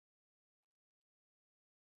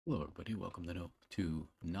Hello, everybody. Welcome to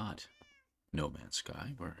not No Man's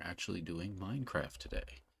Sky. We're actually doing Minecraft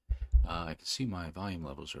today. I can see my volume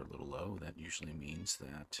levels are a little low. That usually means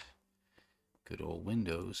that good old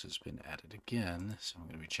Windows has been added again. So I'm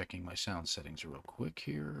going to be checking my sound settings real quick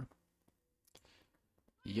here.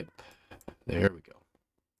 Yep, there we go.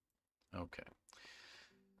 Okay.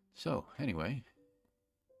 So anyway,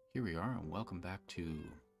 here we are, and welcome back to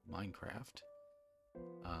Minecraft.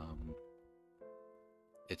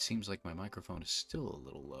 It seems like my microphone is still a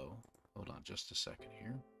little low. Hold on just a second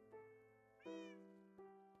here.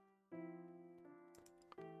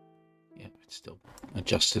 Yeah, it still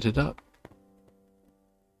adjusted it up.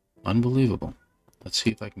 Unbelievable. Let's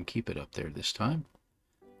see if I can keep it up there this time.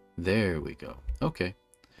 There we go. Okay,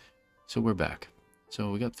 so we're back.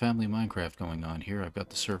 So we got Family Minecraft going on here. I've got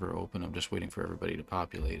the server open. I'm just waiting for everybody to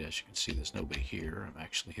populate. As you can see, there's nobody here. I'm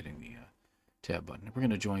actually hitting the tab button. We're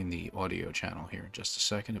going to join the audio channel here in just a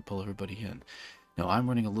second and pull everybody in. Now, I'm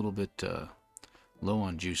running a little bit low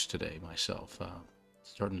on juice today myself.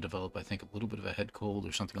 Starting to develop, I think, a little bit of a head cold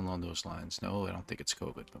or something along those lines. No, I don't think it's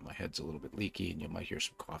COVID, but my head's a little bit leaky and you might hear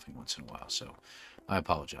some coughing once in a while, so I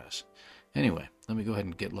apologize. Anyway, let me go ahead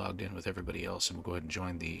and get logged in with everybody else, and we'll go ahead and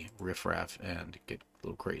join the riffraff and get a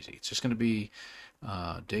little crazy. It's just going to be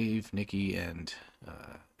Dave, Nikki, and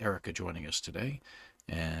Erica joining us today,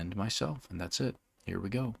 and myself, and that's it. Here we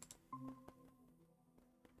go.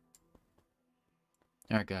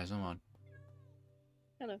 All right, guys, I'm on.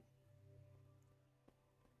 Hello.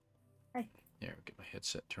 There, get my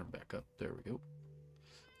headset turned back up. There we go.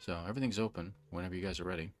 So everything's open whenever you guys are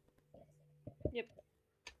ready. Yep.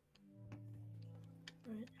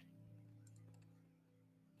 Right.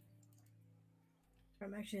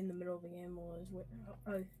 I'm actually in the middle of the game while I was waiting.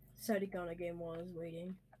 Starting on a game while I was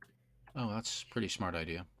waiting. Oh, that's a pretty smart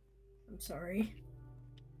idea. I'm sorry.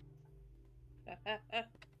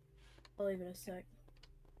 I'll leave in a sec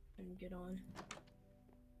and get on.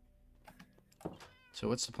 So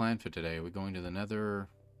what's the plan for today? Are we going to the Nether,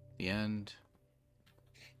 the end?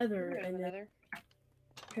 Other We're and then another.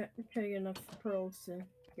 try to get enough pearls to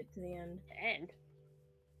get to the end. End.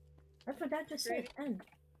 That's what that just said. End.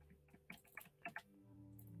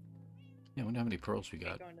 Yeah, I wonder how many pearls we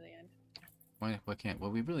got. Going to the end. Why can't? Well,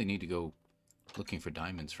 we really need to go looking for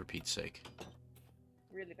diamonds for Pete's sake.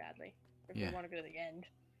 Really badly. If Yeah. we want to go to the end.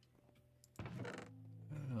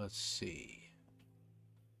 Let's see.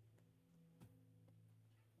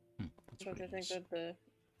 Don't you think that the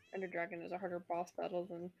Ender Dragon is a harder boss battle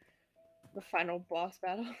than the final boss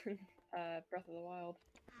battle in Breath of the Wild?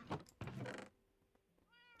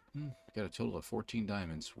 Got a total of 14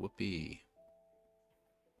 diamonds. Whoopee.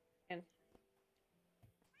 And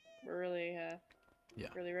we're really, yeah,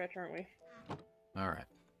 really rich, aren't we? All right.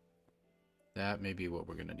 That may be what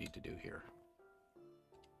we're going to need to do here.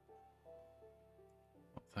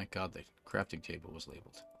 Well, thank God the crafting table was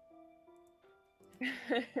labeled.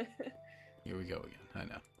 Here we go again. I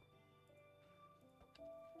know.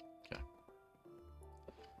 Okay.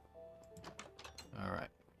 All right.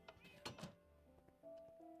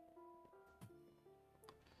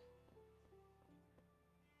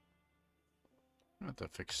 I have to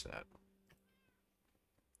fix that.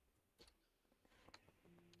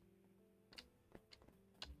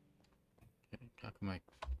 Okay, how come I...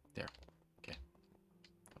 There. Okay.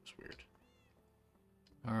 That was weird.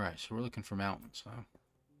 Alright, so we're looking for mountains, huh?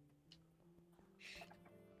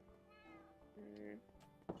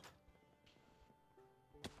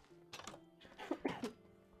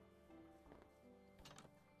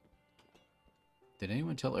 Did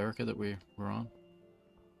anyone tell Erica that we were on?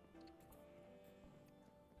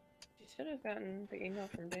 She should have gotten the email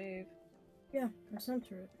from Dave. Yeah, I sent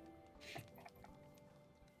her it.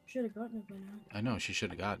 Should have gotten it by now. I know she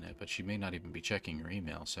should have gotten it, but she may not even be checking her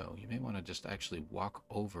email, so you may want to just actually walk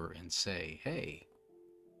over and say, hey.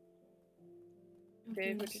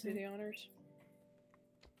 Dave, would you do the honors?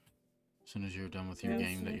 As soon as you're done with your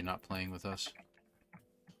game that you're not playing with us.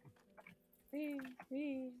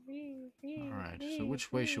 Alright, so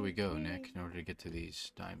which way should we go, Nick, in order to get to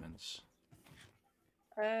these diamonds?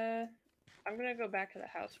 I'm gonna go back to the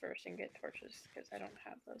house first and get torches, because I don't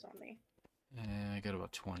have those on me. I got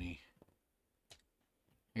about 20.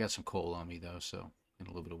 I got some coal on me, though, so and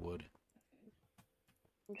a little bit of wood.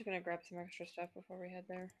 I'm just gonna grab some extra stuff before we head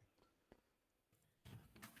there.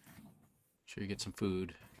 Sure you get some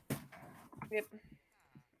food. Yep.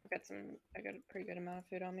 I got a pretty good amount of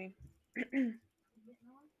food on me.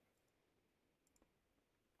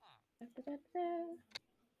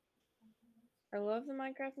 I love the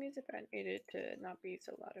Minecraft music, but I need it to not be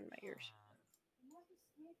so loud in my ears.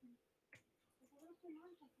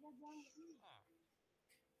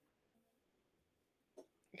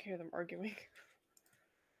 You hear them arguing.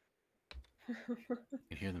 You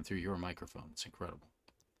can hear them through your microphone. It's incredible.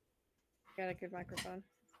 Got a good microphone.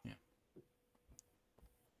 Yeah.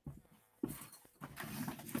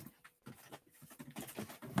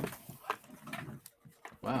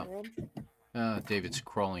 Wow. David's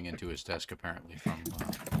crawling into his desk apparently from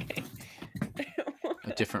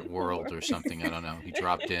a different world or something. I don't know. He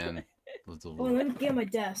dropped in. Oh, let me get my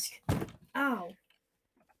desk. Ow.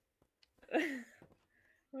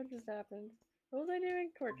 What just happened? What was I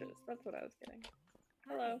doing? Torches. That's what I was getting.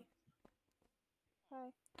 Hello. Hi.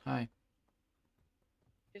 Hi.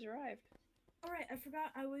 She's arrived. Alright, I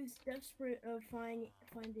forgot I was desperate of finding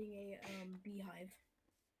a beehive.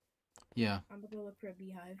 Yeah. I'm gonna go look for a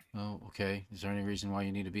beehive. Oh, okay. Is there any reason why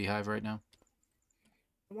you need a beehive right now?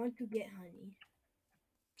 I want to get honey.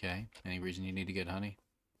 Okay. Any reason you need to get honey?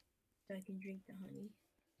 So I can drink the honey.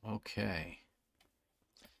 Okay.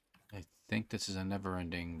 I think this is a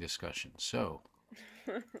never-ending discussion. So,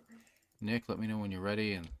 Nick, let me know when you're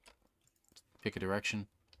ready and pick a direction.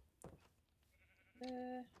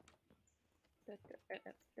 I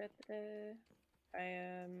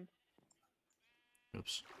am.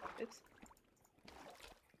 Oops. Oops.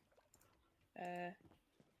 There.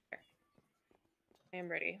 I am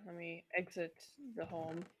ready. Let me exit the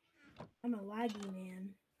home. I'm a laggy man.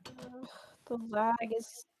 The lag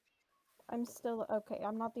is... I'm still... Okay,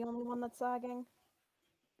 I'm not the only one that's lagging.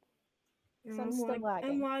 So I'm still lagging.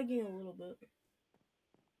 I'm lagging a little bit.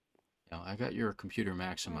 Yeah, I got your computer I'm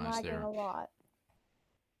maximized lagging there. a lot.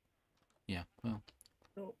 Yeah, well.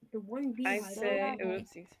 The one I beehive. say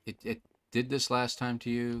oopsies. It did this last time to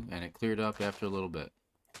you, and it cleared up after a little bit.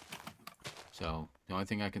 So, the only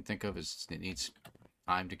thing I can think of is it needs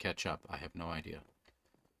time to catch up. I have no idea.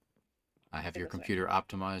 I have your computer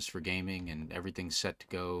optimized for gaming, and everything's set to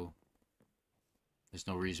go. There's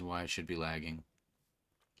no reason why it should be lagging.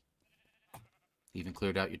 Even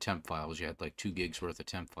cleared out your temp files. You had like 2 gigs worth of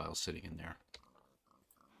temp files sitting in there.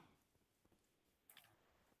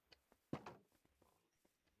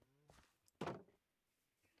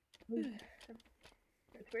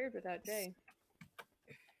 It's weird without Jay.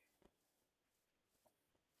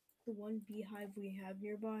 The one beehive we have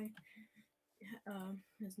nearby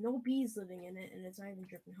has no bees living in it, and it's not even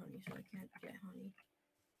dripping honey, so I can't get honey.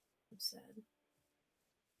 It's sad.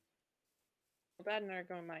 Well, Dad and I are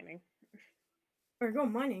going mining. Or go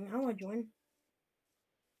mining. I want to join.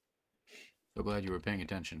 So glad you were paying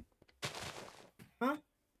attention. Huh?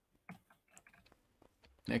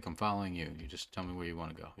 Nick, I'm following you. You just tell me where you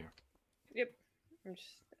want to go here. Yep. I'm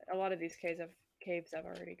just a lot of these caves I've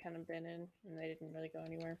already kind of been in, and they didn't really go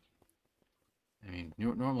anywhere. I mean,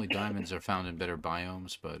 normally diamonds are found in better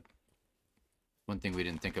biomes, but one thing we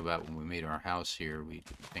didn't think about when we made our house here, we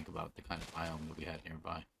didn't think about the kind of biome that we had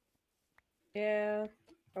nearby. Yeah.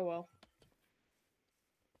 Oh well.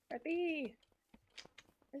 A bee!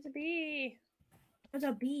 There's a bee! There's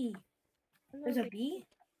a bee. Hello, There's a bee?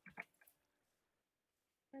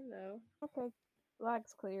 Hello. Okay,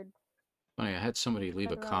 lag's cleared. Funny, I had somebody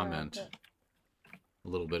leave a Better comment around a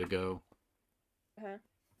little bit ago. Uh-huh.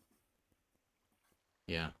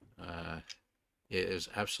 Yeah, it is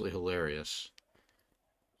absolutely hilarious.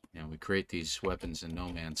 You know, we create these weapons in No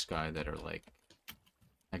Man's Sky that are like...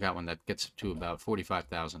 I got one that gets to about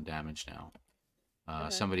 45,000 damage now.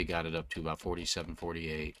 Somebody got it up to about 47,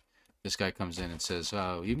 48. This guy comes in and says,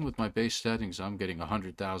 even with my base settings, I'm getting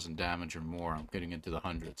 100,000 damage or more. I'm getting into the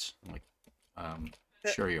hundreds. I'm like,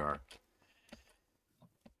 sure you are.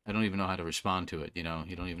 I don't even know how to respond to it, you know?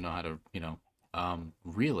 You don't even know how to, you know...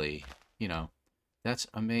 really? You know, that's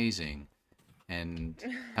amazing. And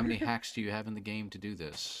how many hacks do you have in the game to do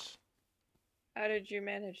this? How did you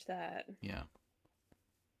manage that? Yeah.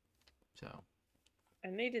 So. I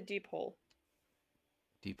made a deep hole.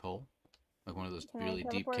 Deep hole? Like one of those Can I really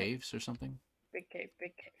deep teleport? caves or something? Big cave,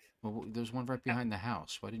 big cave. Well, there's one right behind the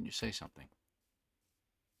house. Why didn't you say something?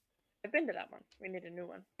 I've been to that one. We need a new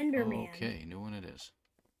one. Enderman. Okay, new one it is.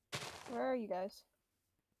 Where are you guys?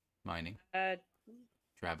 Mining.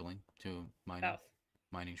 Traveling to mining. South.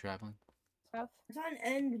 Mining, traveling. South? I saw an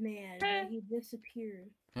Endman, but he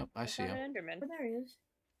disappeared. Yep, I see him. An Enderman. Oh, there he is.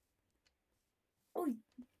 Oh,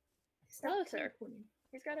 stop Hello, sir. teleporting.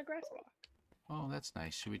 He's got a grass block. Oh, that's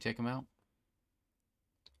nice. Should we take him out?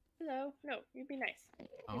 Hello. No, you'd be nice. He's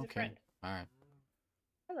a Okay. friend. All right.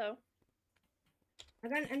 Hello. I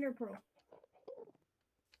got an Ender Pearl.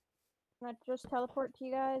 Can I just teleport to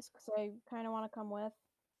you guys? Because I kind of want to come with.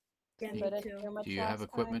 Yeah, But me I didn't too. much Do you have last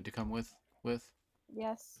equipment to come with?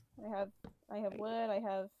 Yes, I have wood, I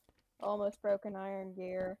have almost broken iron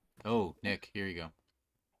gear. Oh, Nick, here you go.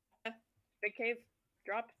 Big cave.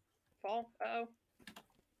 Drop. Fall. Uh-oh.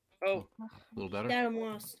 Oh, A little better? Dad, I'm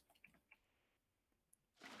lost.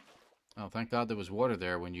 Oh, thank God there was water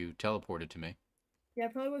there when you teleported to me. Yeah, I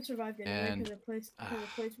probably would have survived anyway And- because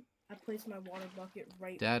I placed my water bucket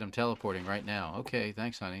right. Dad, I'm teleporting right now. Okay,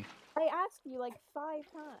 thanks, honey. I asked you like 5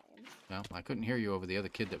 times. Well, I couldn't hear you over the other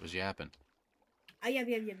kid that was yapping. Yeah.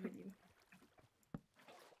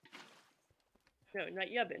 no, not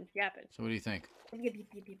yubbin, yappin. So what do you think? Yep.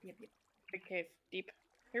 Big cave, deep.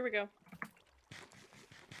 Here we go.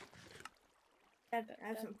 I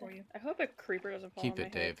have something for you. I hope a creeper doesn't fall Keep on my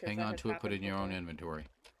it, head, Dave. 'cause Hang that on has to it. Put it in happened your own before. inventory.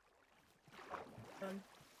 Um,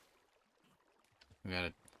 We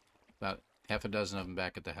got about half a dozen of them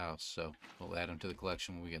back at the house, so we'll add them to the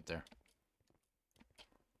collection when we get there.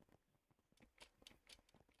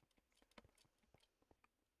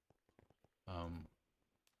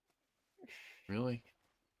 Really?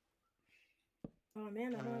 oh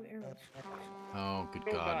man, I don't have arrows. Oh, good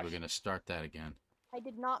Oh, God, gosh. we're gonna start that again. I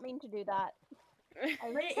did not mean to do that. I Put it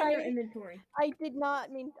in your tried- inventory. I did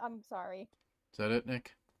not mean. I'm sorry. Is that it,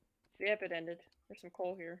 Nick? Yep, it ended. There's some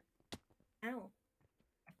coal here. Ow.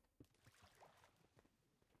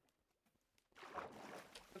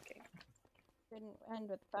 Okay. Didn't end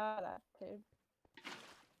with that attitude.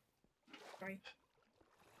 Sorry.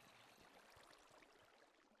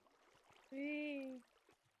 Whee!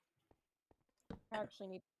 I actually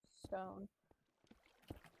need stone.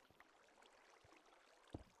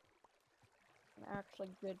 An actually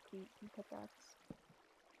good pickaxe.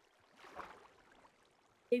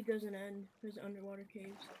 Cave doesn't end. There's underwater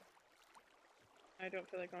caves. I don't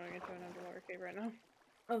feel like going into an underwater cave right now.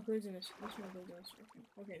 Oh, it goes in this one goes in a circle.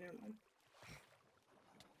 Okay, never mind.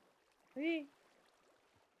 Whee!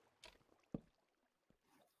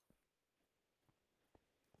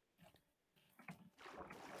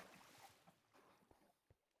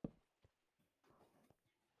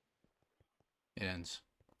 It ends.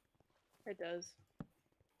 It does.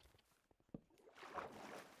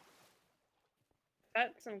 Got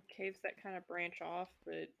some caves that kind of branch off,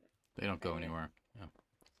 but They don't go Okay. anywhere. Yeah.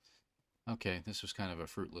 Okay, this was kind of a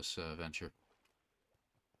fruitless venture.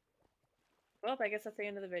 well, I guess that's the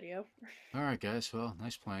end of the video. All right, guys. Well,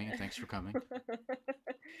 nice playing, and thanks for coming.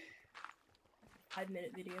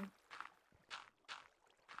 5-minute video.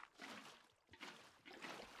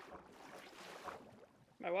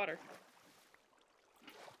 My water.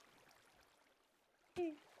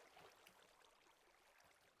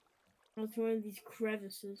 Oh, it's one of these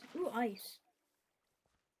crevices. Ooh, ice.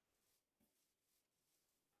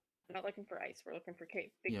 We're not looking for ice. We're looking for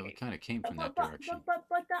cave. Big Yeah, we cave. kind of came from that But direction.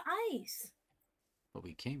 the ice. But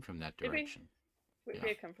we came from that Did we? direction. We Yeah.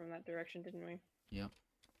 did come from that direction, didn't we? Yep.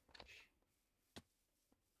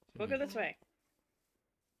 We'll go this way.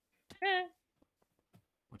 Eh.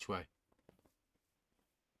 Which way?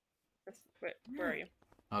 Where are you?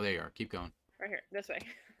 Oh, there you are. Keep going. Right here. This way.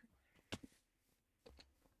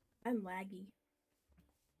 I'm laggy.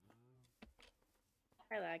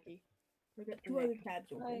 Hi, Laggy. I've got 2 other tabs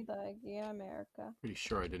Hi, open. Laggy, America. Pretty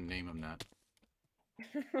sure I didn't name him that.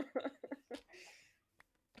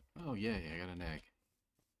 Oh, yay, I got an egg.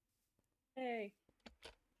 Hey.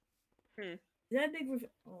 Is that a big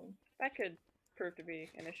oh. That could prove to be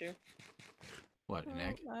an issue. What, an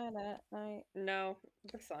egg? Night at night. No,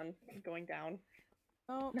 the sun going down.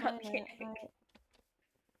 Oh, Not night the at egg. night.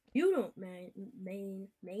 You don't mine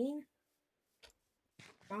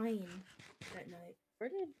at night. Where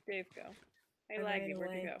did Dave go? Hey, I ran Laggy,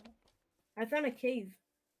 where'd you away. go? I found a cave.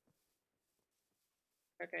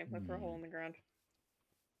 Okay, look for a hole in the ground.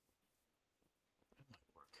 That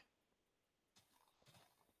might work.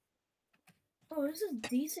 Oh, this is a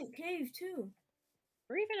decent cave too.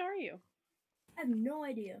 Where even are you? I have no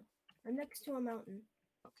idea. I'm next to a mountain.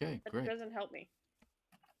 Okay, That great. doesn't help me.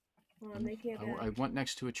 Well, I'm making it back. I went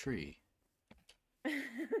next to a tree.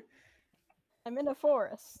 I'm in a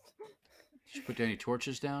forest. Did you put any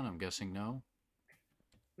torches down? I'm guessing no.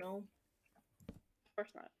 No. Of course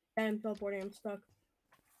not. I'm teleporting. I'm stuck.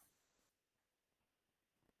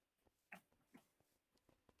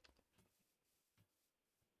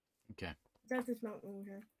 Okay. That's this mountain over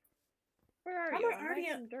here. Where are I'm you? already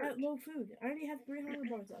nice and dirt. at low food. I already have 300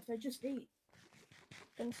 bars left. I just ate.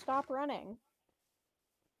 Then stop running.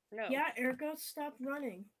 No. Yeah, Erica, stop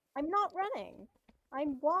running. I'm not running.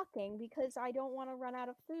 I'm walking because I don't want to run out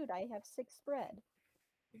of food. I have 6 bread.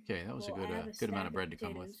 Okay, that was Well, I have a good amount of stack bread to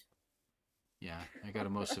come with. potatoes. Yeah, I got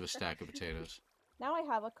most of a stack of potatoes. Now I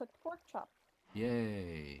have a cooked pork chop.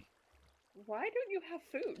 Yay. Why don't you have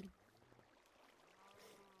food?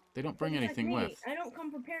 They don't bring Look at anything me. with. I don't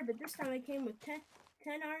come prepared, but this time I came with 10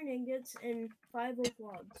 iron ingots and 5 oak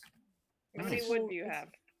logs. How many Nice. wood do you have?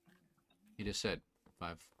 You just said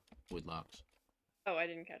 5. wood logs. Oh, I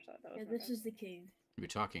didn't catch that. That was Yeah, my this bad. is the cave. You were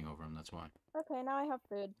talking over them, that's why. Okay, now I have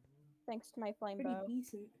food. Thanks to my flame Pretty bow.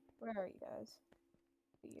 decent. Where are you guys?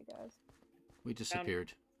 Who are you guys? We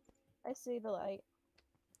disappeared. I see the light.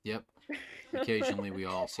 Yep. Occasionally we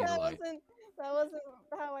all see the light. That wasn't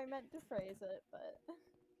how I meant to phrase it, but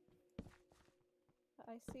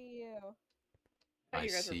I see you. Oh, I you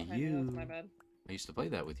guys were see behind me. That's my you. bad. I used to play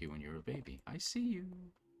that with you when you were a baby. I see you.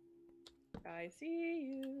 I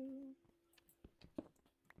see you.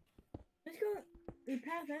 Let's go. We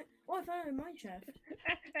passed that. Oh, I found a mine shaft.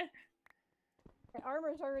 My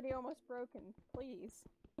armor's already almost broken. Please.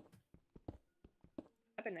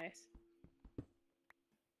 That'd be nice. I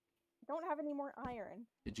don't have any more iron.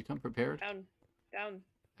 Did you come prepared? Down. Down.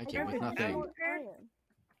 I came with Okay, nothing. down. Prepared? Iron.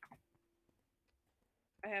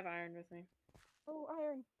 I have iron with me. Oh,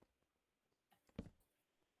 iron.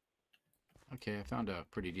 Okay, I found a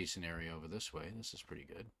pretty decent area over this way. This is pretty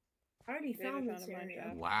good. I already David found found this a mine area.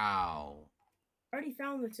 shaft. Wow. I already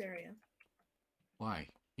found this area. Why?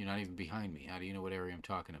 You're not even behind me. How do you know what area I'm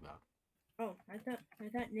talking about? Oh, I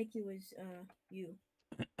thought Nikki was you.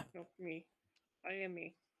 No, me. I am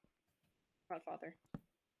me. Not father.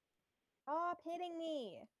 Stop hitting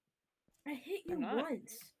me! I hit you I'm not.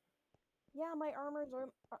 once. Yeah, my armor's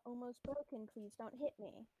almost broken. Please don't hit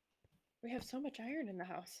me. We have so much iron in the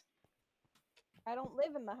house. I don't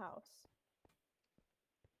live in the house.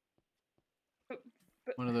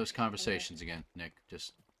 But One of those conversations again, Nick.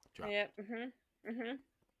 Just drop. yeah. Okay,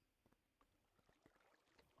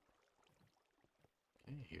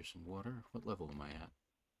 Okay, here's some water. What level am I at?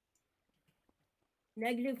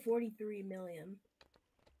 Negative 43 million.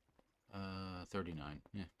 39.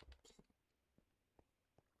 Yeah.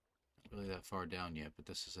 Not really that far down yet, but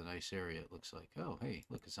this is a nice area, it looks like. Oh, hey,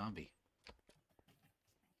 look, a zombie.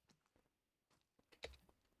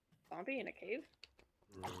 Zombie in a cave?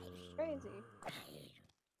 Crazy.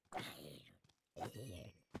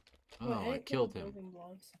 Oh, I killed him. Building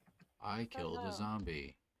blocks. I killed no. a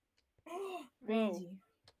zombie. Crazy.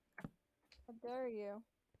 How dare you?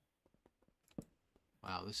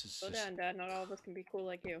 Wow, this is Slow just down, Dad. Not all of us can be cool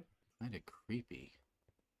like you. kind of creepy.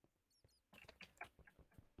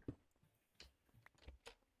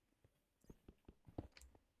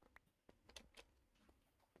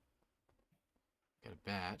 Got a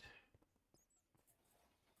bat.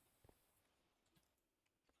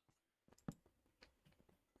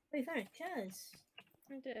 Wait, found a chest.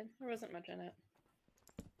 I did. There wasn't much in it.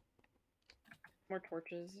 More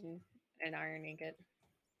torches and an iron ingot.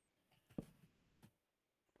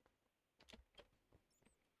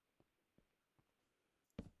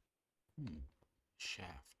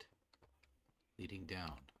 Shaft. Leading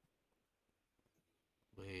down.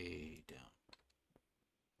 Way down.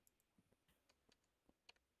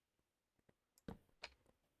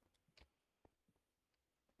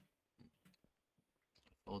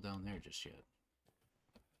 Fall down there just yet.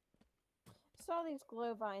 Saw these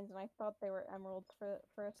glow vines and I thought they were emeralds for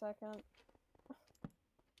a second.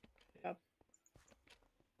 Yep.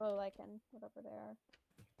 Glow lichen, whatever they are.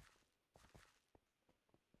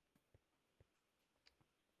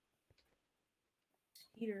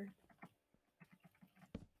 Peter.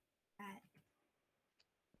 At.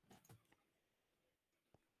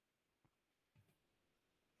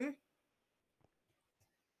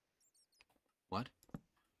 What?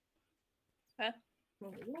 Huh?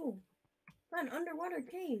 Whoa, whoa. An underwater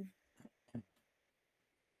cave.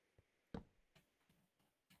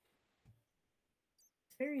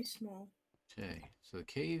 It's very small. Okay, so the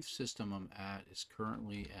cave system I'm at is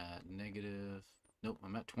currently at negative... Nope,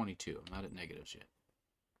 I'm at 22. I'm not at negatives yet.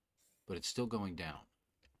 But it's still going down.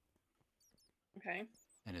 Okay.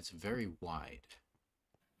 And it's very wide.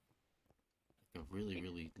 A really,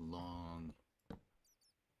 really long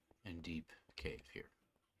and deep cave here.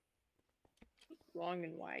 Long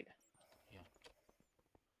and wide. Yeah.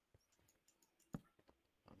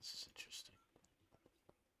 Oh, this is interesting.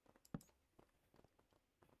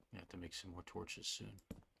 I have to make some more torches soon.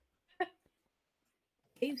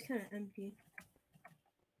 Cave's kind of empty.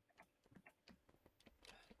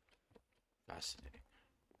 Fascinating.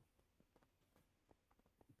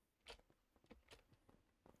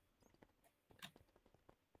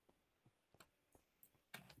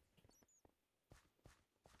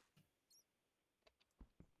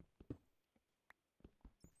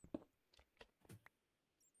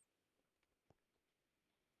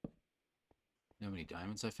 You know how many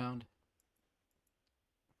diamonds I found?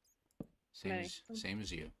 Many. Same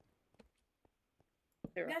as you.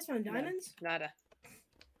 You guys found None. diamonds? Nada.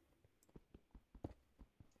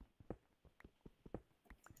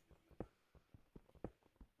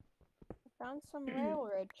 I found some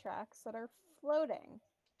railroad tracks that are floating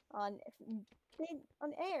on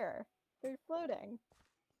air. They're floating.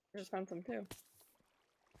 I just found some too.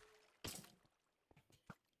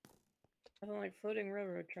 I don't like floating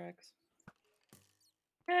railroad tracks.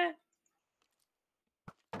 Ah.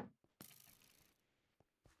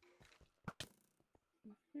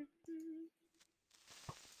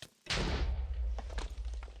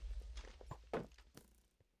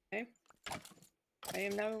 Okay. I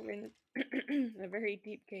am now in a very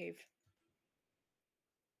deep cave.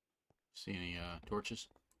 See any torches?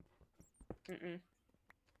 Mm-mm.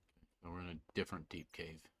 Oh, we're in a different deep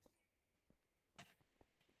cave.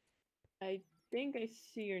 I think I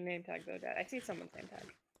see your name tag though, Dad. I see someone's name tag.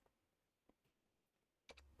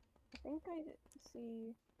 I think I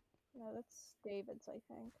see. No, that's David's, I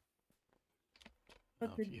think.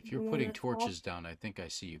 But If you're the one putting that's torches down, I think I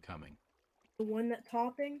see you coming. The one that's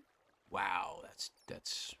hopping? Wow,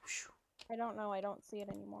 that's. Whew. I don't know. I don't see it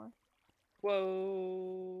anymore.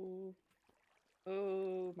 Whoa.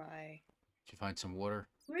 Oh my. Did you find some water?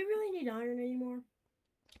 Do we really need iron anymore?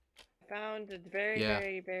 I found a very, Yeah.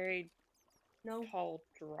 very, very No, tall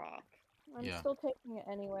drop. I'm Yeah. still taking it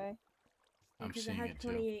anyway. I'm because I seeing had it too.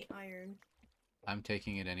 28 iron. I'm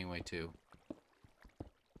taking it anyway too.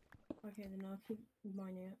 Okay, then I'll keep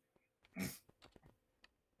mining it.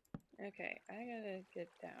 Okay, I gotta get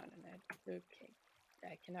down and okay.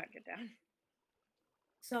 I cannot get down.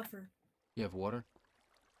 Suffer. You have water?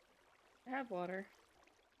 I have water.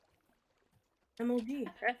 MLG.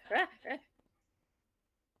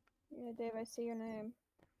 Yeah, Dave, I see your name.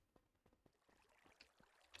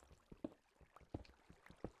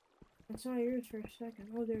 I saw yours for a second.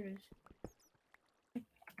 Oh, there it is.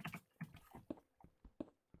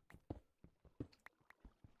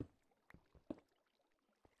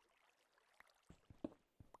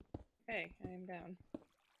 Okay, I am down.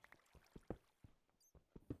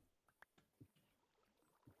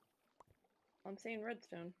 I'm seeing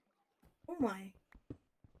redstone. Oh my.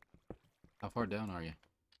 How far down are you?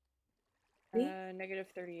 Me? Negative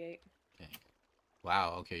 38. Okay.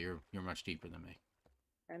 Wow. Okay, you're much deeper than me.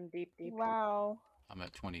 I'm deep, deep. Wow. I'm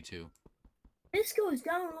at 22. This goes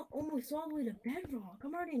down almost all the way to bedrock.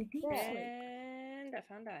 I'm already in deep Yeah. sleep. And I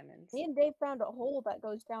found diamonds. Me and Dave found a hole that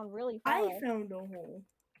goes down really far. I found a hole.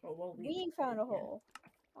 Oh, well, We found a hole.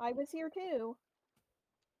 I was here too.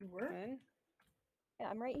 You were? One, Yeah,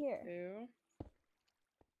 I'm right here. 2.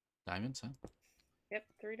 Diamonds, huh? Yep,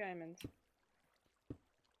 3 diamonds.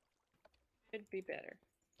 Could be better.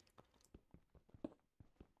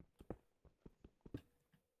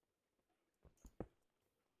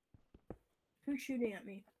 Who's shooting at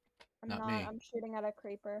me? I'm Not not. me. I'm shooting at a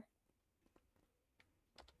creeper.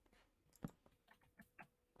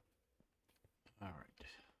 All right.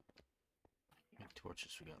 How many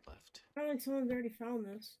torches we got left? I don't think someone's already found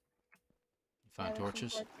this. You found Yeah, there's some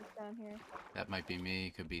torches? torches down here. That might be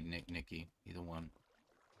me. Could be Nikki. Either one.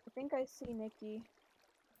 I think I see Nikki.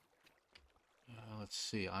 Let's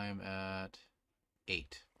see. I am at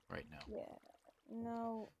 8 right now. Yeah.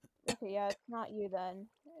 No. Okay, yeah, it's not you then.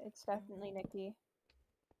 It's definitely Nikki.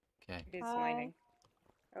 Okay. It's Hi. mining.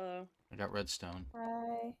 Hello. I got redstone.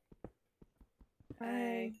 Hi.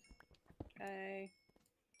 Hi. Hi.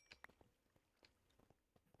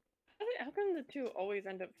 How come the two always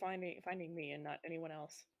end up finding me and not anyone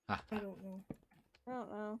else? I don't know. I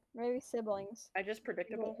don't know. Maybe siblings. I just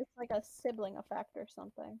predictable. It's like a sibling effect or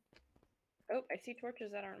something. Oh, I see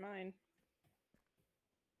torches that aren't mine.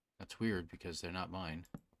 That's weird because they're not mine.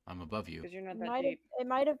 I'm above you. Because you're not that deep. It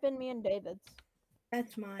might have been me and David's.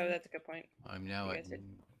 That's mine. Oh, that's a good point. I'm now You at guys did-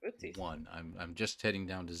 Oopsies. 1. I'm just heading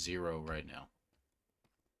down to 0 right now.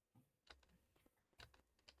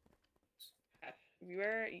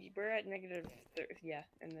 We're at negative, yeah,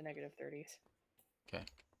 in the negative 30s. Okay.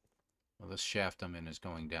 Well, this shaft I'm in is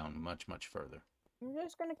going down much, much further. I'm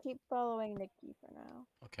just gonna keep following Nikki for now.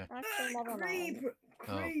 Okay. Actually, never mind.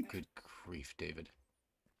 Oh, Creep! good grief, David.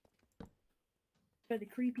 By the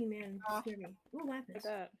creepy man scared me. Ooh, Look at lapis.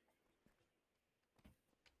 that.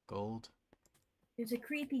 Gold. There's a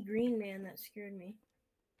creepy green man that scared me.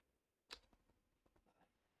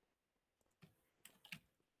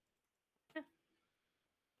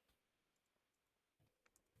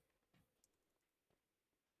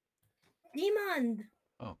 Demon!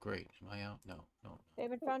 Oh, great. Am I out? No, no.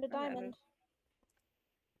 David found a I'm out of- diamond.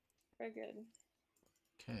 Very good.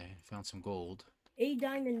 Okay, found some gold. A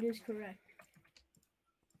diamond is correct.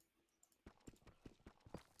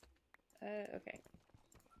 Okay.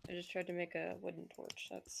 I just tried to make a wooden torch.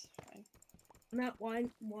 That's fine. I'm at Y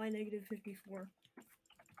negative 54.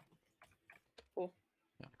 Cool.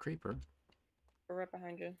 Got a creeper. We're right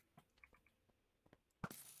behind you.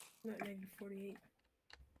 Not -48.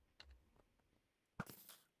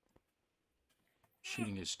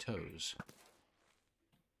 Shooting his toes.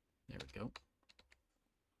 There we go.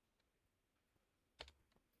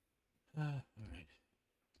 Alright.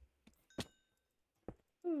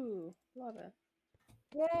 Ooh, lava.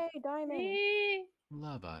 Yay, diamond! Yay!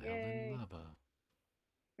 Lava, Yay. Ellen, lava.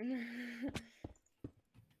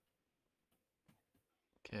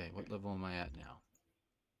 Okay, what level am I at now?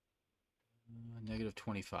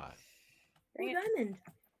 -25. Oh, Dang it. diamond.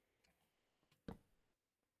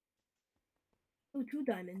 Oh, 2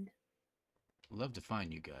 diamond. Love to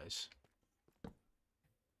find you guys.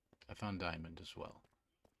 I found diamond as well.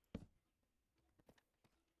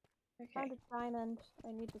 Found Okay. a diamond.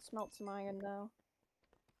 I need to smelt some iron though.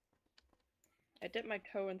 I dipped my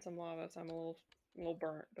toe in some lava, so I'm a little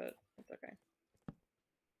burnt, but it's okay.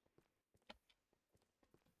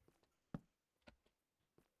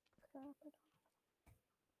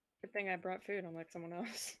 Good thing I brought food, unlike someone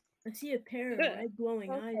else. I see a pair of red glowing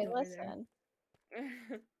eyes Okay, over there. listen.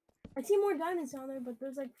 I see more diamonds down there, but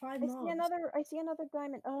there's like 5 mobs. I see another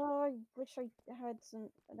diamond. Oh, I wish I had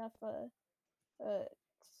enough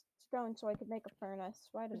stone so I could make a furnace.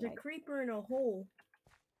 Why There's didn't a I? creeper in a hole.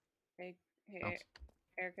 Hey, Oh.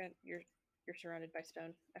 Erica, you're surrounded by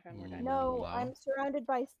stone. I found more diamonds. No, Lava. I'm surrounded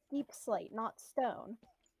by deep slate, not stone.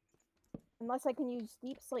 Unless I can use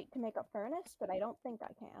deep slate to make a furnace, but I don't think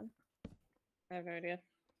I can. I have no idea.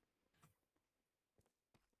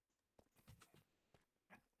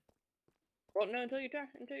 Well, no, until you try.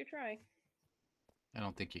 I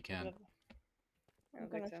don't think you can. I I'm don't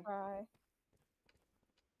gonna think so. try.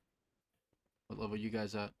 What level you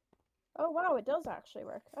guys at? Oh wow, it does actually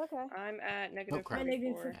work. Okay. I'm at Oh, crap.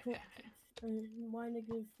 -44. Why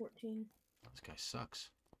 -14? This guy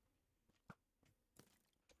sucks.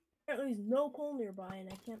 Apparently there's no coal nearby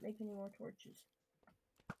and I can't make any more torches.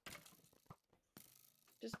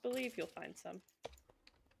 Just believe you'll find some.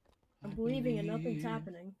 I'm believing and nothing's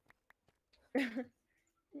happening.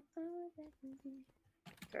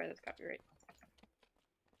 Sorry, that's copyright.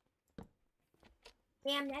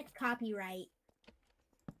 Damn, that's copyright.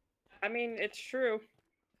 I mean, it's true.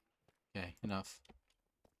 Okay, enough.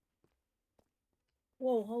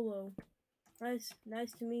 Whoa, hello. Nice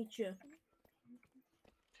to meet you.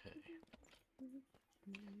 Okay.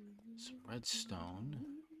 Some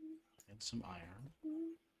redstone and some iron.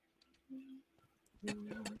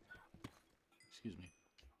 Excuse me.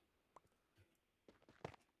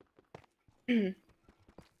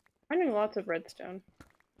 Finding lots of redstone.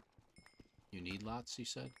 You need lots, you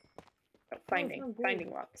said? Oh, it's not good. finding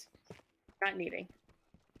lots. Not needing.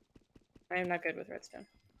 I am not good with redstone.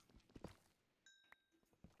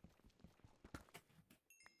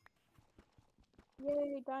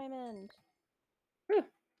 Yay, diamond! Whew.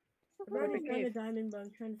 I've already Big found a cave. diamond, but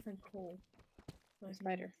I'm trying to find coal. So I can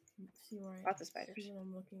Spider. See where I Lots of spiders. See what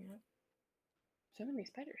I'm looking at. So many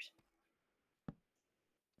spiders.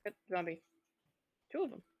 Good zombie. 2 of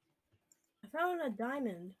them. I found a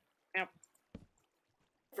diamond. Ow. I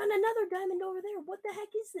found another diamond over there. What the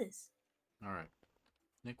heck is this? Alright.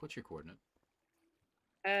 Nick, what's your coordinate?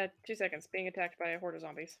 2 seconds. Being attacked by a horde of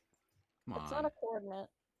zombies. Come It's on. not a coordinate.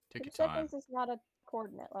 Take 2 your time. seconds is not a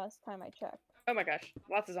coordinate last time I checked. Oh my gosh.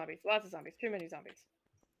 Lots of zombies. Lots of zombies. Too many zombies.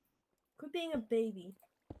 Quit being a baby.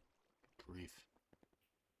 Grief.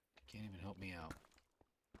 Can't even help me out.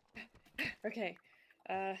 Okay.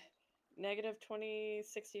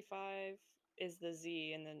 -2065 is the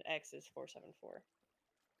Z, and then X is 474.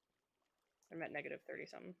 I'm at -30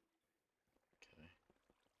 something. Okay.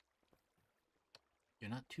 You're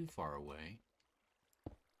not too far away.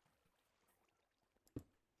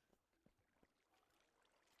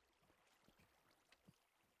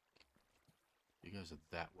 You guys are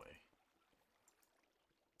that way.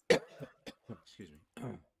 Excuse me.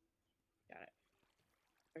 Got it.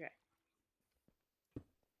 Okay.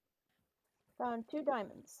 Found 2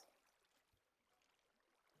 diamonds.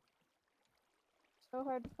 So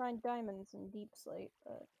hard to find diamonds in deep slate,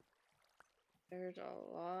 but There's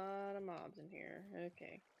a lot of mobs in here.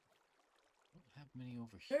 Okay. Don't have many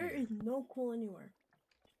over here. There is no coal anywhere.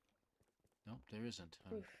 Nope, there isn't.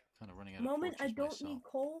 I'm Oof. kind of running The out of moment I torches don't myself. need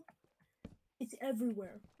coal, it's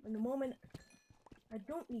everywhere. And the moment I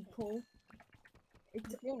don't need coal,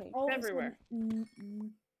 it's you need. all of a Everywhere.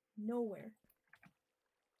 sudden nowhere.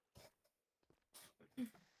 I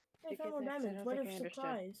Take found it more next, I diamonds. don't What a think I understood.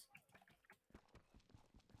 surprise.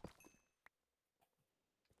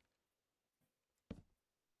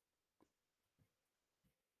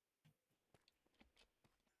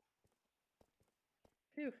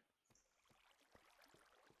 Phew.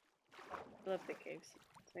 I love big caves.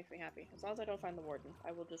 This makes me happy. As long as I don't find the warden,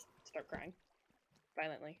 I will just start crying.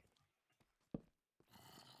 Violently.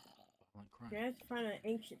 Violent crime. You have to find an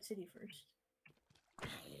ancient city first.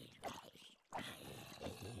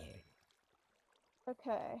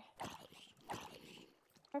 Okay.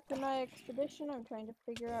 After my expedition, I'm trying to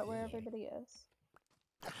figure out where everybody is.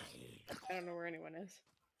 I don't know where anyone is.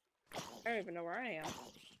 I don't even know where I am.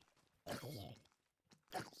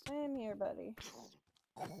 I am here, buddy.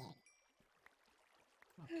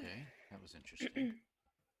 Okay, that was interesting.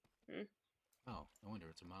 Hmm? Oh, no wonder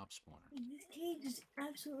it's a mob spawner. This cage is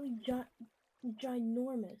absolutely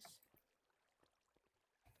ginormous.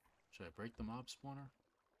 Should I break the mob spawner?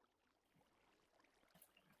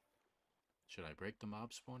 Should I break the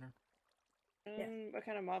mob spawner? What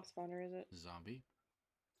kind of mob spawner is it? Zombie?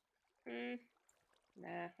 Nah,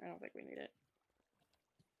 I don't think we need it.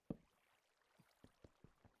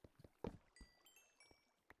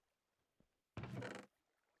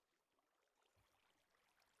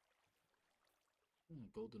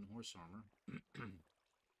 Golden horse armor.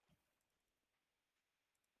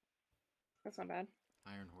 That's not bad.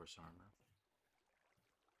 Iron horse armor.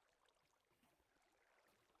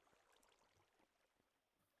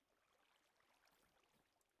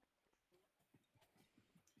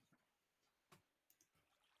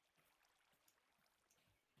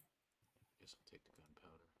 Guess I'll take the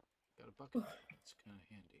gunpowder. Got a bucket. It's kind of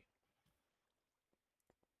handy.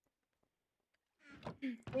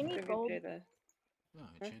 We need gold. Oh,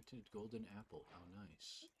 enchanted golden apple. How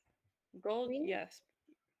nice. Gold, We need- yes,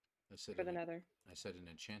 I said for the nether. I said an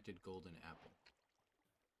enchanted golden apple.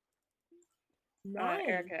 Nice.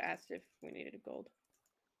 Erica asked if we needed gold.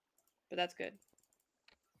 But that's good.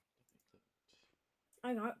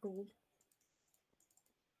 I got gold.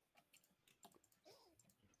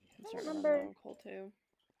 I'm I starting to remember- run low on coal too.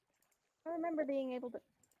 I remember being able to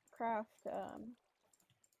craft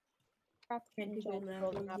Enchanted golden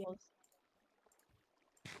golden apples, yeah. apples.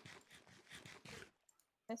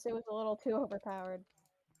 Guess it was a little too overpowered.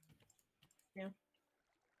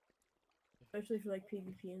 Especially for like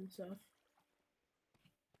PvP and stuff.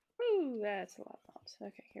 Woo, that's a lot of mobs.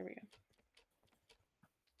 Okay, here we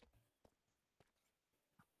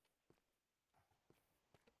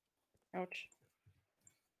go. Ouch.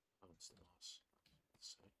 Oh, it's the moss.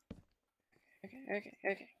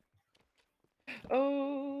 Okay.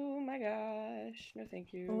 Oh my gosh. No,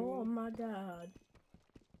 thank you. Oh my god.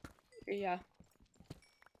 Yeah.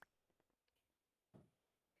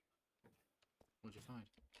 What'd you find?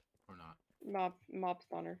 Or not? Mob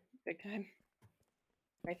spawner. Big time.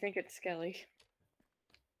 I think it's Skelly.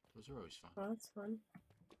 Those are always fun. Oh, that's fun.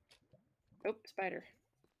 Oh, spider.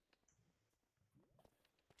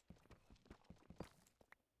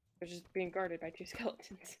 They're just being guarded by 2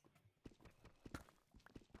 skeletons.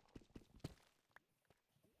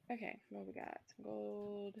 Okay, what we got? Some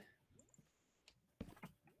gold.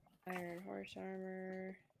 Iron horse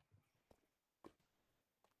armor.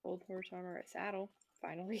 Gold horse armor, a saddle.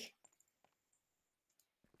 Finally.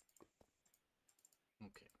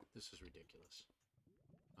 Okay, this is ridiculous.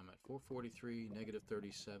 I'm at 443, negative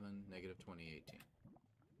 37, negative 2018.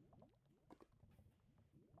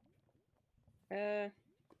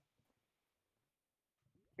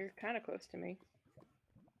 You're kind of close to me.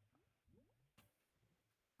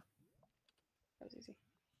 That was easy.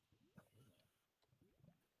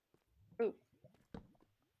 Ooh.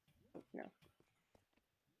 Oh, no.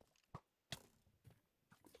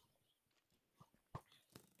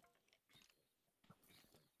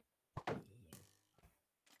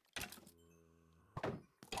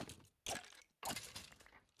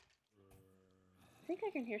 I think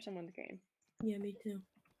I can hear someone in the game. Yeah, me too.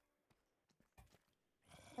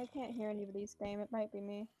 I can't hear anybody's game. It might be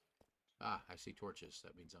me. Ah, I see torches.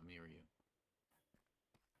 That means I'm near you.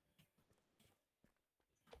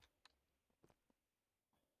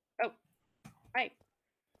 Oh, hi.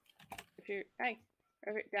 If you're hi,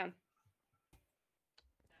 over down.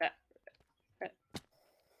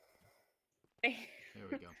 Hey. There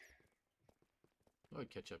we go.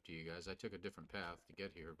 I'd catch up to you guys. I took a different path to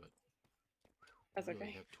get here, but That's I really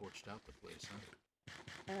okay. have torched out the place, huh?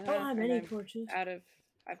 I don't have And any I'm torches.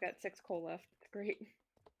 I've got 6 coal left. It's great.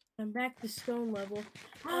 I'm back to stone level.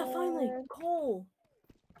 Ah, finally! Coal!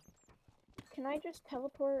 Can I just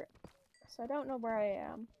teleport? So I don't know where I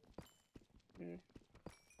am.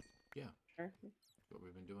 Yeah, Sure. that's what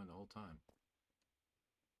we've been doing the whole time.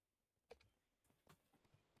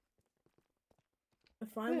 I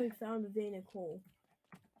finally found a vein of coal.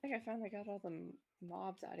 I think I finally got all the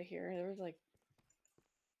mobs out of here. There was like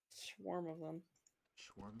a swarm of them.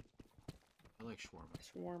 Swarm? I like shawarma.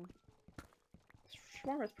 Swarm.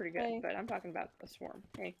 Swarm was pretty good, Hey. but I'm talking about the swarm.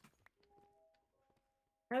 Hey,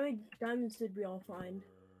 How many diamonds did we all find?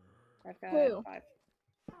 I've got Who? 5.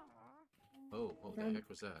 Oh, what the heck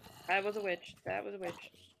was that? That was a witch. That was a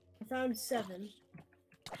witch. I found 7.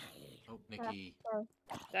 Oh, Nikki.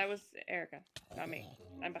 That was Erica, not me.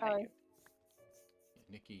 I'm behind Sorry. you.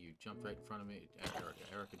 Nikki, you jumped right in front of me.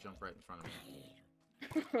 Erica jumped right in front of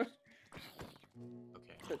me.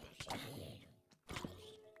 Okay.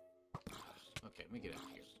 Okay, let me get out of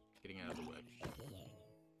here. Getting out of the way.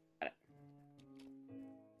 Got it.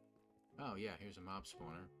 Oh, yeah, here's a mob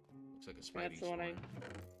spawner. Looks like a Spidey That's the one I-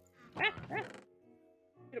 spawner.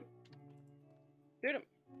 Shoot him.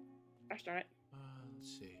 Gosh darn it.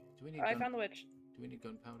 Let's see. Do we need I found the witch. Do we need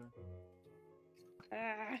gunpowder?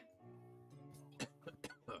 Ah,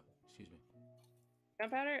 Oh, excuse me.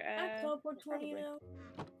 gunpowder? I got 20 probably. now.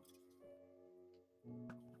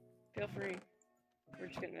 Feel free. We're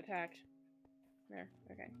just getting attacked. There.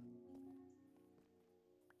 Okay.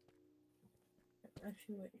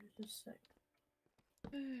 Actually, wait, just a sec.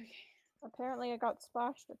 Okay. Apparently I got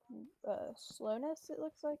splashed with slowness, it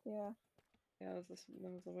looks like. Yeah. Yeah, that was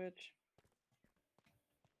the witch.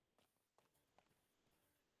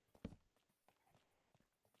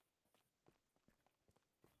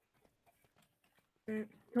 Alright,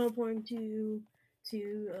 teleporting to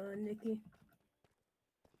Nikki.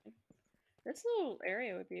 This little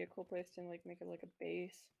area would be a cool place to like make it like a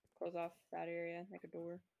base. Close off that area, make a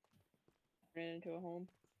door. Turn it into a home.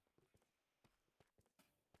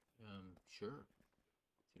 Sure.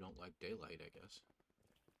 If you don't like daylight, I guess.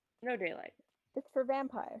 No daylight. It's for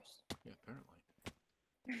vampires. Yeah, apparently.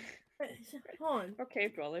 Hold on. Or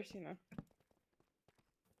cave dwellers, you know.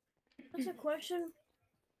 That's a question.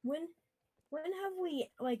 When have we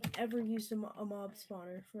like ever used a mob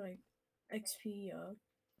spawner for like XP I don't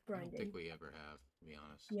grinding? think we ever have, to be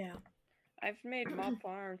honest. Yeah. I've made mob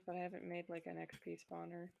farms, but I haven't made like an XP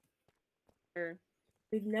spawner. Or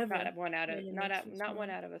We've never not one out of made an not XP not one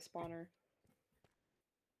spawner. out of a spawner.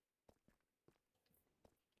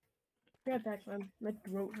 Right back, my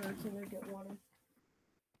throat hurts. I'm gonna get water.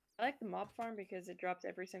 I like the mob farm because it drops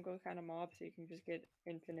every single kind of mob, so you can just get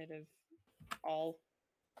infinite of all.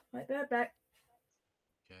 Right back.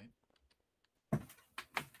 Okay.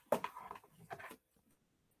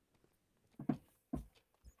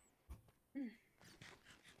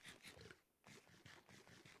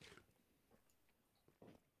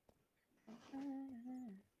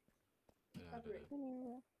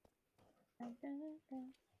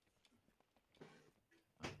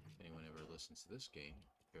 If anyone ever listens to this game,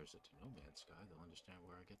 compares it to No Man's Sky, they'll understand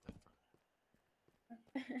where I get that from.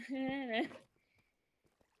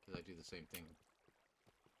 Because I do the same thing.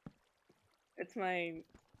 It's my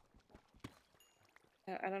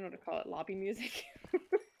I don't know what to call it, lobby music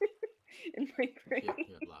in my brain.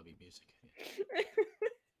 Yeah, lobby music.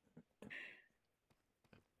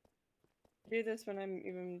 I do this when I'm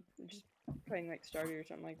even just playing like Stardew or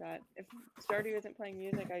something like that. If Stardew isn't playing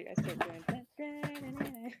music, I start doing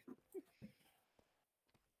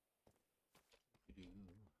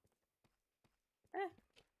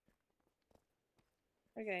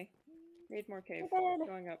Okay. Need more cave. David.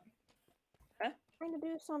 Going up. Trying to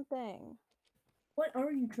do something. What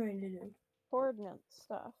are you trying to do? Coordinate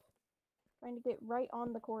stuff. Trying to get right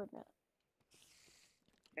on the coordinate.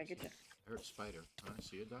 I get you. I heard spider. I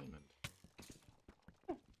see a diamond.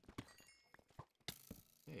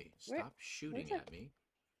 Hey, stop shooting where's at me.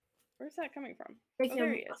 Where's that coming from? Make Oh,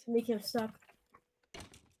 there he is. Make him stop.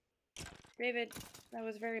 David, that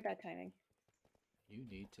was very bad timing. You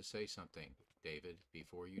need to say something, David,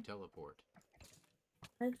 before you teleport.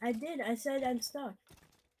 I did. I said I'm stuck.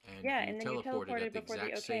 And Yeah, you and then you teleported at the before the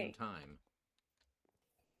exact same okay. time.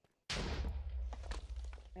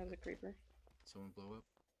 That was a creeper. Someone blow up?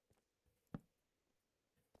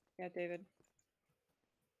 Yeah, David.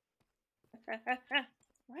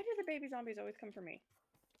 Why do the baby zombies always come for me?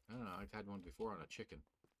 I don't know. I've had one before on a chicken.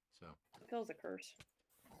 So. It feels a curse.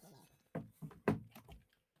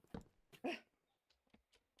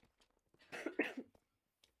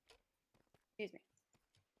 Excuse me.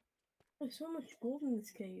 There's so much gold in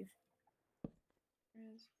this cave. There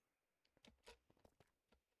is.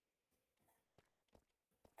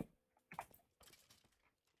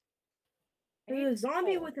 There's a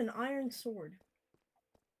zombie with an iron sword.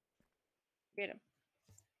 Get him.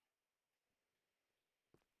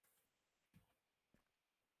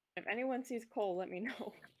 If anyone sees coal, let me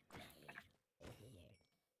know.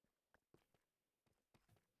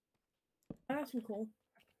 I have some coal.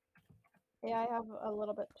 Yeah, I have a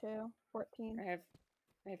little bit too. 14. I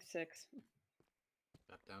have 6.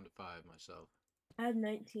 Got down to 5 myself. I have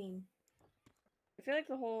 19. I feel like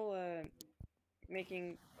the whole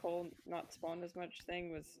making coal not spawn as much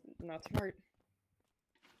thing was not smart.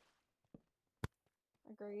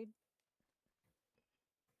 Agreed.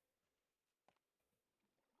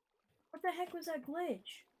 What the heck was that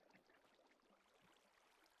glitch?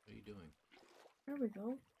 What are you doing? There we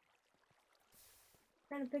go.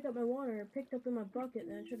 Trying to pick up my water. I picked up in my bucket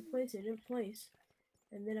and I tried to place it. It didn't place.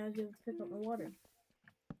 And then I was able to pick up my water.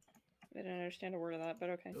 I didn't understand a word of that, but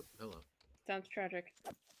okay. Oh, hello. Sounds tragic.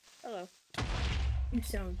 Hello. You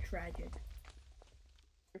sound tragic.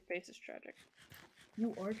 Your face is tragic.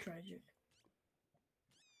 You are tragic.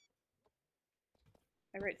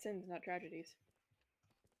 I write sins, not tragedies.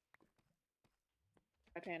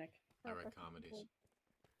 I panic. I write comedies.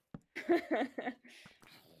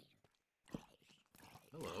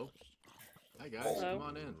 Hello. Hi guys, Hello. come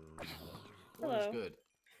on in. Hello. Water's good.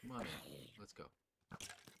 Come on in. Let's go.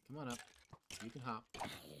 Come on up. You can hop.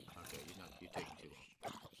 Okay, you're taking too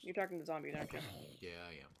long. You're talking to zombies, aren't you? Yeah,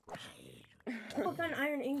 I am. Of course. I found an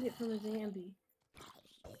iron ingot from a Zambi.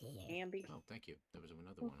 Ambi. Oh, thank you. There was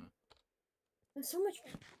another one, huh? There's so much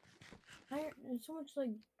iron. There's so much like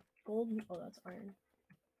gold. Oh, that's iron.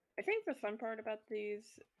 I think the fun part about these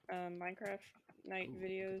Minecraft night Ooh, look at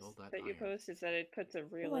videos all that that you iron. post is that it puts a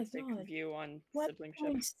realistic God. view on What?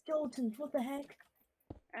 siblingship. Skeletons. What the heck?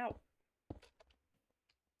 Ow.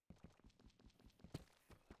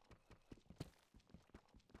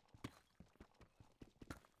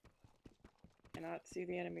 Cannot see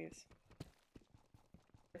the enemies.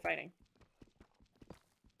 They're fighting.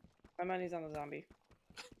 My money's on the zombie.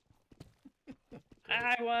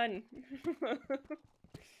 I won!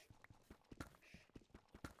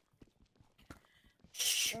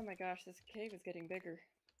 Oh my gosh, this cave is getting bigger.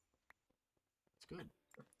 It's good.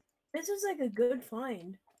 This is like a good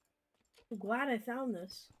find. I'm glad I found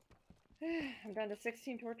this. I'm down to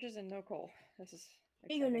 16 torches and no coal. This is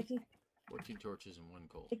Here you go, exciting. Nikki. 14 torches and 1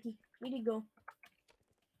 coal. Nikki, here you go.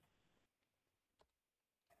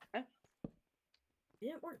 Huh? It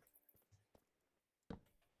didn't work.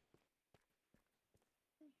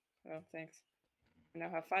 Oh, thanks. I now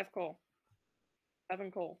have 5 coal.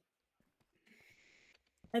 7 coal.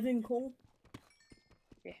 Evan Cole.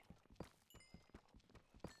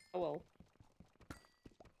 Oh well.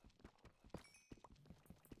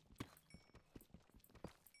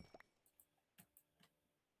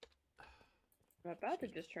 I'm about to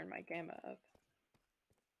just turn my gamma up.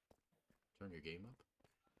 Turn your game up?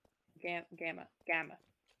 Gamma.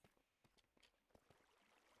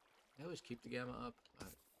 I always keep the gamma up.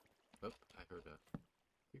 I heard a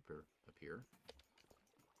creeper appear.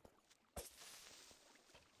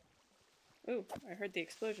 Ooh, I heard the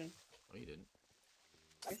explosion. Oh, you didn't.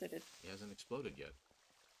 Yes, I did. He hasn't exploded yet.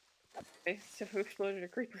 Okay, so who exploded a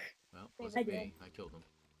creeper? Well, I wasn't did. me. I killed him.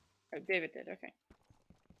 Oh, David did, okay.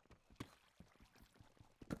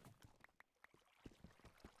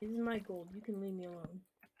 This is my gold. You can leave me alone.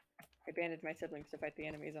 I banded my siblings to fight the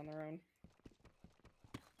enemies on their own.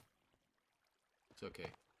 It's okay.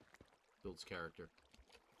 Builds character.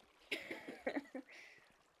 A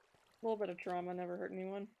little bit of trauma never hurt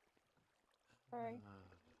anyone. Sorry.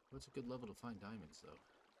 What's a good level to find diamonds, though?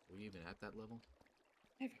 Were you even at that level?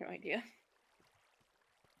 I have no idea.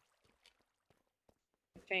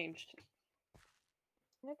 It changed.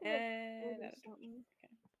 I can And order something.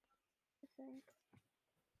 okay. I think.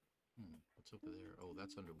 What's over there? Oh,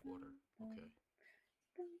 that's underwater. Okay.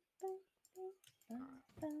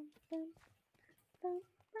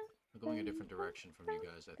 I'm going a different direction from you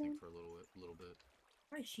guys, I think, for a little bit.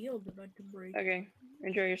 My shield's about to break. Okay,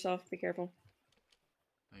 enjoy yourself. Be careful.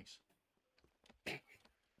 Thanks. Yeah.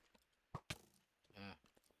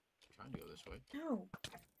 Trying to go this way. No.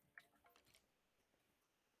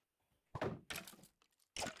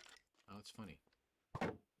 Oh, it's funny. Go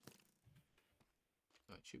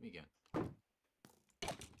ahead, shoot me again.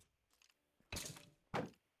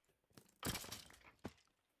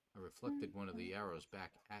 I reflected one of the arrows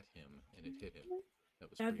back at him, and it hit him. That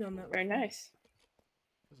was I've pretty done cool. that Very nice.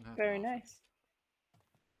 Doesn't happen Very often. nice.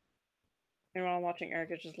 And while I'm watching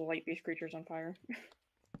Erica just light these creatures on fire.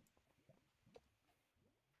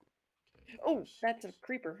 Okay, Oh, there's- that's a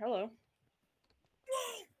creeper. Hello.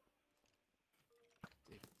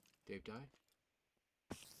 Dave die?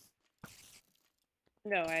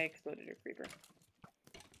 No, I exploded a creeper.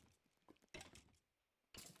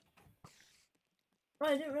 Oh,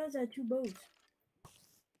 I didn't realize I had 2 bows.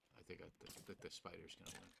 I think the spider's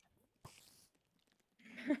gonna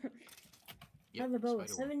win. I have a bow with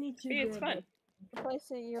spider won. 72 See, it's durability.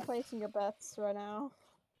 fun. You're placing your bets right now.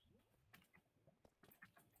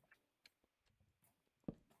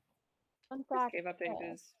 In This fact, cave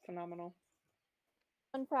update is phenomenal.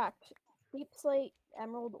 Fun fact: deep slate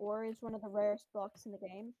emerald ore is one of the rarest blocks in the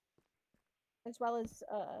game, as well as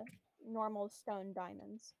normal stone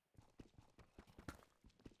diamonds.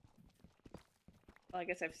 Well, I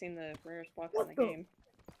guess I've seen the rarest blocks What in the game.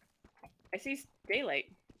 I see daylight.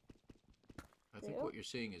 I think Ew. what you're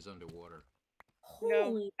seeing is underwater. No,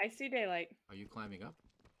 Holy, I see daylight. Are you climbing up?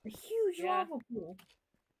 a huge Yeah. lava pool.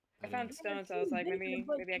 I found didn't- stones. Yeah, I was like, bigger, maybe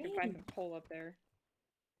but I can find big. some coal up there.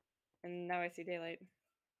 And now I see daylight.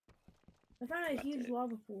 I found a That's huge it.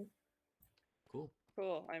 lava pool. Cool.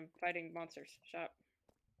 Cool. I'm fighting monsters. Shop.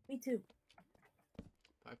 Me too.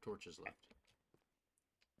 5 torches left.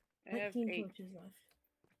 I have 19 8. torches left.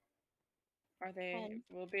 Are they?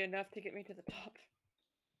 Will it be enough to get me to the top?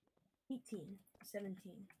 18,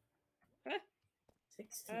 17, Huh?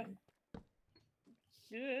 16.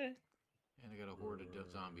 Yeah. And I got a horde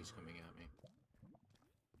of zombies coming at me.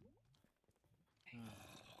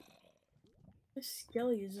 This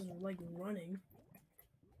skelly is just like running.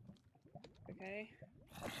 Okay.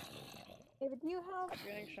 David, do you have I'm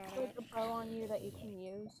getting shot like at. a bow on you that you can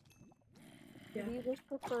use? Yeah. Or do you just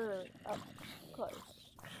prefer up close?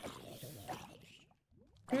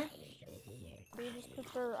 Huh? Do you just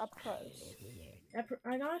prefer up close?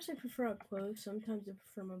 I honestly prefer up close. Sometimes I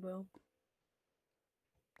prefer my bow.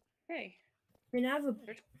 Hey, I mean, I have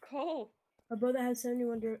there's coal. a bow that has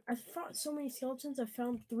 71 dur- I fought so many skeletons, I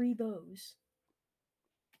found 3 bows.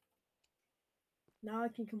 Now I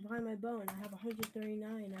can combine my bow and I have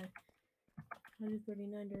 139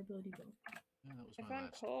 durability bow. Yeah, that was I my found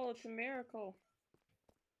last. coal. It's a miracle.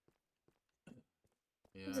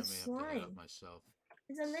 Yeah, I It's may a have to head up slime. myself.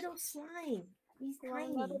 It's a little slime. He's You want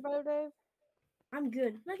tiny. another bow, Dave? I'm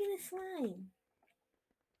good. Look at this slime.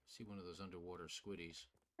 See one of those underwater squiddies,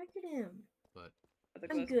 Look at him. but The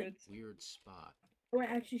I'm glow good. squids. weird spot. Oh,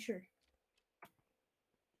 actually, sure.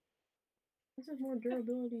 This has more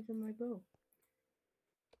durability than my bow.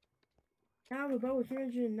 Now I have a bow with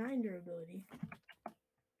 309 durability.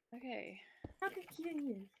 Okay. Look how cute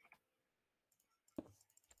he is.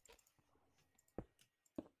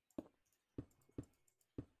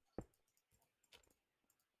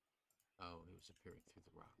 Oh, it was appearing through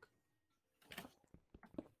the rock.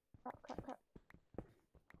 Crap, crap, crap.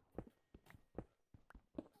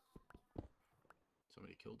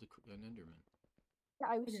 Somebody killed an enderman. Yeah,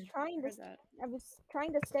 I was did. trying Heard to. that. I was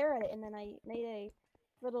trying to stare at it, and then I made a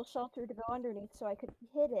little shelter to go underneath so I could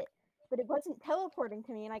hit it, but it wasn't teleporting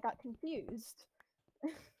to me, and I got confused.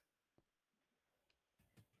 Alright,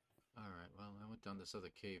 well, I went down this other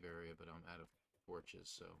cave area, but I'm out of torches,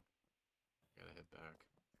 so gotta head back.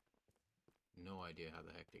 No idea how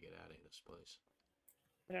the heck to get out of this place.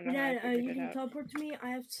 I don't know how I Dad, figured you it can out. teleport to me. I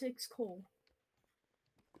have 6 coal.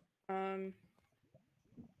 Excuse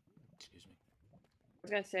me. I was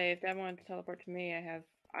gonna say, if Dad wanted to teleport to me, I have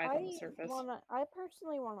eyes on the surface. I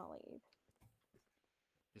personally wanna leave.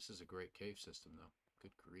 This is a great cave system, though.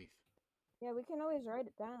 Good grief. Yeah, we can always write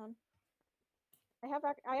it down. I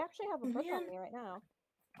actually have a book on me right now.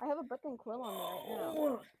 I have a book and quill on me right now.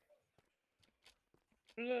 Oh,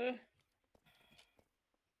 Ugh.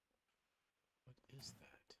 What is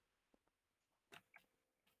that?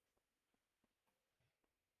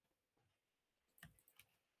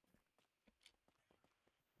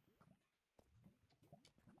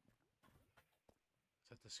 Is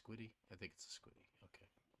that the squiddy? I think it's a squiddy. Okay.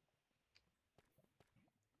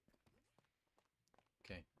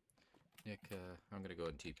 Okay. Nick, I'm gonna go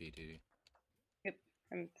ahead and TP to you. Yep.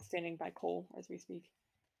 I'm standing by coal as we speak.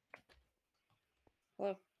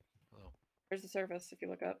 Hello. Hello. There's the surface if you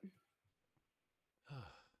look up.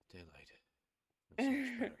 Daylight. So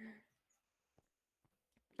much better.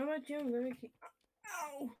 how about you? I'm gonna keep.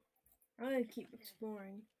 Ow! I'm gonna keep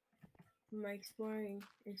exploring. My exploring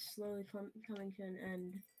is slowly coming to an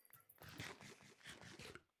end.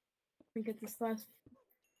 I get this last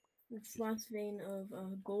vein of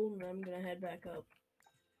gold, and I'm gonna head back up.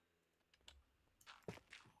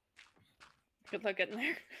 Good luck getting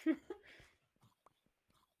there.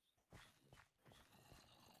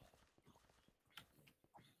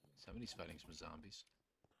 Somebody's fighting some zombies.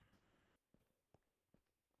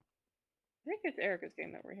 I think it's Erica's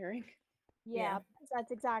game that we're hearing. Yeah, because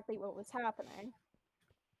that's exactly what was happening.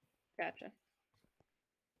 Gotcha.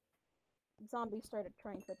 Zombies started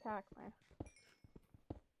trying to attack me.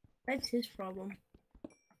 That's his problem.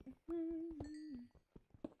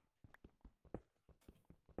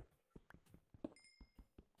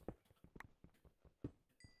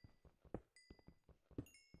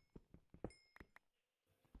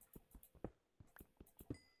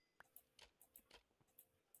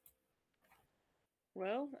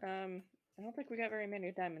 Well, I don't think we got very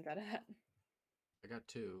many diamonds out of that. I got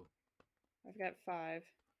 2. I've got 5. I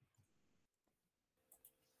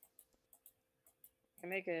can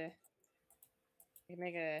make a. I can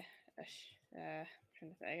make I'm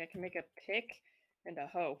trying to think. I can make a pick and a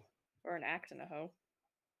hoe, or an axe and a hoe,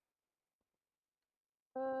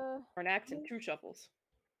 or an axe and 2 shovels.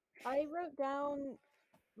 I wrote down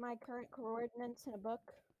my current coordinates in a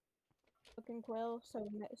book and quill, so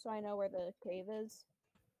I know where the cave is.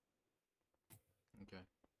 Okay.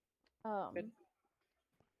 Good.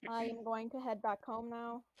 I am going to head back home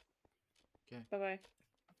now. Okay. Bye bye.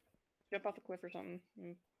 Jump off a cliff or something.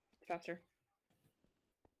 Faster.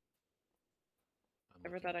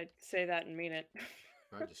 Never thought I'd say that and mean it.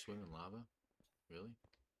 Tried to swim in lava? Really?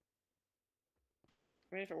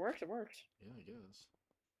 I mean, if it works, it works. Yeah, I guess.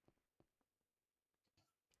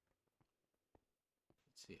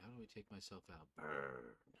 Let's see, how do I take myself out?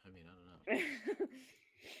 Burn! I mean, I don't know.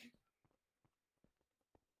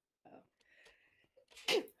 Oh.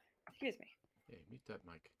 Excuse me. Hey, mute that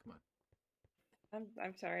mic. Come on.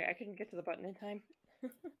 I'm sorry, I couldn't get to the button in time.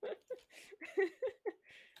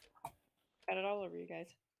 Got it all over you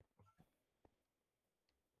guys.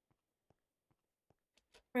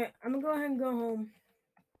 Alright, I'm gonna go ahead and go home.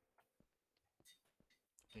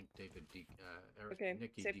 I think David, Okay,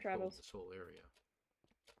 Nikki safe decoded travels. this whole area.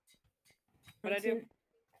 What'd I do?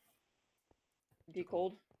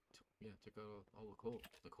 Decold. Yeah, took out all the coal.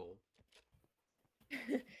 The coal.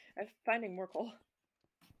 I'm finding more coal.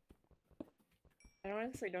 I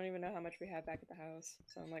honestly don't even know how much we have back at the house,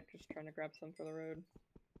 so I'm like just trying to grab some for the road.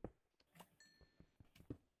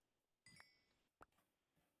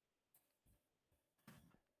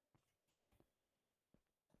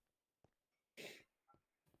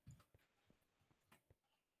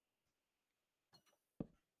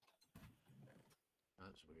 Oh,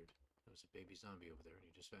 that was weird. There was a baby zombie over there and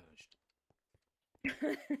he just vanished.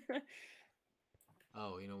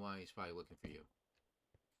 Oh, you know why? He's probably looking for you.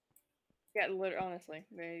 Yeah, honestly,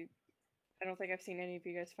 I don't think I've seen any of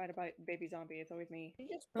you guys fight a baby zombie. It's always me. You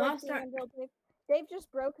just broke the anvil, Dave. Dave just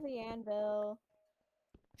broke the anvil.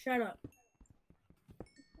 Shut up.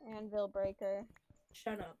 Anvil breaker.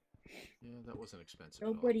 Shut up. Yeah, that wasn't expensive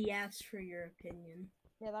Nobody asked for your opinion.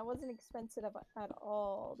 Yeah, that wasn't expensive at all, at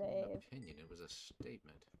all. It wasn't Dave. an opinion, it was a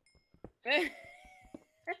statement.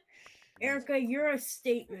 Erica, you're a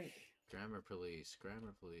statement. Grammar police,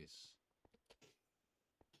 grammar police.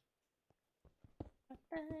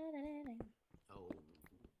 Oh.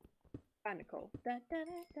 Find the coal. Da, da,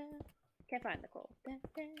 da, da. Can't find the coal. Da,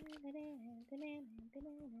 da, da,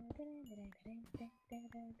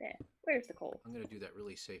 da. Where's the coal? I'm gonna do that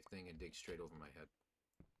really safe thing and dig straight over my head.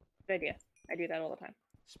 Good idea. I do that all the time.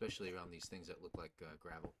 Especially around these things that look like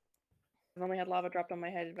gravel. I've only had lava dropped on my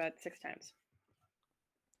head about 6 times.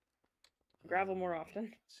 Gravel more often.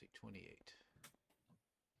 Let's see, 28.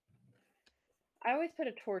 I always put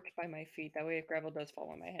a torch by my feet. That way if gravel does fall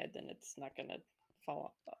on my head, then it's not going to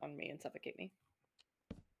fall on me and suffocate me.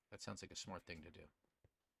 That sounds like a smart thing to do.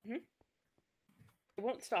 Mm-hmm. It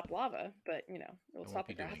won't stop lava, but, you know, it'll stop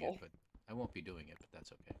the gravel. I won't be doing it, but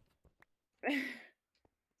that's okay.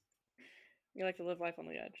 You like to live life on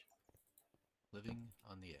the edge. Living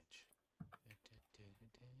on the edge.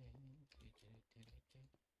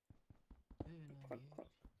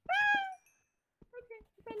 Okay,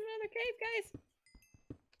 I found another cave, guys.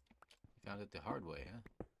 You found it the hard way, huh?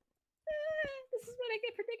 This is what I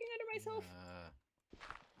get for digging under myself.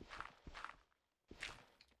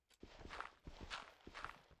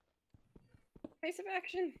 Pace of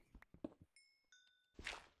action.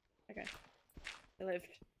 Okay. I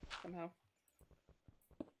lived, somehow.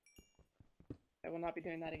 I will not be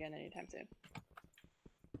doing that again anytime soon.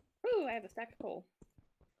 Ooh, I have a stack of coal.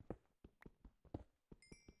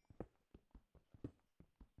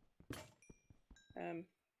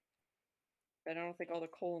 I don't think all the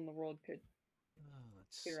coal in the world could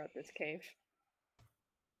clear out this cave.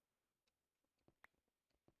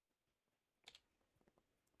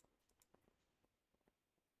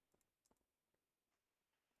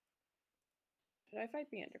 Should I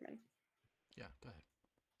fight the Enderman? Yeah, go ahead.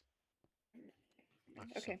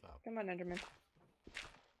 Okay, come on, Enderman.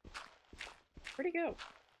 Where'd he go?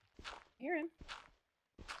 Hear him.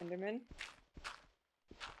 Enderman.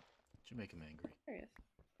 Should make him angry. There he is.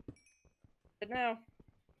 But now.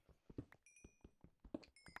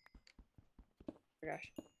 Oh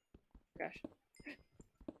gosh. Oh gosh.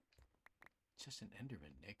 It's just an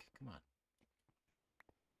Enderman, Nick. Come on.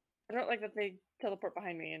 I don't like that they teleport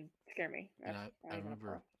behind me and scare me. And I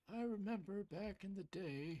remember back in the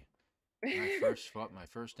day when I first fought my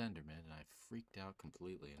first Enderman and I freaked out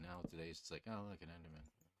completely. And now today's it's like, oh, look, an Enderman.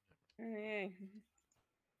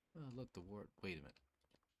 Oh, look, the wart. Wait a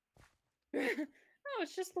minute. Oh,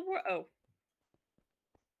 it's just the war. Oh,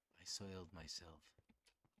 I soiled myself.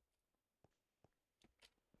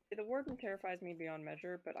 the warden terrifies me beyond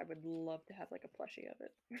measure, but I would love to have like a plushie of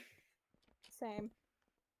it. Same.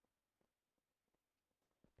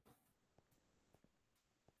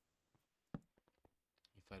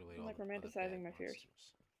 You fight away I'm all like the other romanticizing bad my fears.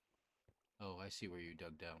 monsters. Oh, I see where you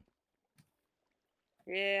dug down.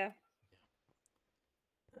 Yeah.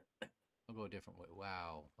 I'll go a different way.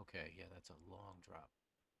 Wow. Okay, yeah, that's a long drop.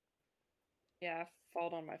 Yeah, I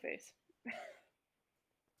fall on my face.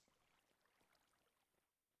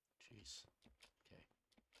 Jeez. Okay.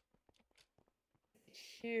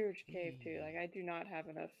 Huge cave too. Like I do not have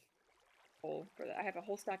enough coal for that. I have a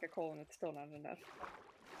whole stack of coal and it's still not enough.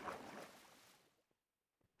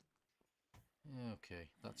 Okay,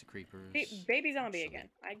 lots of creepers. Baby zombie Actually, again.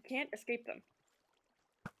 I can't escape them.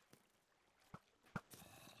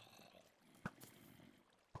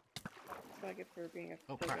 That's what I get for being a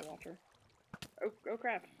Oh, figure crap. watcher. Oh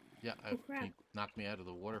crap. Yeah, Oh, crap. he knocked me out of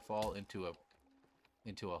the waterfall into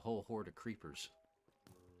a whole horde of creepers.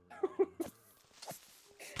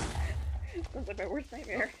 Sounds like my worst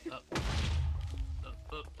nightmare. Up,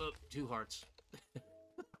 2 hearts.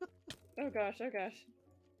 Oh gosh, oh gosh.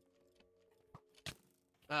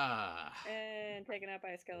 Ah. And taken out by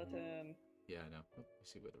a skeleton. Yeah, I know. Oh,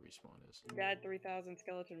 let's see where the respawn is. Bad 3000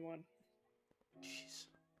 skeleton 1. Jeez.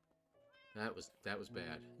 That was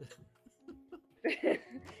bad.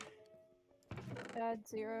 Bad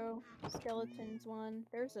 0. Skeletons 1.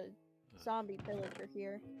 There's a zombie villager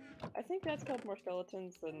here. I think that's killed more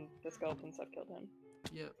skeletons than the skeletons have killed him.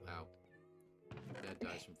 Yep, ow. Dad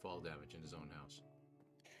dies from fall damage in his own house.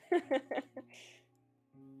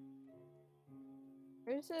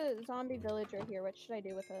 There's a zombie villager here. What should I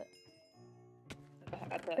do with it?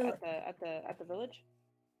 at the village?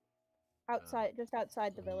 Outside, just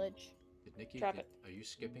outside the village. Did Nikki, Trap it. are you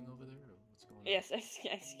skipping over there, or what's going on? Yes,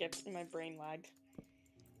 I skipped. My brain lagged.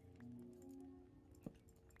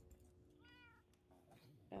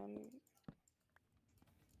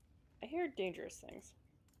 I hear dangerous things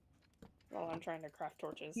while I'm trying to craft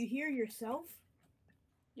torches. You hear yourself?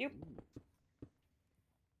 Yep. Ooh,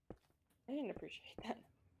 I didn't appreciate that.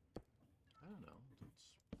 I don't know. I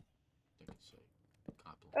think it's a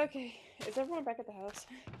compliment. Okay, is everyone back at the house?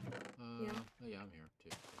 Yeah. Oh, yeah, I'm here, too.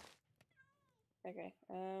 Okay,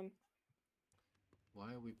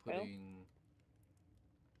 Why are we putting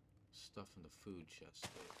stuff in the food chest,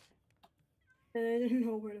 Dave? And I didn't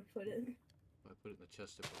know where to put it. If I put it in the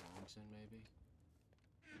chest it belongs in, maybe?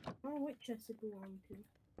 I don't know what chest it belonged to.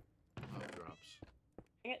 Pop drops.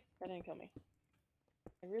 dang it, that didn't kill me.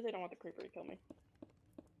 I really don't want the creeper to kill me.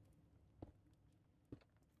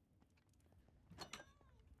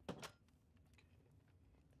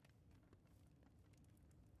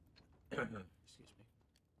 Excuse me.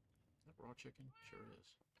 Is that raw chicken? Sure is.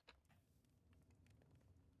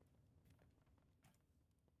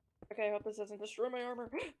 Okay, I hope this doesn't destroy my armor.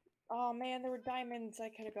 Oh man, there were diamonds I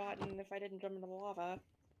could have gotten if I didn't jump into the lava.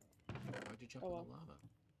 Why'd you jump Oh, in well. the lava?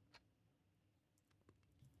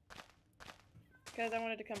 Because I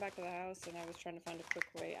wanted to come back to the house and I was trying to find a quick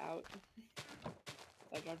way out. So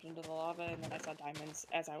I jumped into the lava and then I saw diamonds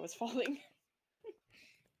as I was falling.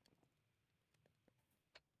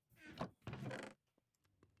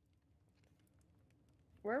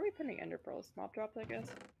 Where are we putting ender pearls? Mob drops, I guess?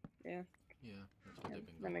 Yeah, Yeah, that's what they've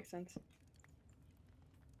been that going. makes sense.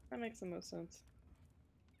 That makes the most sense.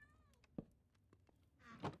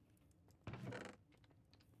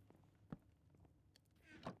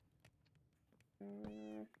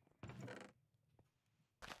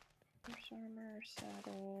 Horse armor,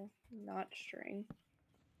 saddle, not string.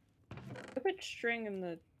 I put string in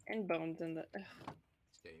the end bones in the. Ugh.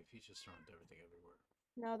 It's Dave. He's just throwing everything everywhere.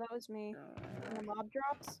 No, that was me. And the mob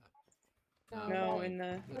drops? No, fine. in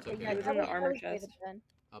the. It's Okay, okay. yeah, It was that in the was, that armor was David chest. then.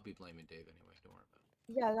 I'll be blaming Dave anyway. Don't worry about it.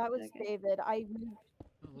 Yeah, that was Okay. David. I moved.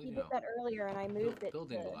 Well, He you did know, that earlier, and I moved it.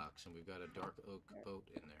 building to... blocks, and we've got a dark oak boat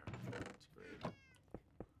in there. That's great.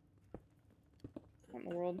 What in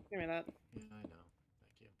the world? Give me that. Yeah, I know.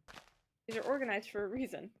 Thank you. These are organized for a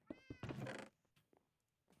reason.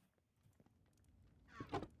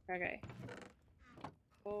 Okay.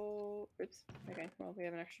 Oh, oops. Okay, well, we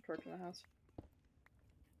have an extra torch in the house.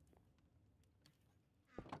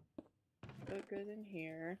 What goes in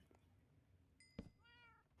here?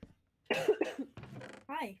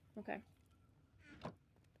 Hi. Okay.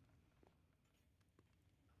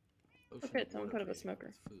 Ocean Okay, of someone water put up a radiant smoker.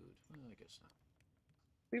 with food. Well, I guess not.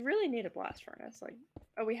 We really need a blast furnace. Like,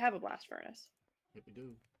 oh, we have a blast furnace. Yep, we do.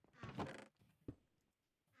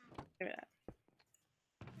 Give me that.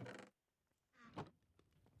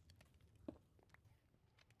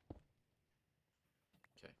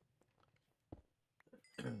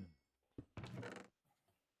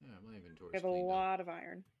 We have a cleaned up. lot of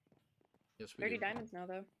iron. Yes, we 30 do. diamonds now,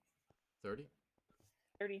 though. 30?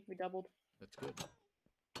 30. We doubled. That's good.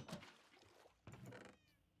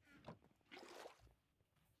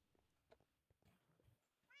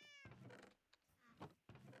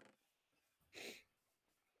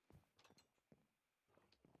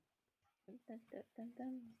 Dun, dun, dun, dun,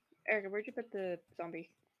 dun. Erica, where'd you put the zombie?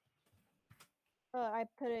 I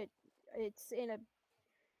put it. It's in a.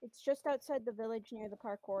 It's just outside the village near the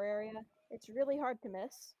parkour area. It's really hard to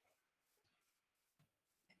miss.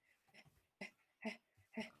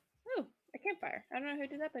 Oh, a campfire. I don't know who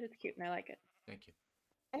did that, but it's cute and I like it. Thank you.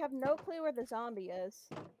 I have no clue where the zombie is.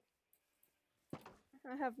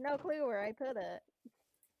 I have no clue where I put it.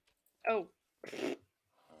 Oh,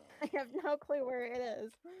 I have no clue where it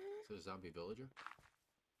is. So a zombie villager?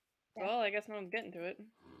 Yeah. well, I guess no one's getting to it.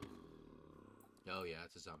 Oh yeah,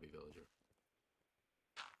 it's a zombie villager.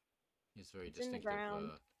 He's very It's in the distinctive. ground.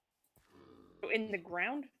 Oh, in the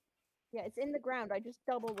ground? Yeah, it's in the ground. I just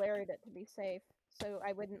double layered it to be safe, so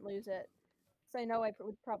I wouldn't lose it. So I know I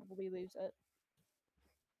would probably lose it.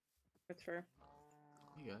 That's fair.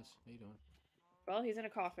 Hey guys, how you doing? Well, he's in a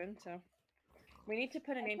coffin, so we need to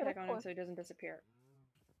put a I name could tag on him afford- so he doesn't disappear.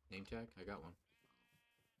 Name tag? I got one.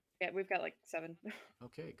 Yeah, we've got like 7.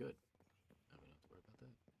 Okay, good. I don't have to worry about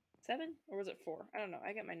that. 7? Or was it 4? I don't know.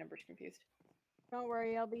 I get my numbers confused. Don't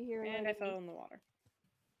worry, I'll be here. And I loading fell this- in the water.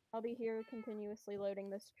 I'll be here continuously loading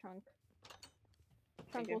this chunk.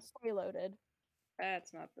 Chunk you. will stay loaded,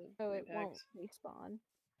 That's not the so name it won't tags. respawn.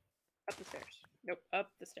 Up the stairs. Nope,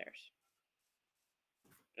 up the stairs.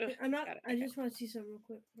 Ugh, I'm not. got it, I okay. just want to see something real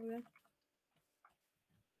quick. Okay.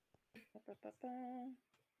 Ba-ba-ba-ba.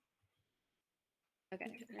 Okay,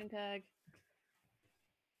 name tag.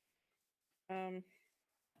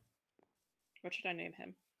 What should I name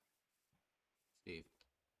him? Steve.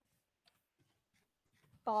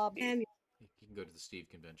 Bob. And You can go to the Steve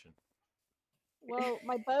convention. Well,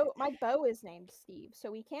 my bow is named Steve,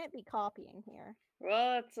 so we can't be copying here.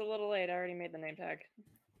 Well, it's a little late. I already made the name tag.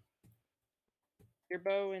 Your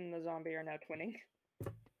bow and the zombie are now twinning.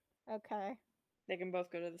 Okay. They can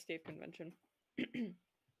both go to the Steve convention.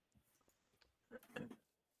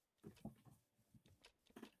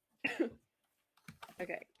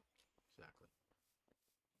 Okay. Exactly.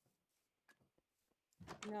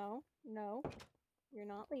 No, you're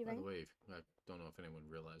not By the leaving. way, I don't know if anyone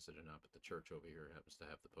realized it or not, but the church over here happens to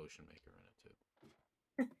have the potion maker in it too.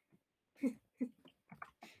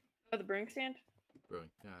 Oh, the brewing stand? Brewing.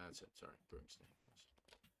 Yeah, that's it. Sorry, brewing stand.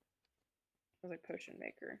 I was like potion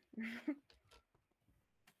maker.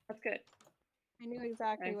 That's good. I knew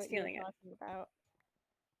exactly I'm what you stealing were it. talking about.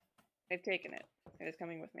 I've taken it. It is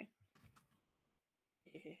coming with me.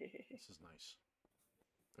 This is nice.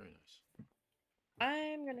 Very nice.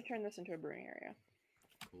 I'm gonna turn this into a brewing area.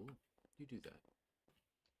 Cool. You do that.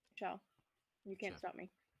 Shall. You can't Shall. stop me.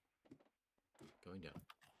 Going down.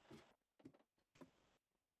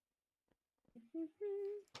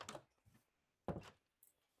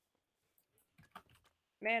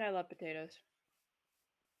 Man, I love potatoes.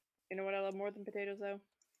 You know what I love more than potatoes, though?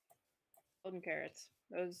 Golden carrots.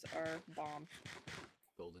 Those are bomb.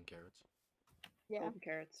 Golden carrots. Yeah. Golden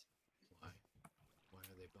carrots. Why? Why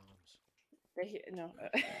are they bombs? They no.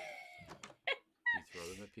 You throw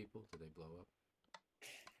them at people? Do they blow up?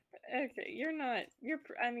 Okay, you're not.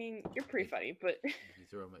 I mean, you're pretty funny, but You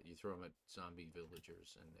throw them at zombie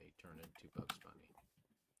villagers, and they turn into Bugs Bunny.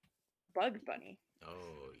 Bugs Bunny.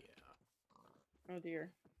 Oh yeah. Oh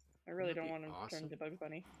dear. I really Wouldn't don't that want be to turn awesome? into Bugs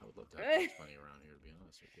Bunny. I would love to have Bugs Bunny around here. To be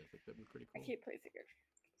honest with you, I think that'd be pretty I cool. keep placing it.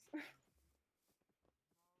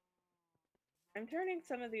 I'm turning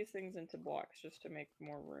some of these things into blocks just to make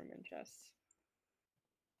more room in chests.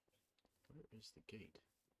 Where is the gate?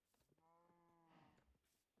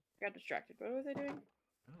 Got distracted. What was I doing?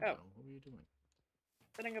 I don't Oh. know. What were you doing?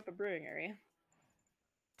 Setting up a brewing area.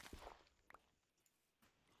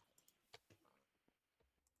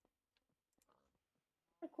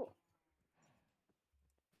 Oh, cool.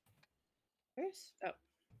 Where's... Oh.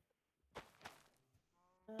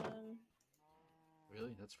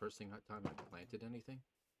 Really? That's the first time I planted anything?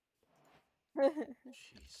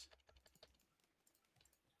 Jeez.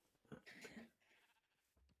 What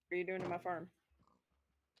are you doing to my farm?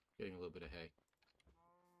 Getting a little bit of hay.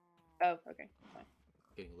 Oh, okay. Fine.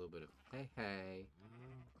 Getting a little bit of hey.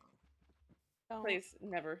 Don't- Please,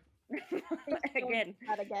 never. please don't Again. do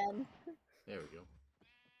that again. There we go.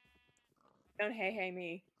 Don't hey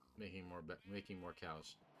me. Making more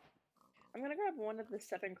cows. I'm gonna grab one of the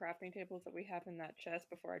 7 crafting tables that we have in that chest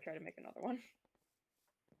before I try to make another one.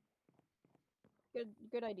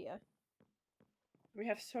 Good idea. We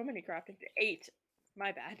have so many crafting 8.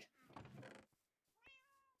 My bad.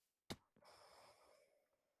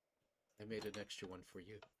 I made an extra one for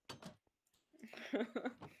you.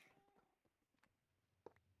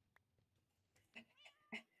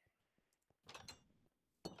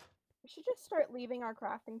 We should just start leaving our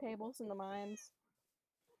crafting tables in the mines.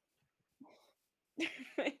 You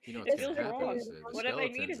know it what's feels gonna happen wrong. is the What if I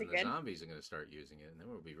need skeletons it and the again? zombies are gonna start using it, and then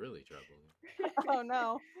we'll be really trouble. Oh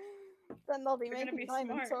no. Then they'll be They're gonna making be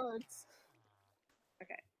diamond smart. swords.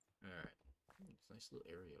 Okay. Alright. It's a nice little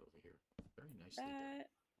area over here. Very nicely done. That.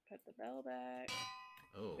 Put the bell back.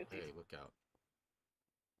 Oh, Oopsies. hey, look out.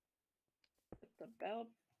 Put the bell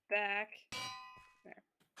back. There.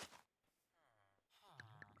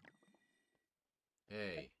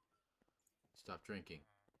 Hey. Stop drinking.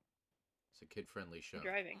 It's a kid-friendly show. I'm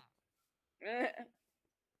driving.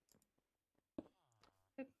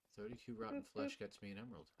 32 rotten flesh gets me an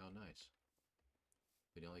emerald. How nice.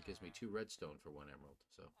 It only gives me 2 redstone for 1 emerald,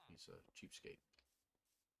 so he's a cheapskate.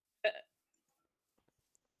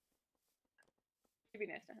 You be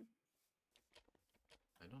nice to him.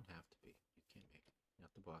 I don't have to be. You can't make it. You're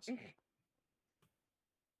not the boss. Alright.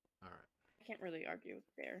 I can't really argue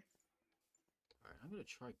with there. Alright, I'm gonna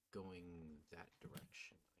try going that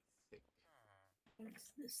direction, I think.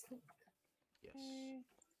 What's this look? Yes. Okay.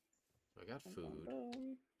 So I got Boom, food. boom,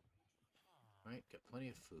 boom. Right, got plenty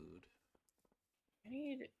of food. I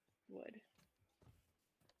need wood.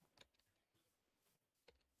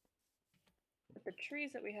 But the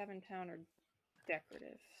trees that we have in town are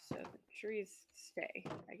decorative, so the trees stay.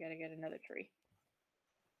 I gotta get another tree.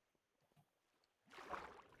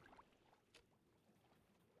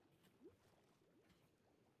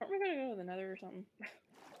 Aren't we gonna go to the nether or something?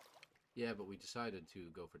 Yeah, but we decided to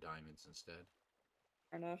go for diamonds instead.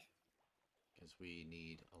 Fair enough. Because we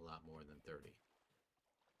need a lot more than 30.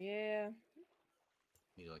 Yeah,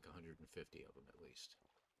 Need like 150 of them at least.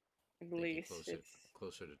 at Thinking least it's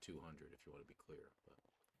closer to 200 if you want to be clear. But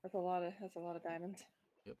that's a lot of diamonds,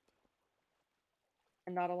 yep.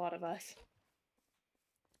 and not a lot of us.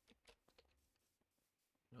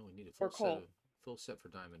 No, we need a Or coal. full set for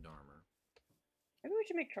diamond armor. Maybe we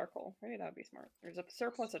should make charcoal. Maybe that would be smart. There's a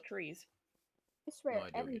surplus of trees. I swear, No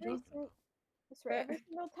idea what you're talking about. I swear, every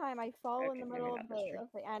single time I fall in the Okay, middle maybe of not, that's true.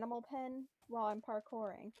 the animal pen while I'm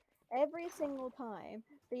parkouring, every single time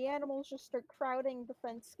the animals just start crowding the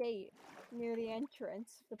fence gate near the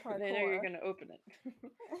entrance of the parkour. They know you're gonna open it.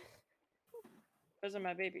 Those are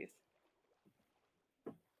my babies.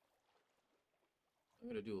 I'm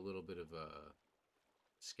gonna do a little bit of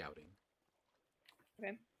scouting.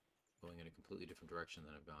 Okay. Going in a completely different direction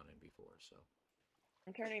than I've gone in before. So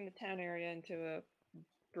I'm turning the town area into a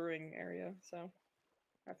brewing area, so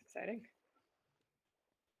that's exciting.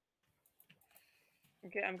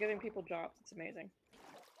 Okay, I'm giving people jobs. It's amazing.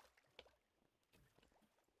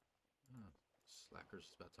 slackers.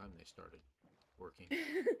 It's about time they started working. Okay.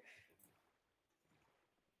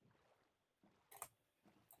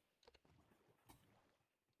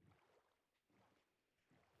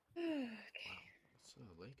 Wow, this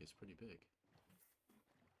lake is pretty big.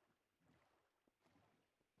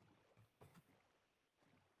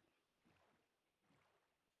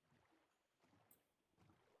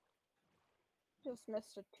 Just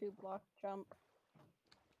missed a 2-block jump.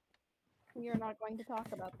 You're not going to talk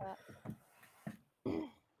about that.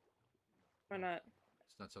 Why not?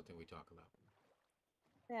 It's not something we talk about.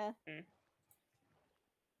 Yeah.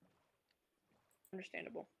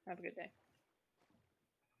 Understandable. Have a good day.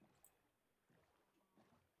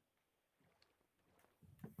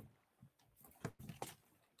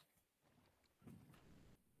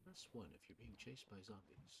 Press 1 if you're being chased by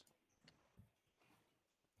zombies.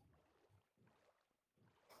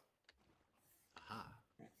 Aha.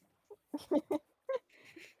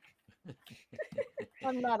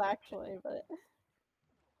 I'm not actually, but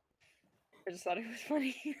I just thought it was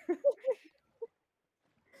funny.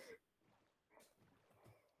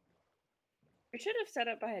 We should have set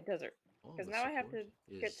up by a desert, because now I have to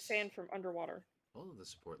get sand from underwater. All of the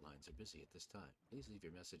support lines are busy at this time. Please leave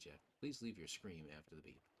your message at. Please leave your scream after the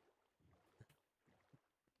beep.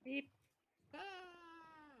 Beep.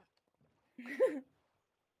 Ah!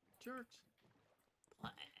 Jerks.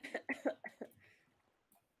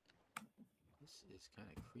 This is kind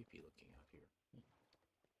of creepy looking out here.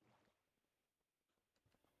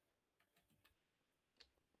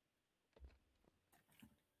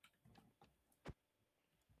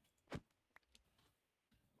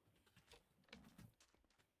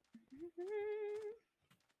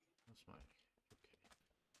 That's my okay.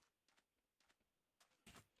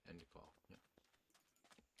 End call. Yeah.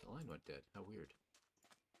 The line went dead. How weird.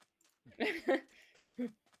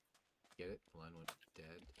 Get it? The line went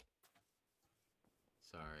dead.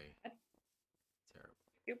 Sorry. Terrible.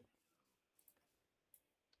 Yep.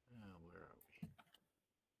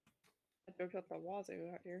 Joked up the wazoo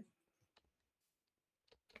out here.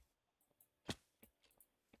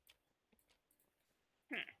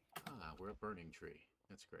 Ah, we're a burning tree.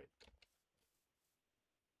 That's great.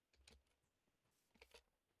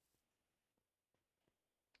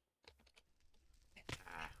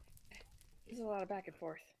 Ah. There's a lot of back and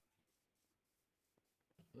forth.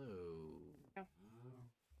 Hello. Oh.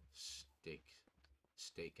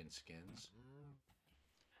 Steak and skins.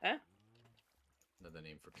 Huh? Another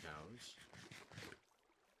name for cows.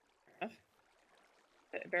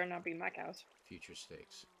 It better not be my cows. Future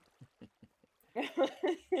steaks.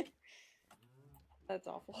 That's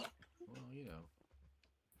awful. Well, you know.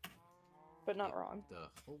 But not wrong. The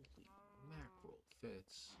holy mackerel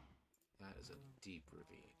fits. That is a deep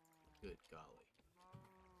ravine. Good golly.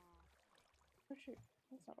 Oh shoot.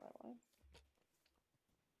 That's not what I wanted.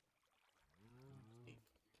 Deep.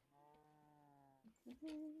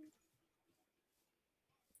 Okay.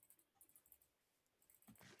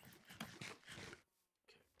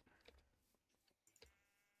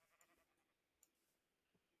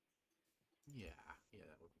 Yeah,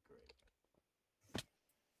 that would be great.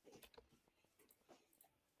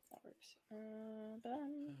 That works. Alright,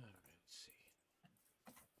 let's see.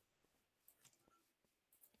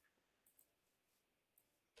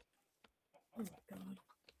 Oh god.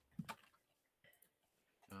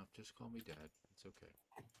 No, just call me Dad. It's okay.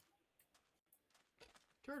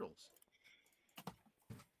 Turtles.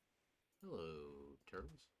 Hello,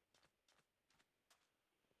 turtles.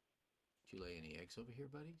 Did you lay any eggs over here,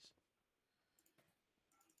 buddies?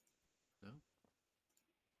 No?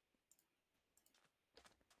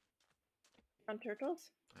 On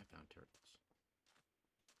turtles? I found turtles.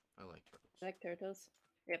 I like turtles. I like turtles.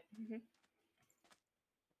 Yep.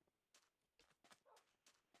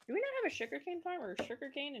 Do we not have a sugarcane farm or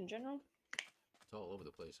sugarcane in general? It's all over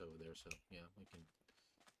the place over there, so yeah, we can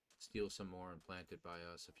steal some more and plant it by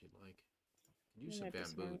us if you'd like. Could use some Might be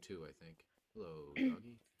bamboo smart. too, I think. Hello,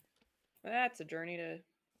 doggy. That's a journey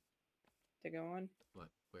to go on What?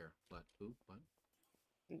 Where? What? Who? What?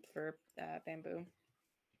 for bamboo. Did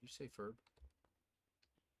you say Ferb?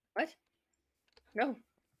 What? No,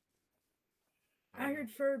 I heard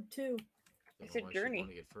Ferb too. Don't I said know why she'd journey. want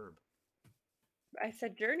to get Ferb. I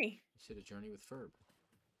said journey. You said a journey with Ferb.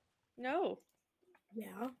 No,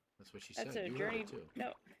 Yeah. That's what she that's said. a You journey. heard it too.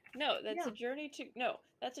 No, that's Yeah. a journey to. No,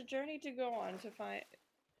 that's a journey to go on to find.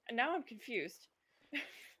 Now I'm confused. You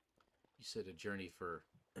said a journey for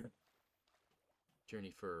Bamboo.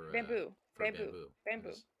 for Bamboo. Bamboo.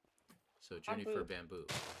 Yes. So journey for Bamboo. bamboo.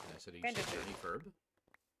 And I said you Bamboo. said journey Ferb. Did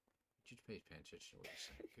you pay attention to what you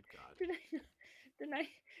said? Good God.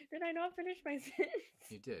 Did I not finish my sentence?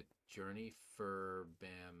 You did. Journey for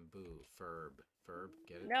bamboo. Ferb.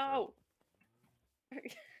 Get it? No. Ferb.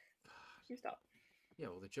 God. You stop. Yeah,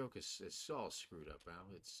 well, the joke is it's all screwed up now.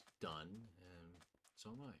 It's done, and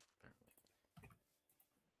so am I, apparently.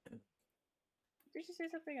 Did you say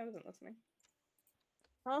something? I wasn't listening.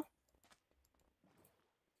 Huh?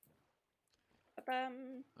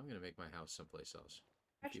 I'm gonna make my house someplace else.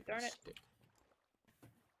 Gosh Keep darn a it. stick.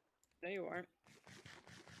 No, you aren't.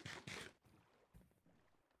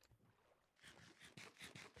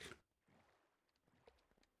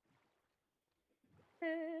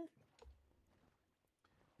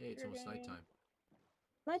 Hey, it's almost Okay. nighttime.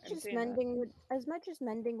 Much I'm as seeing that.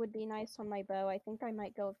 mending would be nice on my bow, I think I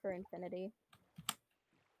might go for infinity.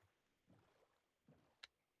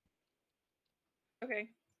 Okay.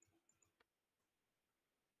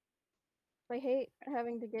 I hate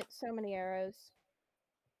having to get so many arrows.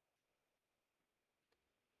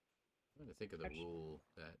 I'm gonna think of the Actu- rule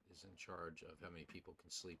that is in charge of how many people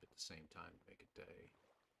can sleep at the same time to make a day.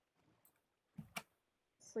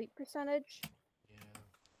 Sleep percentage? Yeah.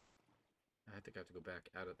 I think I have to go back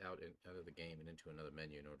out of the game and into another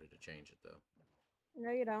menu in order to change it, though.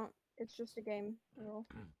 No, you don't. It's just a game rule.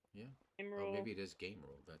 Yeah. Game Oh, rule. maybe it is game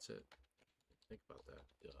rule. That's it. Think about that.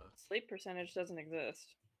 Duh. Sleep percentage doesn't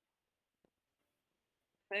exist.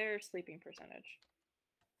 Player sleeping percentage.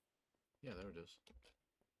 Yeah, there it is.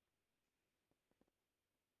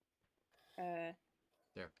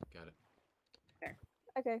 There, got it.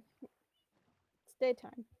 Okay. It's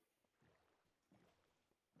daytime.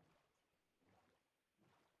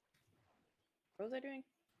 What was I doing?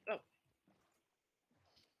 Oh.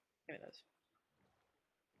 Give me those.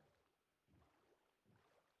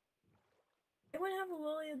 Anyone have a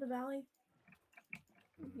lily of the valley?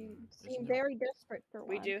 You Isn't seem there- very desperate for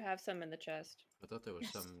We one. do have some in the chest. I thought there was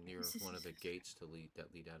Yes. some near Yes, yes, one yes, of the yes. gates that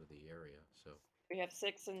lead out of the area. So We have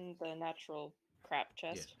 6 in the natural crap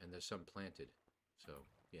chest. yeah, and there's some planted. So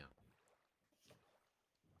yeah.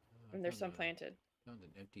 And there's I some found planted. Found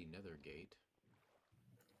an empty nether gate.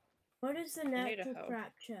 What is the need a natural hoe.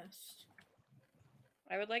 crap chest?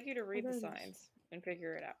 I would like you to read the there it is. signs and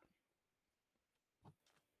figure it out.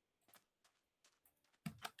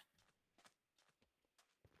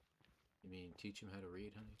 You mean teach him how to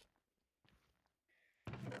read, honey?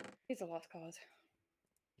 He's a lost cause.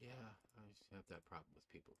 Yeah, I have that problem with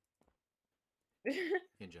people I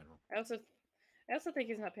in general. also think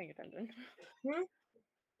he's not paying attention. Hmm?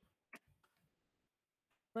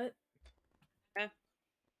 What? Eh.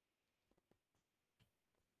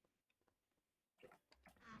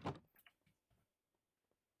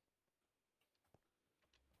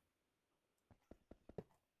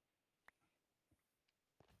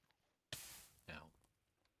 Now.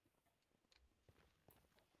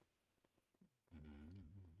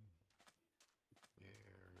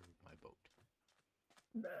 Where's my boat?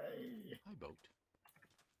 Hi, boat.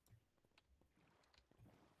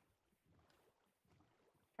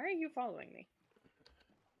 Why are you following me?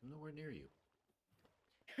 I'm nowhere near you.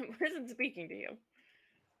 Wasn't speaking to you.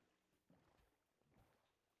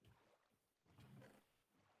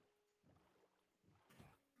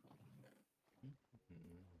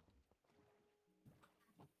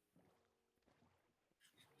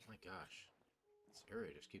 My gosh. This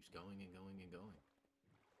area just keeps going and going and going.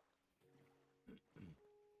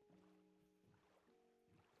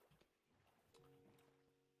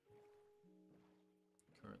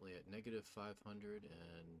 Currently at negative 500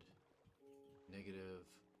 and negative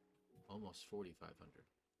almost 4,500.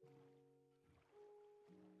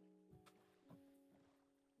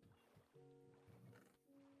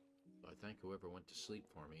 So I thank whoever went to sleep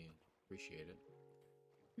for me. Appreciate it.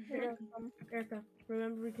 Erica,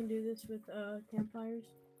 remember we can do this with campfires?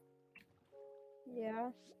 Yeah.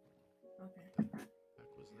 Okay. What the heck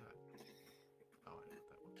was that? Oh, I know what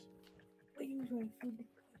that was. Waiting for my food to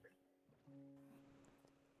cook.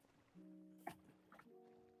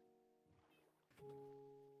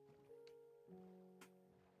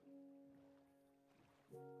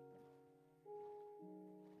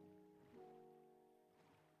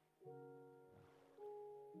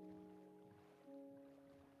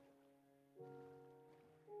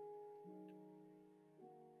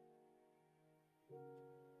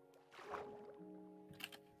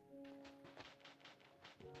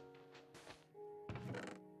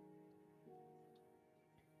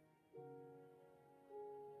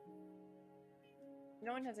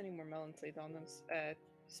 No one has any more melon seeds on them.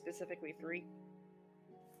 Specifically 3.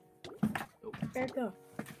 Oh, Erica,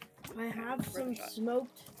 I have some shot.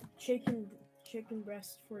 smoked chicken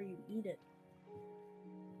breast for you. Eat it.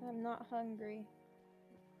 I'm not hungry.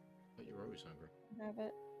 but you're always hungry. Have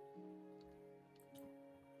it.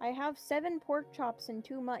 I have 7 pork chops and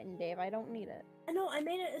 2 mutton, Dave. I don't need it. I know, I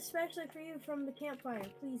made it especially for you from the campfire.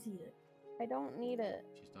 Please eat it. I don't need it.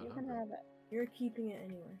 She's not You can hungry. have it. You're keeping it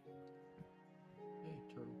anyway. Hey,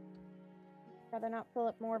 turtle. Rather not fill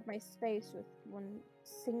up more of my space with one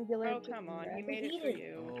singular. Oh, chicken come on. He breast. made it Eat for it.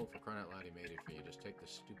 you. Oh, for crying out loud, he made it for you. Just take this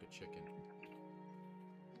stupid chicken.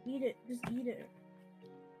 Eat it. Just eat it.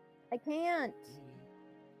 I can't.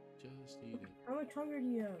 Eat it. Just eat it. How much hunger do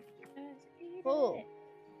you have? Just eat Full. it.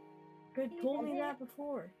 Good, told me that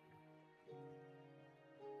before.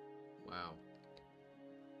 Wow.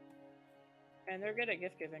 And they're good at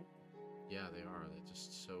gift giving. Yeah, they are. They're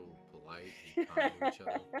just so polite and kind to each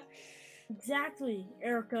other. Exactly,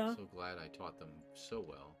 Erica. So glad I taught them so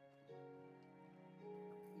well.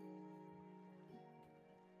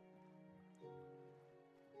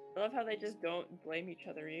 I love how they just don't blame each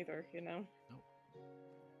other either, you know? Nope.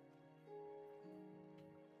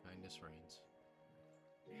 Kindness reigns.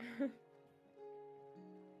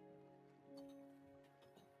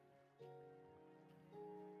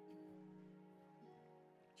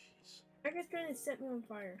 Jeez. Erica's trying to set me on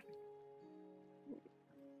fire.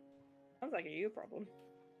 Sounds like a you problem.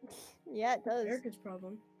 Yeah, it does. Erica's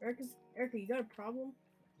problem. Erica, you got a problem?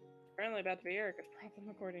 Apparently about to be Erica's problem,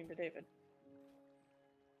 according to David.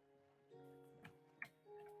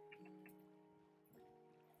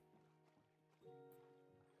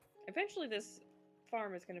 Eventually this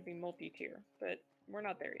farm is going to be multi-tier, but we're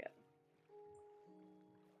not there yet.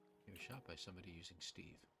 He was shot by somebody using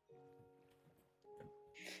Steve.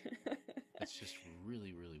 That's just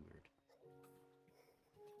really, really weird.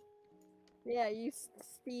 Yeah, use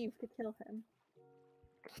Steve to kill him.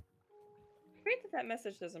 Great that that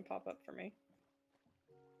message doesn't pop up for me.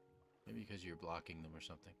 Maybe because you're blocking them or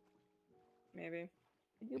something. Maybe.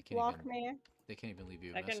 Did you I can't block even- me? They can't even leave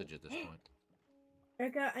you a I can- message at this point.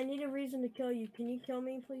 Erica, I need a reason to kill you. Can you kill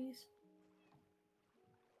me, please?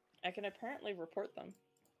 I can apparently report them.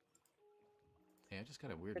 Hey, I just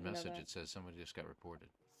got a weird Didn't know message. that. It says somebody just got reported.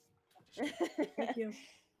 Thank you.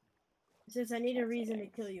 It says I need a That's reason to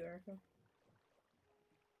thanks. kill you, Erica.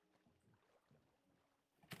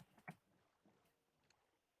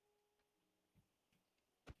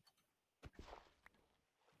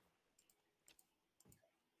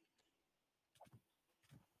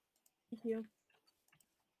 Thank you.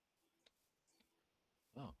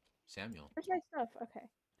 Oh, Samuel. Where's my stuff? Okay.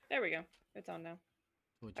 There we go. It's on now.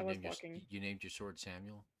 What, I was walking. you named your sword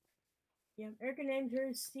Samuel? Yeah, Erica named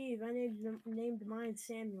hers Steve. I named mine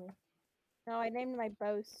Samuel. No, I named my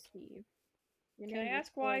bow Steve. You Can I named your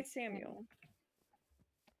ask why sword Samuel?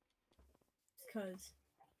 Cause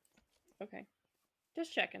Okay.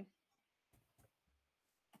 Just checking.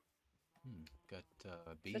 Got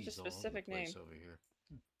bees all over the specific place name. over here.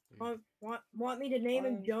 Weird. want me to name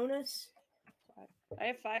him One. Jonas? I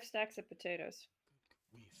have 5 stacks of potatoes.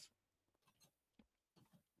 Grief.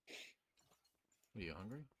 Are you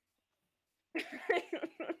hungry?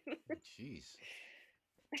 Jeez.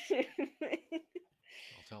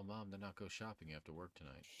 I'll tell Mom to not go shopping after work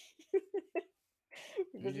tonight.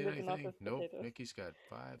 You Busy need ripping off anything? those Nope. potatoes. Nikki's got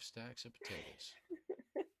 5 stacks of potatoes.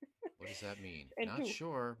 What does that mean? And Not two.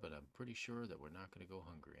 sure, but I'm pretty sure that we're not going to go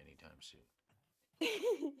hungry anytime soon.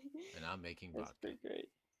 And I'm making That's vodka. pretty great.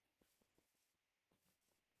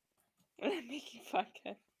 I'm making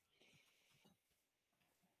vodka.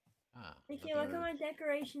 Ah, Nikki, look at another, my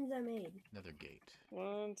decorations I made. another gate.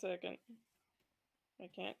 1 second. I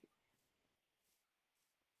can't.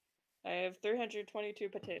 I have 322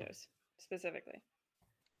 potatoes, specifically.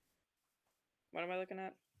 What am I looking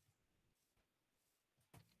at?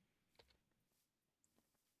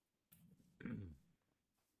 Can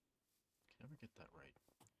never get that right.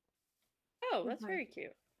 Oh, that's Okay. very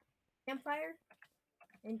cute. Campfire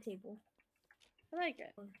and table. I like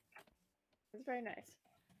it. It's very nice.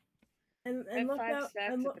 And I have look 5 out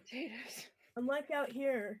stacks and of look, potatoes. and look out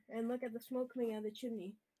here and look at the smoke coming out of the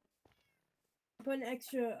chimney. Put an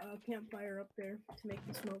extra campfire up there to make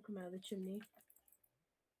the smoke come out of the chimney.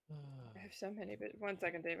 I have so many, but 1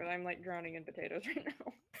 second, David. I'm like drowning in potatoes right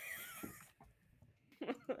now.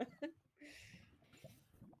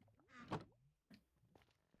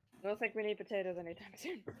 I don't think we need potatoes anytime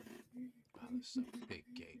soon. Wow, this is a big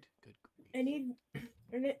gate. Good grief.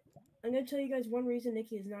 I'm gonna tell you guys one reason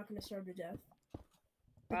Nikki is not gonna starve to death.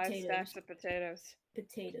 5 Potatoes. stacks of potatoes.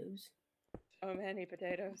 Potatoes. So many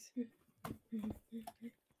potatoes.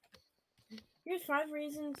 Here's 5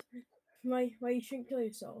 reasons why you shouldn't kill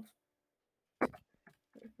yourself.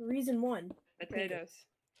 Reason 1. Potatoes.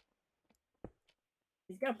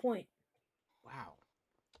 He's got a point. Wow.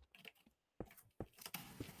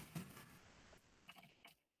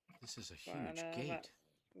 This is a huge gate.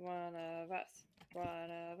 One of us.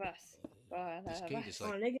 One of us. One This of gate us. is Oh,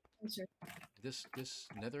 like negative answer. this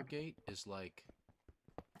nether gate is like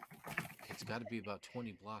it's got to be about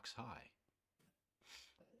 20 blocks high.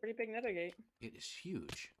 Pretty big nether gate. It is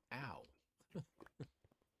huge. Ow.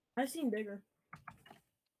 I've seen bigger.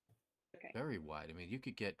 Okay. Very wide. I mean, you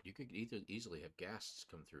could either easily have ghasts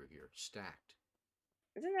come through here stacked.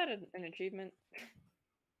 Isn't that an achievement?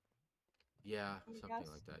 Yeah, I something guess.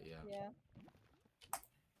 like that. Yeah. Yeah.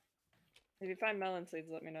 If you find melon seeds,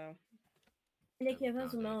 let me know. Nikki, I've Haven't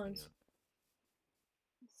had some found anything melons. yet.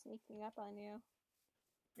 I'm sneaking up on you.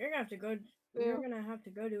 You're gonna have to go. You're gonna have to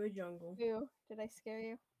go to a jungle. Boo. Did I scare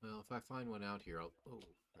you? Well, if I find one out here, I'll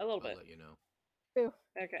A little I'll bit. let you know. Boo.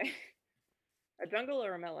 Okay. A jungle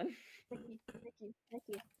or a melon?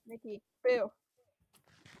 Nikki. Boo.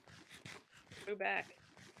 Go back.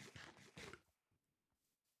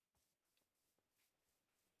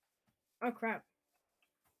 Oh crap!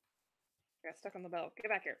 Got stuck on the bell. Get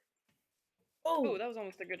back here. Oh, Oh, that was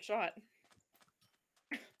almost a good shot.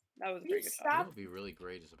 That was a You pretty good stop. You know shot. what would be really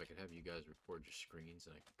great is if I could have you guys record your screens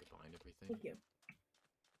and I could combine everything. thank you.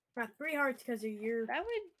 Got 3 hearts because of your. That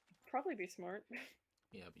would probably be smart.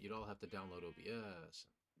 Yeah, but you'd all have to download OBS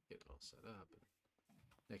and get it all set up. And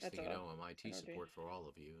next That's thing you a know, I'm IT NRD. support for all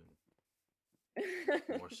of you,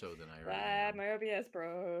 and more so than I already am. My OBS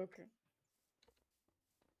broke.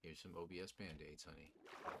 Here's some OBS band-aids, honey,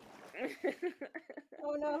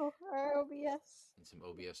 Oh no, our OBS. and some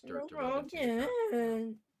OBS dirt to Oh, rub into your car,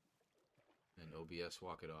 again. and OBS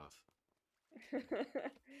walk it off.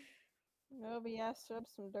 OBS, rub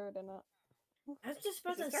some dirt in it. I was just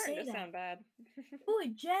about This to is starting say to that. sound bad. Ooh,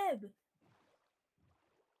 Jeb.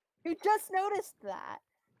 You just noticed that.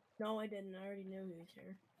 No, I didn't. I already knew he was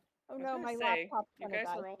here. Oh I was no, gonna my say, laptop's you gonna guys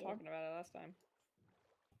die were all soon. talking about it last time.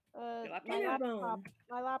 My laptop?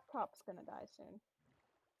 Interbone. laptop's gonna die soon.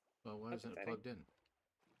 Well, why That's isn't it exciting. plugged in?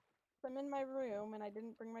 I'm in my room and I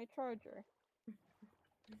didn't bring my charger.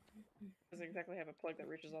 Doesn't exactly have a plug that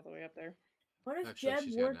reaches all the way up there. What if Actually, Jeb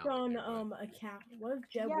she's got an worked outlet on nearby. a cow? What if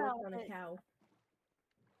Jeb Yeah, worked on a but- cow?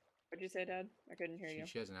 What'd you say, Dad? I couldn't hear you.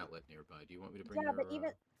 She has an outlet nearby. Do you want me to bring Yeah, her? but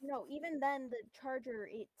even then, the charger,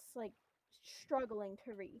 it's like struggling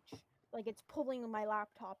to reach. Like it's pulling my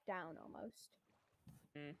laptop down almost.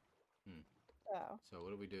 Hmm. So, So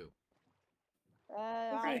what do we do?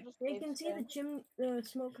 I'll just They leave can see soon. the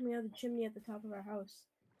smoke coming out of the chimney at the top of our house.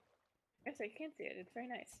 Yes, I can see it. It's very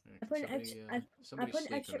nice. I put an Somebody, ex- somebody put an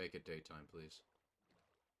sleep extra- and make it daytime, please.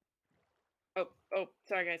 Oh,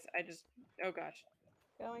 sorry guys. Oh gosh.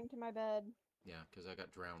 Going to my bed. Yeah, because I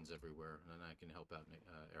got drowns everywhere, and then I can help out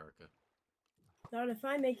Erica. Not if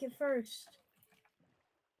I make it first.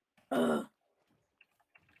 Ugh.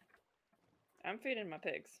 I'm feeding my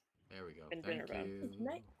pigs. There we go. And Thank dinner you.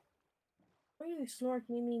 night. Why you snort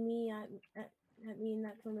me at me in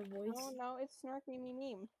that tone of voice? Oh no, it's snarky me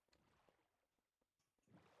meme.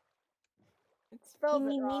 It's spelled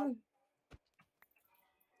it wrong.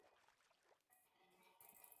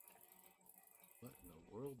 What in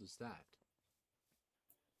the world is that?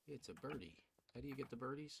 It's a birdie. How do you get the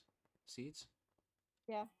birdies? Seeds?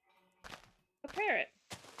 Yeah. A parrot.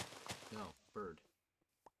 No, bird.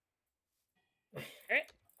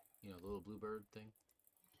 Parrot? You know, the little blue bird thing?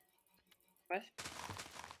 What?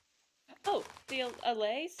 Oh, the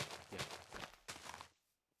allays? Yeah.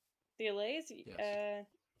 The allays? Yes.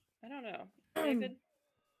 I don't know. David?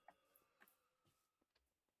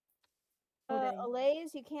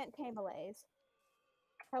 Allays, you can't tame allays.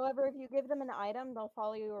 However, if you give them an item, they'll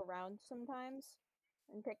follow you around sometimes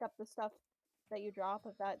and pick up the stuff that you drop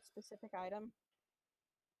of that specific item.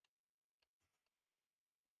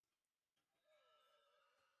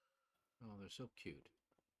 Oh, they're so cute.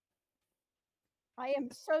 I am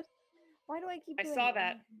so. Why do I keep? I doing saw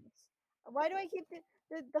that. Why do I keep the?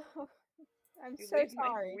 I'm You so leave my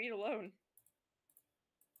sorry. meat alone.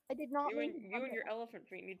 I did not You mean and, to you bug and your it. elephant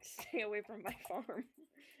meat need to stay away from my farm.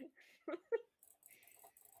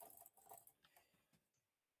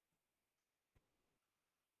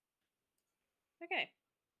 Okay.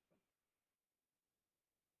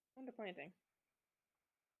 On to planting.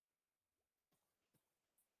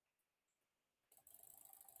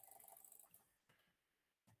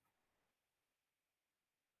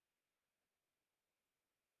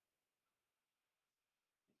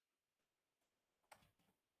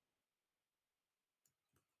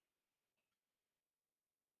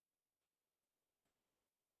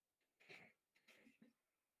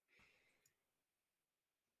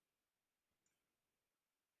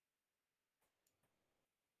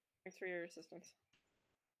 Thanks for your assistance.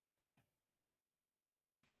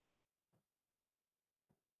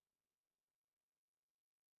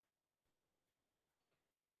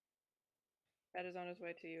 That is on his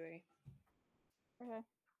way to you, A. Okay.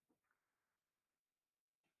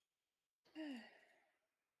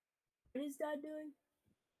 What is Dad doing?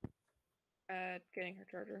 Getting her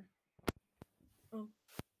charger. Oh.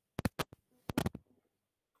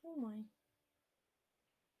 Oh my.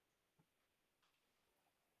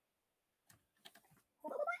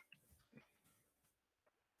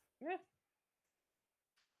 Yeah.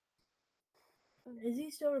 Is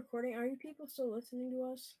he still recording? Are you people still listening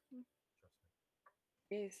to us?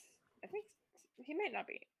 Yes. I think he might not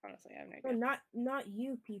be. Honestly, I have no No, idea. not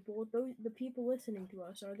you people. The people listening to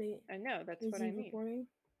us. Are they? I know. That's Is what he I mean. recording?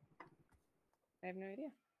 I have no idea.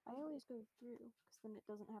 I always go through because then it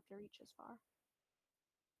doesn't have to reach as far.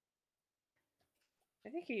 I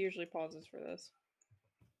think he usually pauses for this.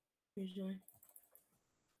 Usually.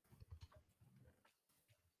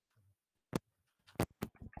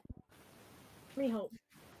 Let me hope.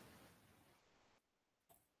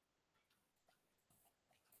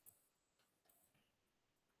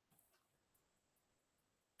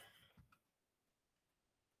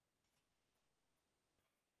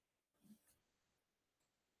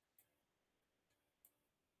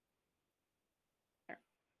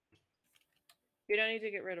 You don't need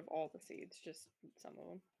to get rid of all the seeds, just some of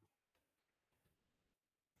them.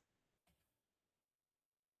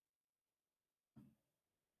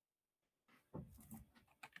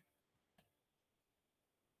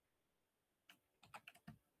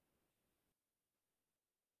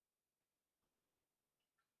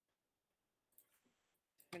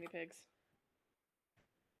 Many pigs.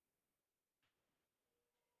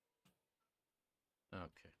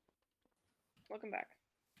 Okay. Welcome back.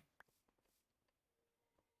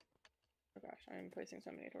 Oh gosh, I am placing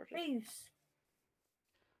so many torches. Leaves.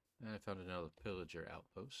 And I found another pillager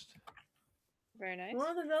outpost. Very nice. One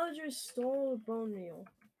of the villagers stole a bone meal.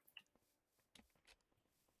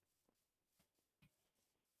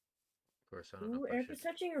 course, I don't know Ooh, if I Erica's should.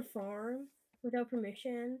 touching her farm without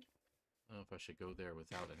permission. I don't know if I should go there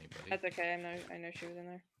without anybody. That's okay. I know she was in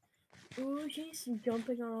there. Ooh, she's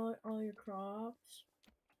jumping on all your crops.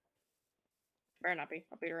 Better not be.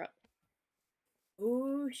 I'll beat her up.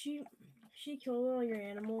 Ooh, she killed all your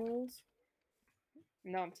animals.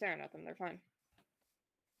 No, I'm staring at them. They're fine.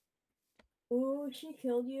 Ooh, she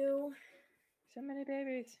killed you. So many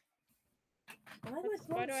babies.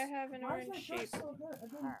 Why do I have an why is orange my sheep? throat so good? I've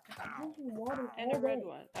been drinking water And all a red day.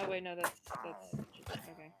 one. Oh wait, no, that's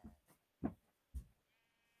okay.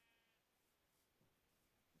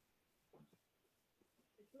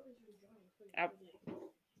 Ow.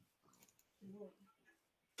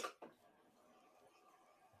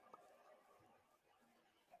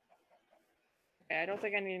 Okay, I don't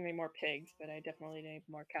think I need any more pigs, but I definitely need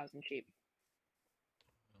more cows and sheep.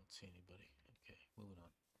 I don't see anybody. Okay, moving on.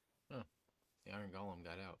 Oh, the Iron Golem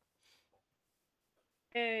got out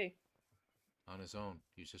Yay! on his own.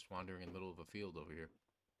 He's just wandering in the middle of a field over here.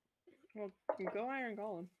 Well, go Iron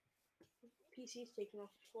Golem. PC's taking off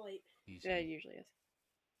flight. He's Yeah, it usually is.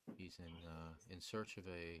 he's in search of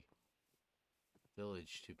a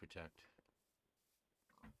village to protect.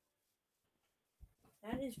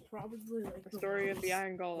 That is probably like The story of the worst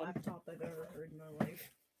Iron Golem. laptop I've ever heard in my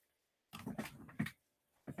life.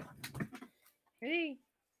 Hey!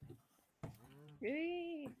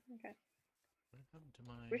 Hey! Okay. What happened to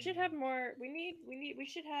my? We should have more.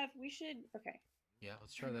 Okay. Yeah,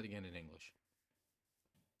 let's try that again in English.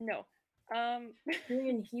 No. Doing it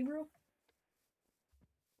in Hebrew?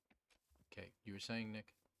 Okay, you were saying, Nick?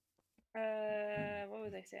 What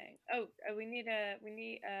was I saying? Oh, we need oh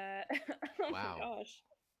Wow. my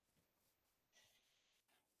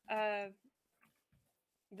gosh.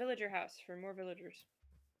 Villager house for more villagers.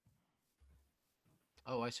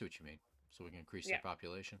 Oh, I see what you mean. So we can increase Yeah. the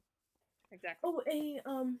population. Exactly. Oh,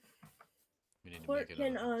 We need to clerk make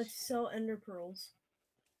it can sell ender pearls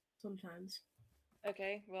sometimes.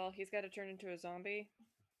 Okay, well, he's got to turn into a zombie.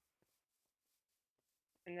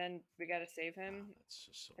 And then we got to save him, that's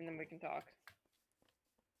just so and then we can talk.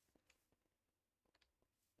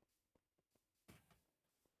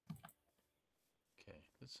 Okay,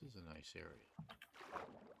 this is a nice area.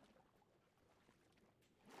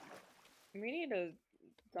 We need a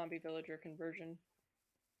zombie villager conversion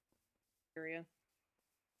area.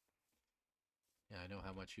 Yeah, I know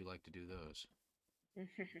how much you like to do those. Can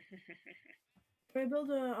I build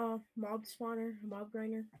a mob spawner, a mob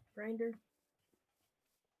grinder?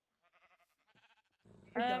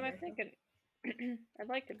 I think I'd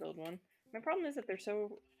like to build one. My problem is that they're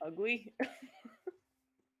so ugly.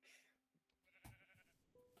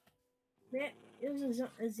 There's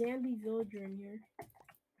a zombie villager in here.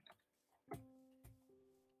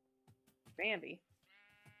 Bambi.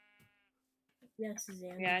 Yes, a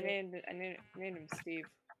zombie. Yeah, I named him Steve.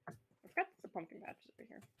 I forgot the pumpkin patch over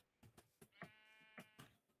here.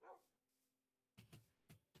 Whatever.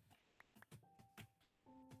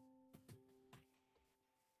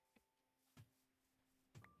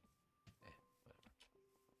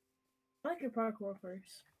 I like your parkour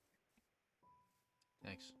first.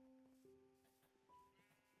 Thanks.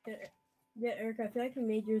 Yeah, Erica, I feel like you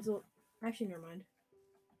made yours a... Actually, never mind.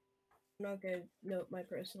 I'm not gonna note my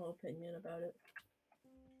personal opinion about it.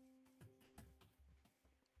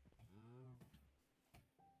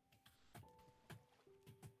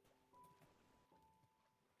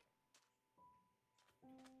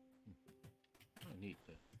 Oh, neat.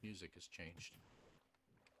 The music has changed.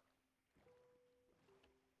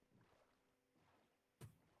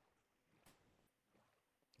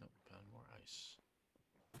 Nope, found more ice.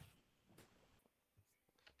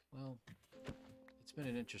 Well, it's been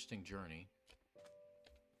an interesting journey.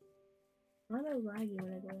 I'm not laggy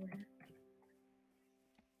when I go over here.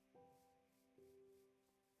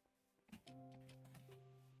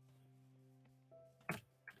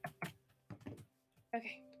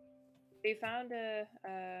 Okay. You found a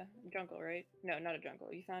jungle, right? No, not a jungle.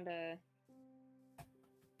 You found a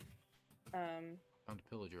Found a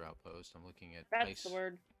pillager outpost. I'm looking at that's the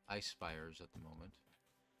word. ice spires at the moment.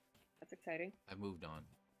 That's exciting. I moved on,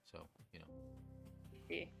 so you know.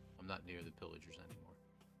 Yeah. I'm not near the pillagers anymore.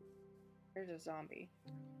 There's a zombie.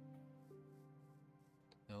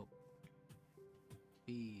 Nope.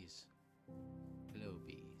 Bees. Hello,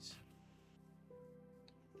 bees.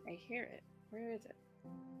 I hear it. Where is it?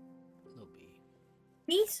 Hello, bee.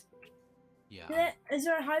 Bees? Yeah. Is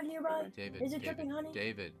there a hive nearby? David. Is it David, dripping honey?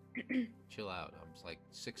 David, chill out. I'm like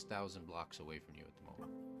 6,000 blocks away from you at the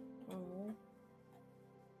moment. Oh.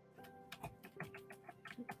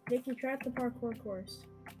 They can track the parkour course.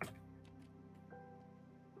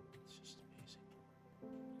 It's just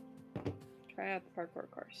amazing. Try out the parkour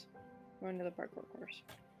course. Going to the parkour course.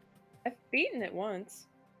 I've beaten it once.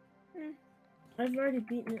 I've already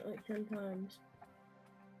beaten it like 10 times.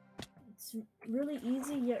 It's really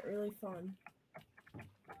easy yet really fun.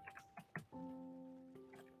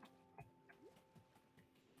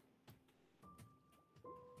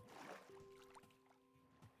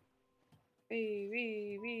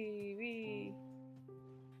 Wee,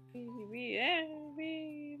 yeah,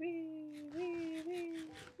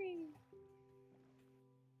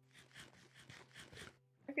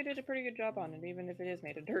 I think I did a pretty good job on it, even if it is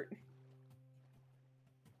made of dirt.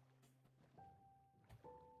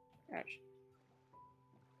 Ouch.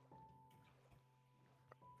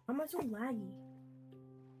 How am I so laggy?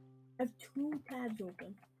 I have 2 tabs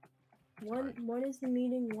open. One is the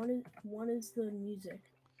meeting, one is the music.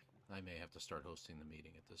 I may have to start hosting the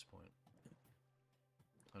meeting at this point.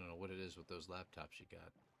 I don't know what it is with those laptops you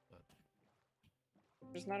got, but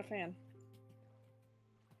Just not a fan.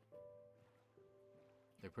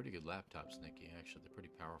 they're pretty good laptops, Nikki. Actually, they're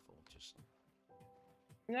pretty powerful. Just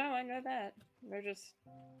No, I know that. They're just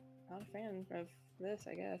not a fan of this,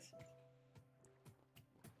 I guess.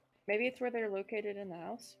 Maybe it's where they're located in the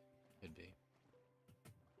house. could be.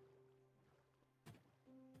 Because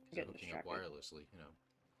they're Getting hooking up distracted. wirelessly, you know.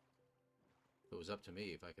 If it was up to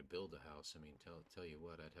me, if I could build a house, I mean, tell you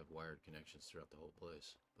what, I'd have wired connections throughout the whole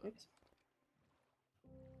place. But Oops.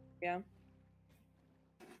 Yeah.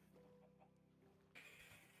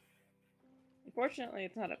 Unfortunately,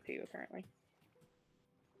 it's not up to you, apparently.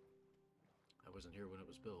 I wasn't here when it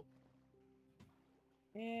was built.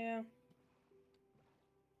 Yeah.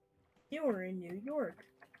 You were in New York.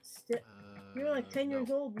 You're like 10 no, years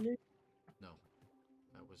old. And No,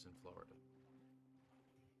 I was in Florida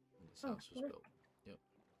when this Oh, house was what? built. Yep.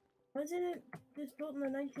 wasn't it just built in the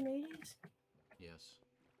 1980s? Yes.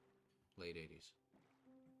 Late 80s.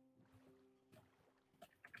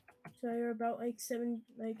 So you're about like 7,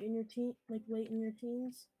 like in your like late in your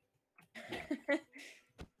teens.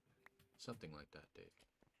 Something like that, Dave.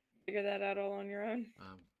 Figure that out all on your own.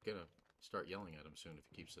 I'm gonna start yelling at him soon if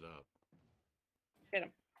he keeps it up. Get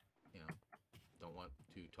him. You know, don't want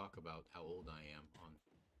to talk about how old I am on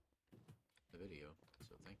the video,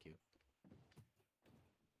 so thank you.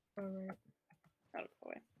 All right. Out of the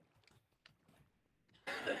way.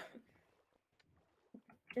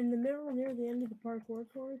 In the middle, near the end of the parkour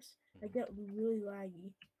course, I get really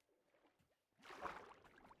laggy.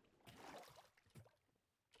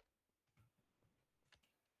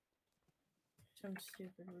 Some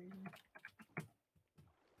stupid reason.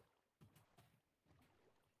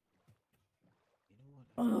 You know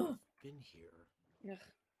what? Ugh. I've been here. Ugh.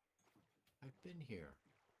 I've been here.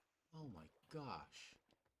 Oh my gosh.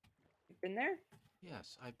 You've been there?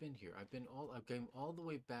 Yes, I've been here. I've came all the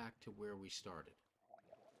way back to where we started.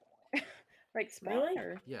 Like spawn Really?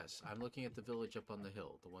 or? Yes, I'm looking at the village up on the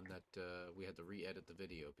hill, the one that we had to re-edit the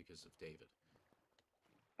video because of David.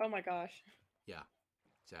 Oh my gosh. Yeah,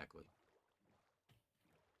 exactly.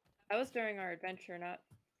 That was during our adventure, not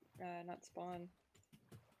spawn.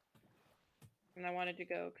 And I wanted to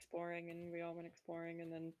go exploring, and we all went exploring,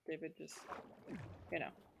 and then David just, you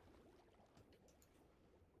know,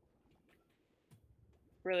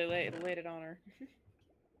 really laid it on her.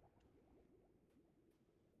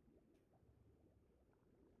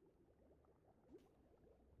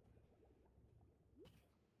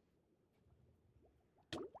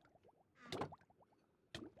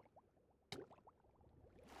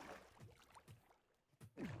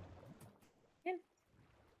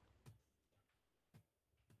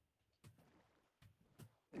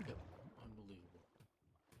 Yep, unbelievable.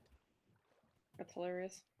 That's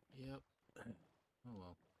hilarious. Yep. Oh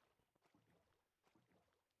well.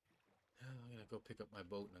 I'm gonna go pick up my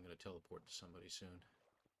boat and I'm gonna teleport to somebody soon.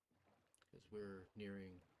 Because we're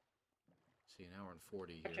nearing, see, an hour and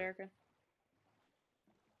 40 Watch here. Erica.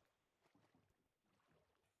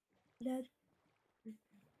 Dad.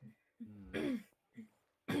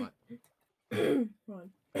 What? Hold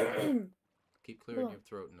on. Keep clearing Hold your on.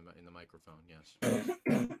 throat in the microphone, yes.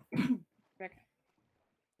 Rebecca.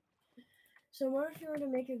 So what if you were to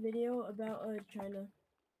make a video about trying to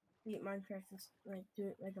beat Minecraft, like do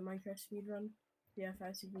it like a Minecraft speed run? See how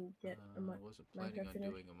fast you can get a I wasn't planning Minecraft on finish?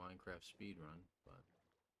 doing a Minecraft speed run, but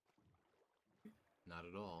not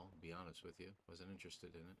at all, to be honest with you. Wasn't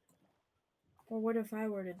interested in it. Or what if I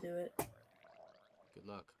were to do it? Good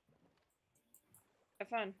luck. Have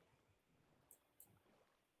fun.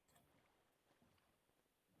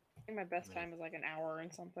 I think my best I mean, time is like an hour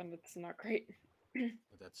and something. That's not great.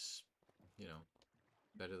 But that's, you know,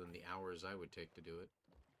 better than the hours I would take to do it.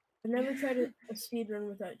 I've never tried a speed run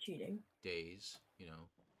without cheating. Days, you know.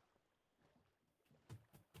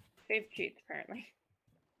 Dave cheats apparently.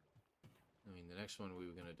 I mean, the next one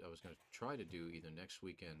I was gonna try to do either next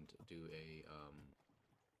weekend, do a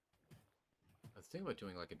I was thinking about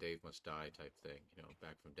doing like a Dave Must Die type thing, you know,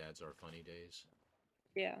 back from Dad's Are Funny days.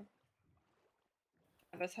 Yeah.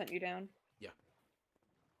 Have us hunt you down. Yeah.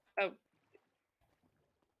 Oh.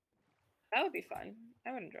 That would be fun.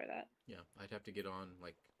 I would enjoy that. Yeah, I'd have to get on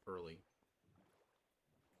like early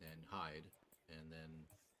and hide, and then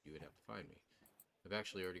you would have to find me. I've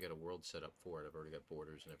actually already got a world set up for it. I've already got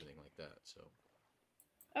borders and everything like that, so.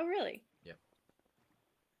 Oh, really? Yeah.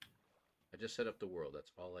 I just set up the world.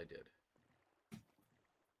 That's all I did.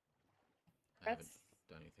 I haven't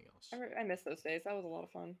done anything else. I miss those days. That was a lot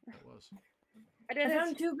of fun. It was. I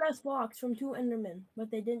found 2 best blocks from 2 Endermen,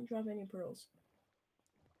 but they didn't drop any pearls.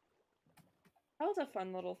 That was a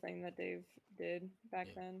fun little thing that Dave did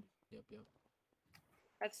back then. Yep.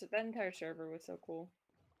 That entire server was so cool.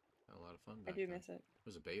 Had a lot of fun I back do then. miss it. It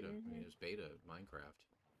was a beta. I mean, it was beta Minecraft.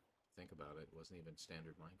 Think about it. It wasn't even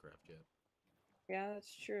standard Minecraft yet. Yeah,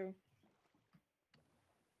 that's true.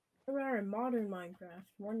 We are in modern Minecraft,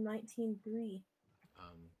 1.19.3. I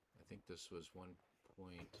think this was 1.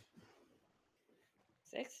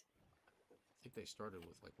 6? I think they started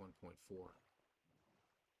with like 1.4.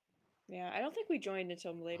 Yeah, I don't think we joined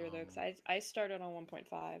until later though, because I started on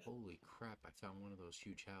 1.5. Holy crap! I found one of those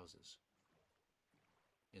huge houses.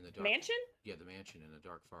 In the dark Mansion? Yeah, the mansion in the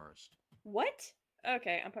dark forest. What?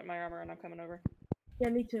 Okay, I'm putting my armor on. I'm coming over. Yeah,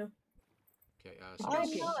 me too. Okay, not.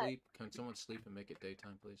 sleep. Can someone sleep and make it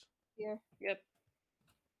daytime, please? Here. Yep.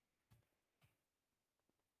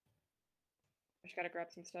 I just gotta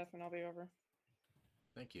grab some stuff and I'll be over.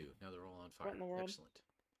 Thank you. Now they're all on fire. What in the world? Excellent.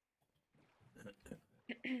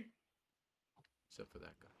 Except for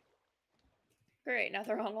that guy. Great, now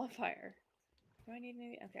they're all on fire. Do I need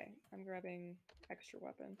any? Okay, I'm grabbing extra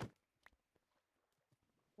weapon.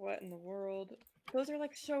 What in the world? Those are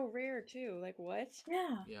like so rare too. Like what?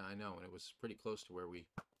 Yeah. Yeah, I know, and it was pretty close to where we.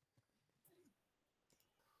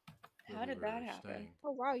 How did that happen? Staying.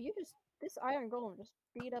 Oh wow, this iron golem just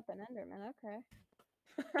beat up an enderman.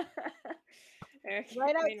 Okay. Eric,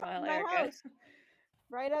 Right outside meanwhile, my Erica. house.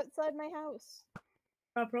 Right outside my house.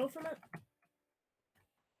 Pearl from it?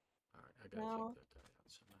 Alright, I gotta No. take that guy out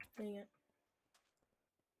somehow. Dang it.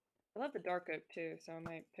 I love the dark oak too, so I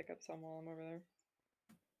might pick up some while I'm over there.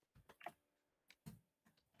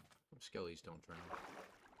 Skellies don't drown.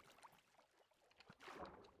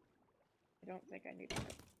 I don't think I need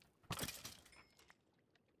that.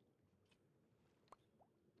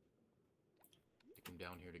 I came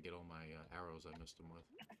down here to get all my arrows I missed them with.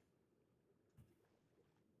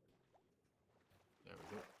 There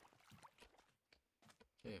we go.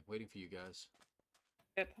 Okay, I'm waiting for you guys.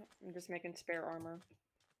 Yep, I'm just making spare armor.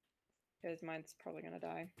 Because mine's probably gonna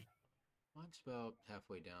die. Mine's about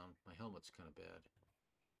halfway down. My helmet's kind of bad.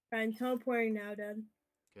 I'm teleporting now, Dad.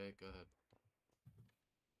 Okay, go ahead.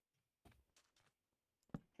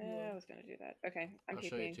 I was gonna do that. Okay, I'm I'll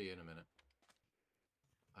show you TPing. to you in a minute.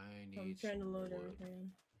 I need I'm trying to some load wood.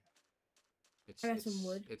 everything. It's, I got some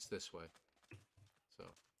wood. It's this way. So,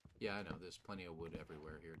 yeah, I know. There's plenty of wood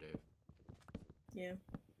everywhere here, Dave. Yeah.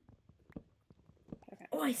 Okay.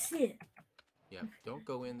 Oh, I see it. Yeah, don't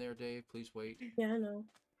go in there, Dave. Please wait. Yeah, I know.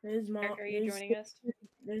 There's Eric, are you joining us?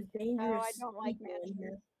 There's dangerous. Oh, I don't like people in mansions.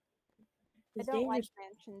 here. I There's don't like dangerous.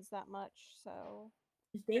 mansions that much, so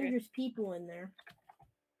There's dangerous people in there.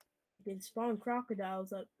 They spawn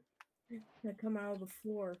crocodiles up that come out of the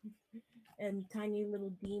floor, and tiny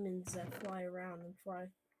little demons that fly around and fly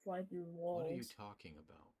through walls. What are you talking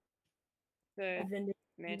about? The Vindicated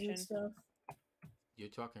mansion. and stuff. You're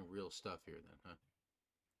talking real stuff here, then, huh?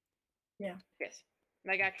 Yeah. Yes.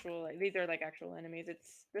 Like actual, like, these are like actual enemies.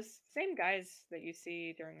 It's the same guys that you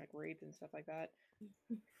see during like raids and stuff like that.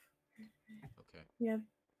 Okay. Yeah.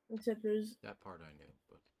 Except there's That part I knew,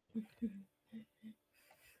 but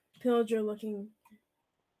pillager looking.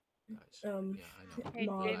 guys. Yeah, I know. Hey,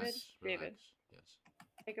 Relax, David. relax. Yes.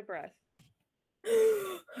 Take a breath.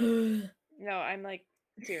 Alright. No, I'm like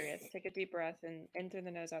serious. Take a deep breath and in through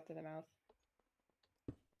the nose, out through the mouth.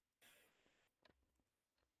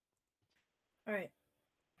 Okay.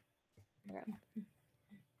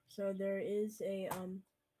 So there is a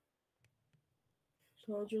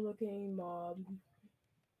soldier looking mob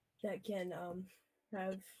that can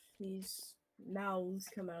have these mouths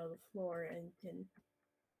come out of the floor and can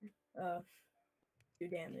do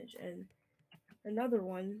damage, and another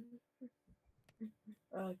one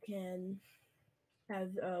can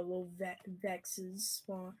have little vexes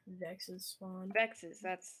spawn. Vexes.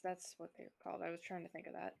 That's what they're called. I was trying to think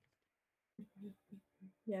of that.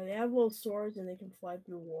 Yeah, they have little swords and they can fly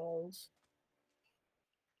through walls.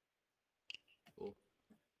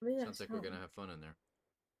 What is that Sounds like we're smell? gonna have fun in there.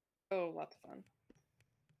 Oh, lots of fun.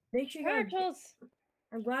 Make sure you got. Turtles!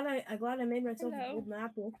 I'm glad I made myself a Hello. golden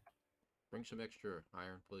apple. Bring some extra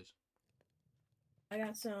iron, please. I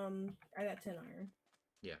got 10 iron.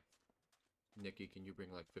 Yeah. Nikki, can you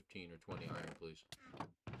bring like 15 or 20 iron, please?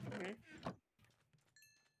 Mhm.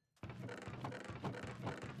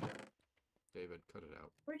 David, cut it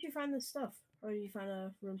out. Where'd you find this stuff? Or did you find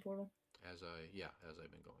a room portal? As I've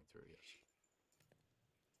been going through, yes.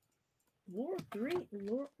 Lure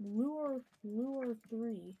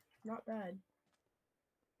 3. Not bad.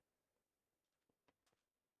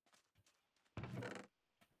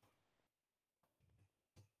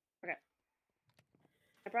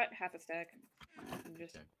 I brought half a stack. I'm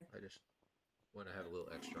just Okay. I just want to have a little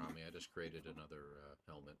extra on me. I just created another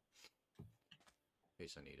helmet. In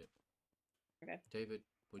case I need it. okay. David,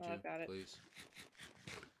 would you I've got it. please?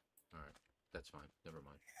 Alright. That's fine. Never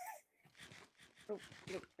mind. Oh,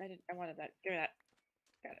 nope, I wanted that. Give me that.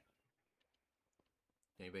 Got it.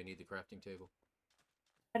 Anybody need the crafting table?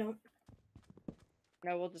 I don't.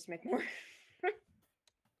 No, we'll just make more.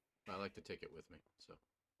 I like to take it with me, so.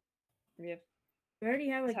 Yeah. We already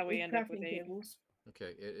have That's like how we 8 end up with crafting 8. tables.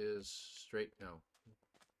 Okay, it is straight. No.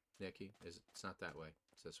 Nikki, it's not that way.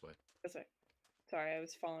 It's this way. This way. Sorry, I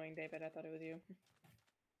was following David. I thought it was you.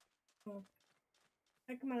 Oh.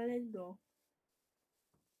 Hey, come on, let's go.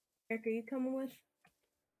 Eric, are you coming with?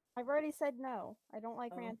 I've already said no. I don't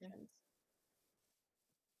like Oh, okay. mansions.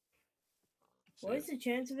 What is the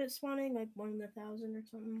chance of it spawning? Like 1 in 1,000 or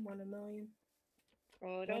something? 1 in a million?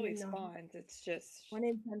 Well, it One always in a- spawns. It's just 1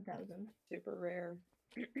 in 10,000. super rare.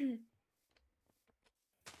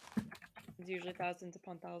 It's usually thousands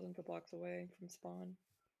upon thousands of blocks away from spawn.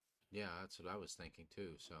 Yeah, that's what I was thinking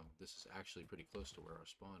too. So this is actually pretty close to where our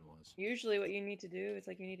spawn was. Usually what you need to do is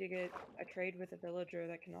like you need to get a trade with a villager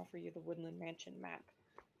that can offer you the Woodland Mansion map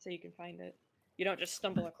so you can find it. You don't just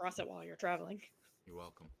stumble across it while you're traveling. You're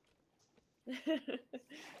welcome.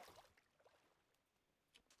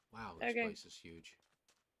 Wow, this Okay. place is huge.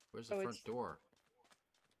 Where's the Oh, front it's- door?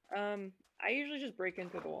 I usually just break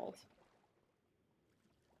into the walls.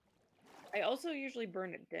 I also usually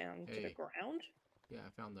burn it down to the Hey. ground. Yeah, I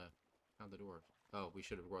found the door. Oh, we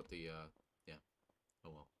should have brought the yeah. Oh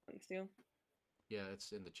well. And steel. Yeah,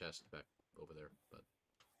 it's in the chest back over there, but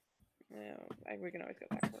Yeah, we can always go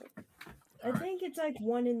back for it. I Alright. think it's like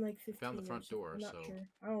 1 in like 15. Found the or front something. door, I'm not so- sure.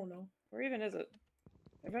 I don't know. Where even is it?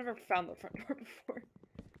 I've never found the front door before.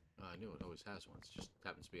 I knew it always has one. It just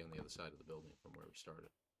happens to be on the other side of the building from where we started.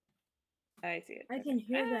 I see it. I Okay. can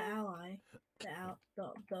hear the Ah! ally. The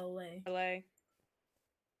LA. LA.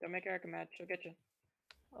 Don't make Erica mad. She'll get you.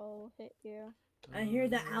 I'll hit you. I hear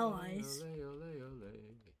the allies. Ole, ole,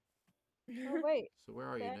 ole. Oh wait, So where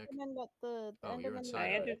are the you, Nick? Enderman that the Oh, you're Enderman inside I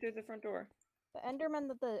of that it. entered through the front door. the Enderman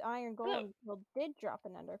that the Iron Hello. Golem killed did drop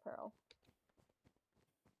an Ender Pearl.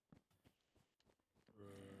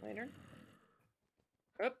 Later.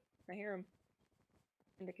 Oh, I hear him.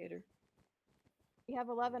 Indicator. We have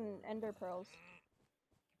 11 Ender Pearls.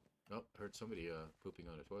 Oh, heard somebody pooping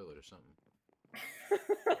on a toilet or something.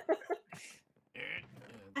 Yeah,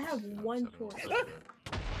 I have it's- one it's having a toilet. little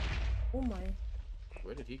bit. Oh my.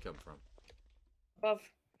 Where did he come from? Above.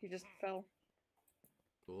 He just fell.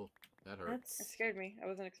 Cool. That hurt. It That's. scared me. I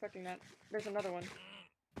wasn't expecting that. There's another one.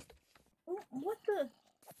 Oh, what the?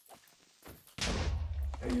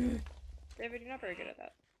 David, you're not very good at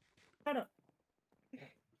that. Shut up.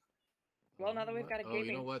 Well, now that we've got a Oh, you know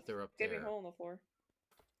gaping, what? They're up gaping there. hole in the floor.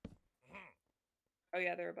 Oh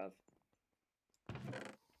yeah, they're above.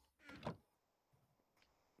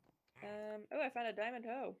 Oh, I found a diamond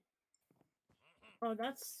hoe. Oh,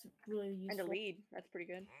 that's really useful. And a lead. That's pretty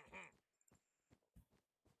good.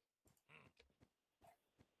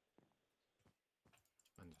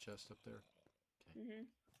 On the chest up there. Mm-hmm.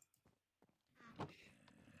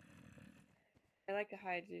 I like to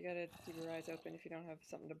hide, so you gotta keep your eyes open if you don't have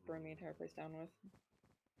something to burn the entire place down with.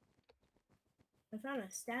 I found a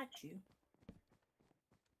statue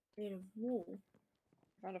made of wool.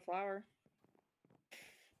 Found a flower.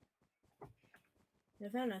 I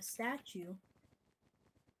found a statue.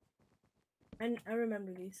 And I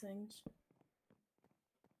remember these things.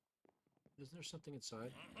 Isn't there something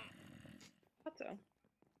inside? Thought so.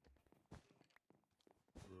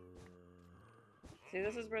 See,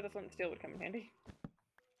 this is where the flint and steel would come in handy.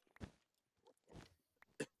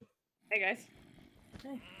 Hey guys.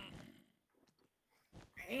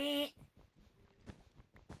 Hey.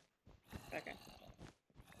 Okay.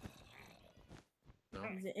 No,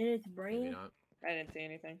 Is it in its maybe brain? not. I didn't see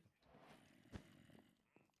anything.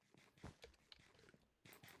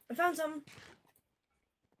 I found some.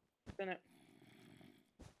 What's in it?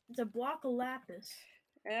 It's a block of lapis.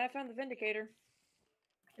 And I found the Vindicator.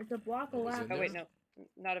 It's a block of What was in lapis. Oh wait, there? no,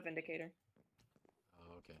 not a Vindicator.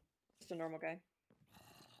 Oh, okay. Just a normal guy.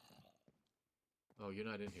 Oh, you're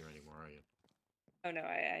not in here anymore, are you? Oh no,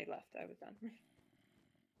 I left. I was done.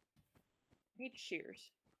 Need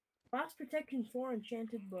shears. Blast protection 4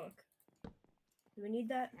 enchanted book. Do we need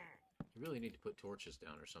that? You really need to put torches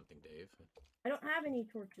down or something, Dave. I don't have any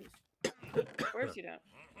torches. Of course you don't.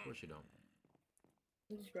 Of course you don't.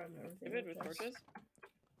 I'm just grabbing everything. David with real fast. torches.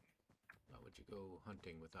 Why would you go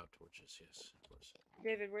hunting without torches? Yes, of course.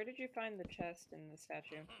 David, where did you find the chest in the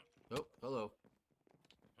statue? Oh, hello.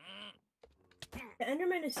 The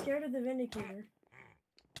Enderman is scared of the Vindicator.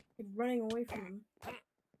 He's running away from him.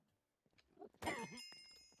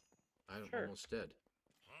 I'm Sure. almost dead.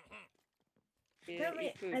 Apparently,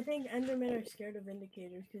 Eat food. I think Endermen are scared of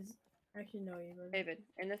Vindicators because actually no, you were. David,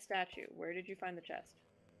 in the statue, where did you find the chest?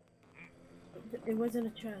 It wasn't a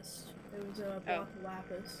chest. It was a block of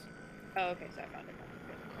lapis. Oh, okay, so I found it.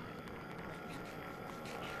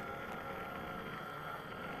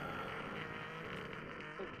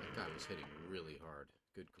 Good. That guy was hitting really hard.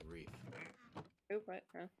 Good grief. Oh, what?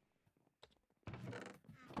 Huh?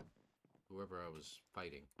 Whoever I was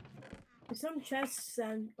fighting. Some chests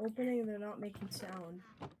opening and they're not making sound.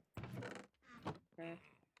 Eh.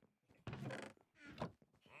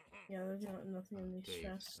 Yeah, there's nothing in these Dave,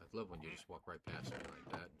 chests. I love when you just walk right past me like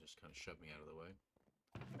that and just kind of shove me out of the way.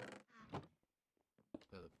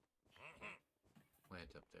 The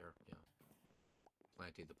plant up there, yeah.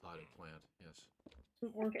 Planty the potted plant, yes.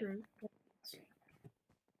 Some orchard.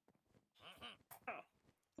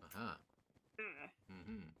 Aha.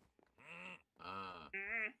 Mm-hmm. Ah,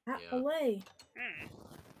 Ah, yeah. away!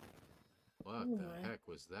 What Oh the my. heck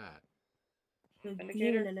was that? The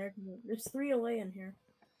Vindicator? demon and everything. There's 3 away in here.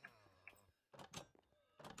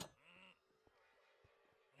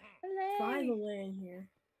 5 away in here.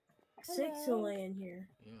 6 Hello. away in here.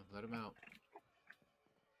 Yeah, let him out.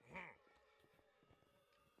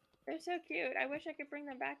 They're so cute. I wish I could bring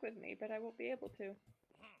them back with me, but I won't be able to.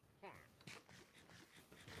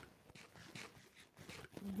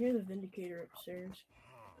 You hear the Vindicator upstairs.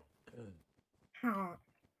 Ha!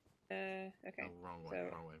 Okay. Oh, wrong way, so-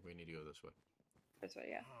 wrong way. We need to go this way. This way,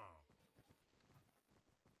 yeah.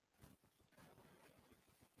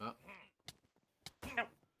 Oh,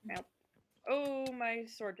 Ow. Oh, my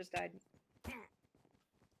sword just died.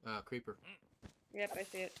 creeper. Yep, I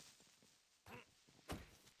see it.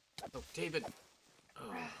 Oh, David!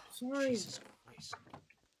 Oh, Sorry. Jesus Christ.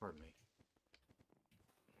 Pardon me.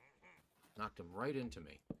 Knocked him right into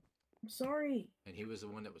me. I'm sorry. And he was the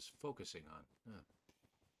one that was focusing on.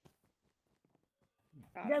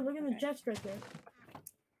 Got Yeah, him. look at the Okay. chest right there.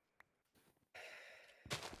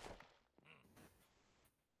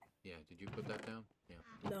 Yeah, did you put that down?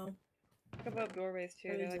 Yeah. No. Look above doorways too.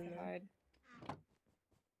 Oh, They he's like in to there. hide.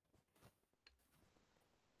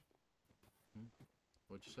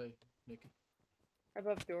 What'd you say, Nick?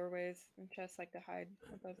 Above doorways, and chests like to hide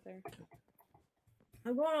above there.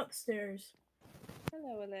 I'm going upstairs.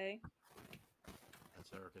 Hello, LA.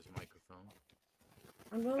 That's Erica's microphone.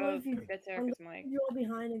 I'm going to Oh, leave you, that's I'm Erica's gonna mic. leave you all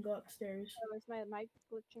behind and go upstairs. Oh, is my mic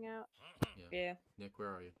glitching out? Yeah. Nick, where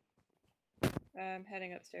are you? I'm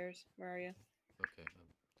heading upstairs. Where are you? Okay.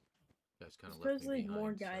 You guys kind There's of left me supposedly behind.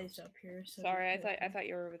 more so- guys up here. So Sorry, be I careful. thought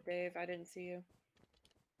you were with Dave. I didn't see you.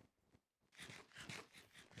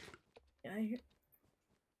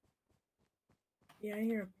 Yeah, I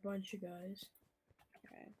hear a bunch of guys.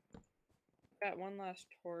 Okay. Got one last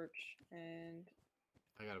torch, and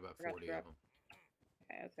I got about Forgot to 40 grab- of them.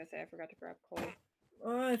 okay, I was gonna say I forgot to grab coal.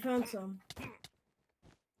 Oh, I found some.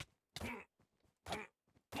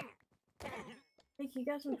 Hey, you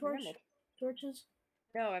got some Ooh, emerald. torches?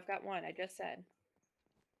 No, I've got one. I just said.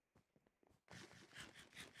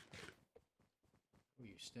 Oh,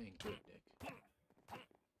 you're staying good, Nick.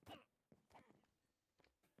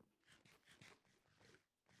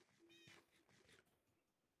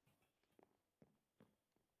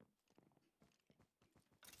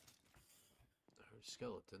 There are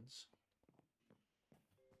skeletons.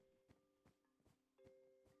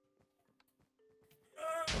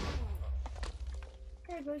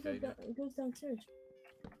 Yeah, it goes, Okay, it goes downstairs.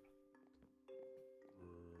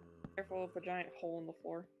 Careful of the giant hole in the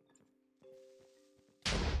floor.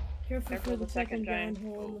 Careful Careful for the the second second giant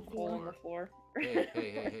giant hole in the hole Hole floor. in the floor.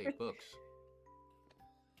 Hey, books.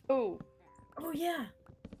 Oh, Oh yeah!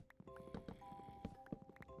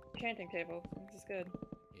 enchanting table. This is good.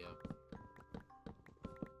 Yeah.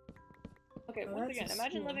 Okay, Oh, once that's a again,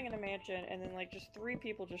 imagine steal. living in a mansion and then like just 3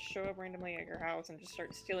 people just show up randomly at your house and just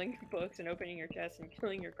start stealing your books and opening your chests and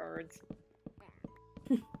killing your guards.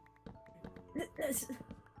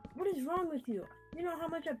 What is wrong with you? You know how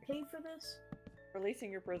much I paid for this?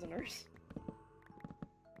 Releasing your prisoners.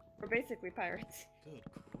 We're basically pirates. Good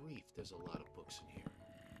grief, there's a lot of books in here.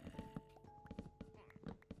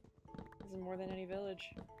 This is more than any village.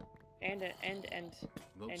 And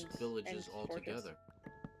Most and- villages and all fortress. together.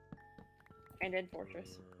 And End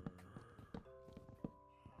Fortress.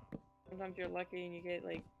 Sometimes you're lucky and you get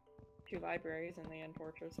like 2 libraries in the End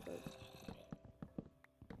Fortress, but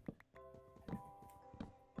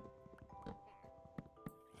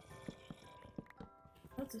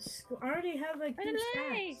That's a school. I already have like 2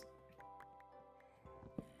 Finally! stacks.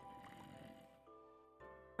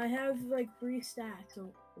 I have like 3 stacks of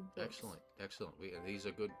books. Excellent, excellent. These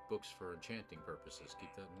are good books for enchanting purposes. Keep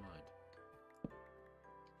that in mind.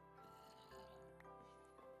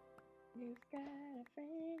 you've got a friend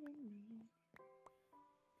in me.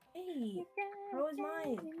 Hey, You've got how a is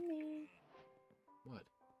mine? friend in me. What?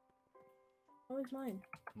 How is mine?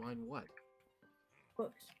 Mine what?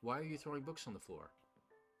 Books. Why are you throwing books on the floor?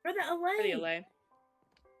 For the LA! For the LA.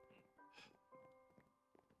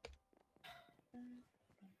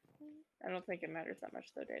 I don't think it matters that much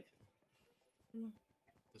though, Dave.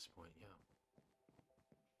 At this point, yeah.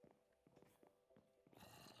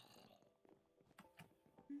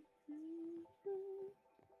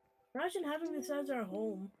 Imagine having this as our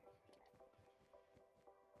home.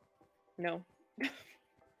 No.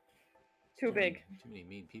 Too big. Too many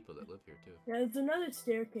mean people that live here, too. Yeah, there's another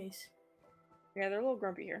staircase. Yeah, they're a little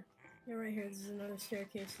grumpy here. Yeah, right here. There's another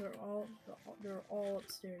staircase. They're all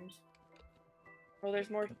upstairs. Well, there's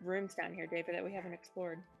more rooms down here, David, that we haven't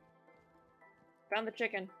explored. Found the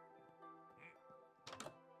chicken.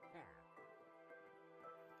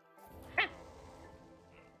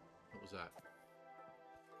 What was that?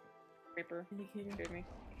 Reaper. Indicator. Scared me.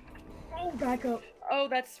 Oh, back up. Oh,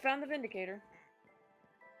 that's found the Vindicator.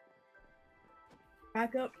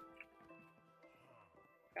 Back up.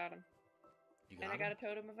 Got him. You And I got got him? a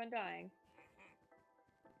totem of Undying.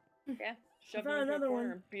 Yeah, shove found him into a another corner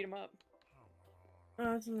one. and beat him up.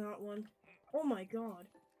 Oh, that's not one. Oh my god.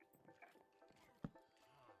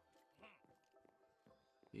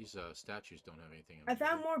 These statues don't have anything in I them.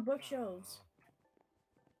 found more bookshelves.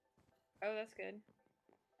 Oh, that's good.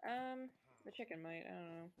 The chicken might. I don't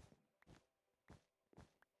know.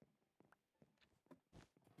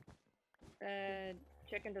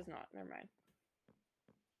 Chicken does not. Never mind.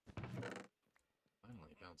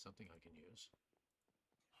 Finally found something I can use.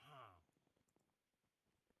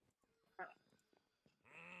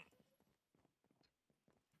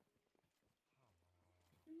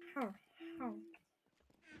 How? How?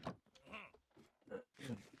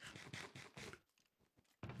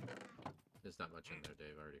 There's not much in there,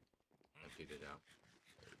 Dave. I already emptied it out.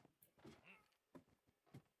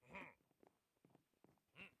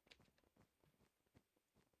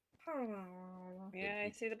 Yeah, I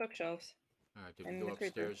see the bookshelves. Alright, did we And go the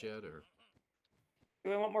creeper. upstairs yet, or? Do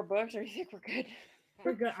we want more books, or do you think we're good?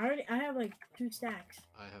 We're good. I have like 2 stacks.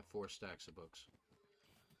 I have 4 stacks of books.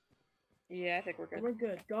 Yeah, I think we're good. We're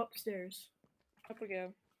good. Go upstairs. Up we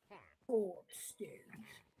go. Go upstairs.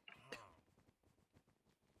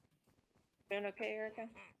 Doing okay, Erica?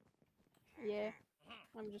 Yeah.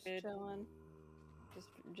 I'm just Good. chilling.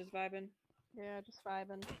 Just vibing. Yeah, just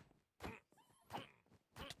vibing.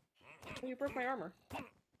 Oh, you broke my armor.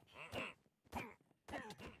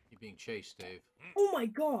 You're being chased, Dave. Oh my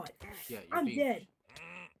god. Yeah, you're I'm being... dead.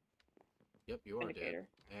 Yep, you are dead. Indicator.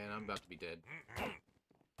 And I'm about to be dead.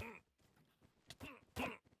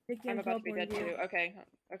 Vicky, I'm about to be dead teleporting too. Okay.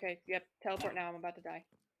 Okay. Yep. Teleport now. I'm about to die.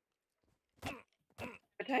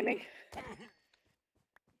 The timing.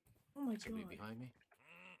 Oh my Somebody god. behind me?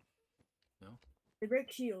 No? They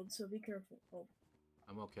break shields, so be careful. Oh.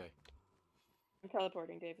 I'm okay. I'm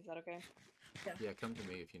teleporting, Dave. Is that okay? Yeah, come to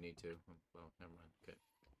me if you need to. Well, never mind. Okay.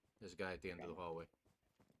 There's a guy at the end of the hallway.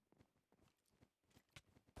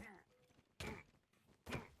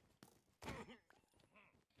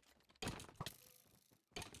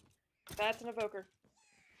 That's an evoker.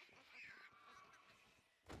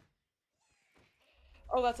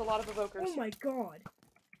 Oh, that's a lot of evokers. Oh my god.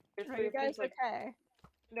 There's Are three you of them, guys like, okay?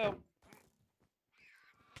 no.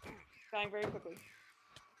 Dying very quickly.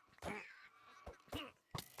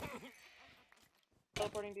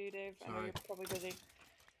 Teleporting to you, Dave. I know Sorry. you're probably busy.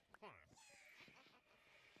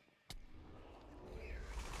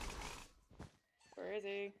 Where is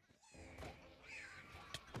he?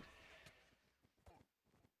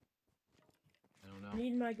 I don't I know.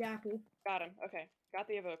 need my gapple. Got him. Okay. Got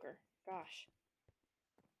the evoker. Gosh.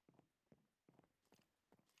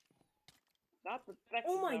 Not the Vexes,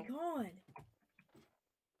 Oh my though. god.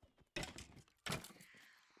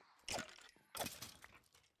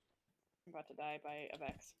 about to die by a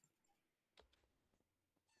Vex.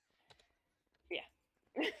 Yeah.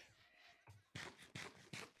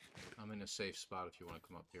 I'm in a safe spot if you want to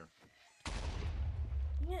come up here.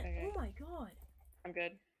 Yeah. Okay. Oh my god. I'm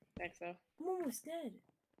good. Thanks, though. I'm almost dead.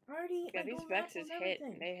 Already. Yeah, I these go lap Vexes on hit.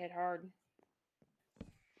 everything. They hit hard.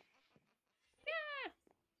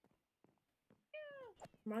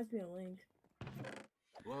 Reminds me of Link.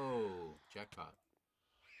 Whoa, jackpot.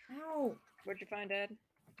 Ow. What'd you find, Ed?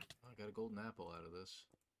 I got a golden apple out of this.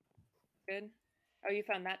 Good. Oh, you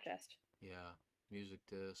found that chest. Yeah, music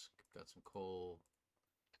disc, got some coal.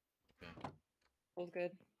 Okay, All's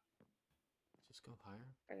good. just go higher.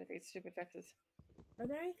 Or are these stupid Vexes? Are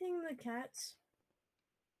there anything in the cats?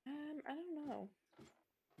 I don't know.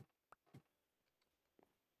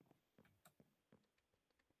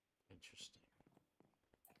 Interesting.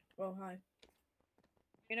 Oh, hi.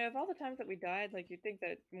 You know, of all the times that we died, like, you'd think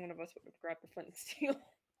that one of us would have grabbed the flint and steel.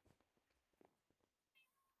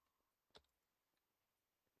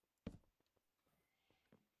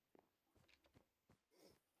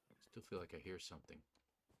 Still feel like I hear something.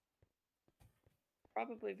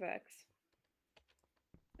 Probably Vex.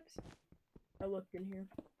 Oops. I looked in here.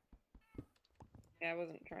 Yeah, I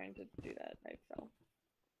wasn't trying to do that. I fell.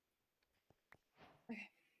 Okay.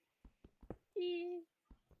 Eee.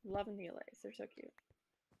 Loving the LAs. They're so cute.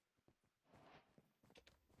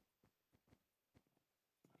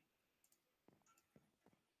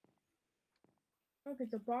 Look,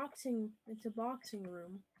 it's a boxing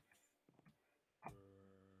room.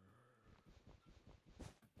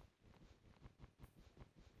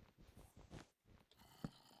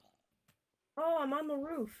 Oh, I'm on the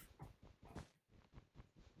roof.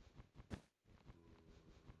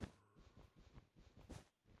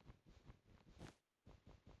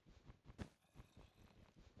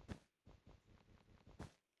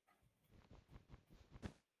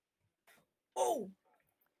 Oh!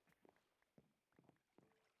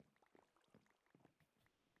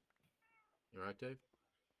 You alright, Dave?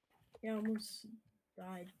 Yeah, I almost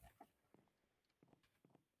died.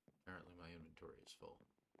 Apparently my inventory is full.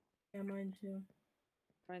 Yeah, mine too.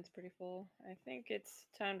 Mine's pretty full. I think it's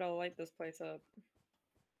time to light this place up.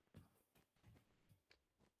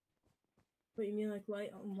 What, you mean like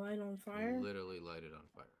light on fire? Literally light it on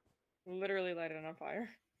fire. Literally light it on fire.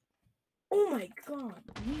 Oh my god,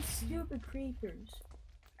 you stupid creepers.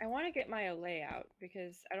 I want to get my LA out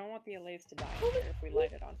because I don't want the LAs to die Oh, here if we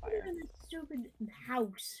light it on Live fire. in this stupid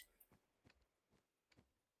house.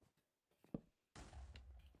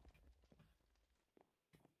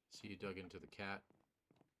 See, you dug into the cat.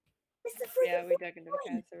 It's the freaking Yeah, we dug into the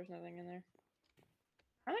one. cats. There was nothing in there.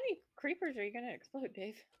 How many creepers are you gonna explode,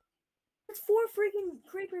 Dave? There's 4 freaking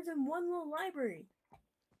creepers in one little library. Oh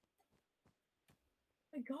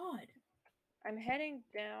my god. I'm heading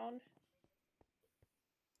down.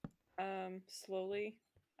 Slowly.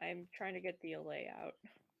 I'm trying to get the LA out.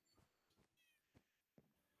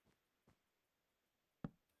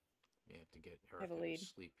 You have to get I have a Erica lead. to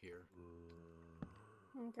sleep here.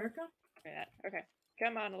 Erica? Okay.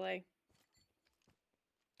 Come on, LA.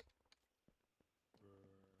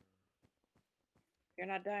 You're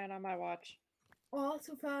not dying on my watch. I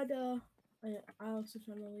also found I also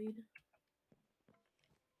found a lead.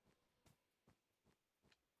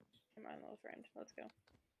 Come on, little friend. Let's go.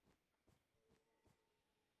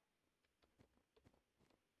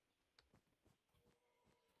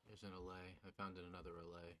 There's an LA. I found another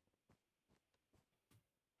LA.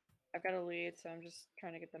 I've got a lead, so I'm just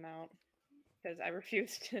trying to get them out. Because I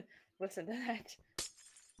refuse to listen to that.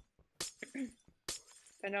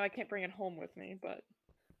 I know I can't bring it home with me, but...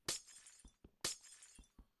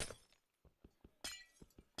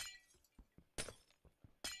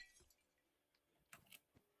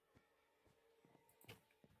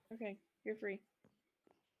 Okay, you're free.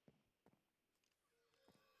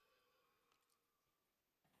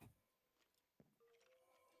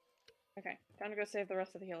 Okay, time to go save the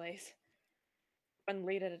rest of the LAs. One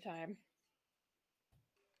lead at a time.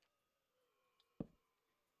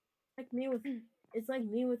 Like me with it's like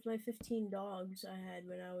me with my 15 dogs I had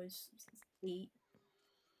when I was 8.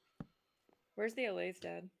 Where's the LAs,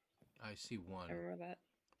 Dad? I see one. I remember that.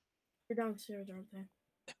 They're downstairs, aren't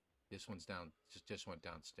they? This one's down. Just went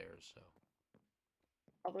downstairs. So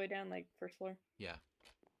All the way down, like, first floor? yeah.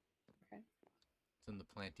 Okay. It's in the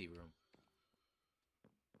planty room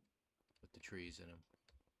with the trees in them.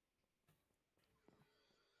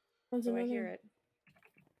 There's Do I another- hear it?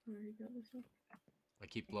 Where did you go this one? I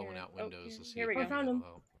keep I hear blowing it. out Oh, windows to see here we if go. I Found can him.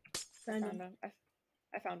 help. Found Found him. one.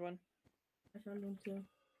 I found one. I found one too.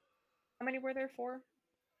 How many were there? 4?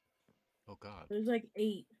 Oh God. There's like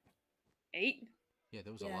 8. 8? Yeah,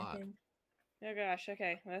 there was Yeah, a lot. I think. Oh gosh,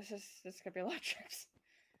 okay. Well, this could be a lot of trips.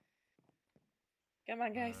 Come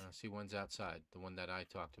on, guys. See, one's outside. The one that I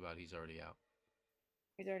talked about, he's already out.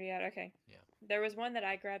 He's already out. Okay. Yeah. There was one that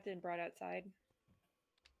I grabbed and brought outside.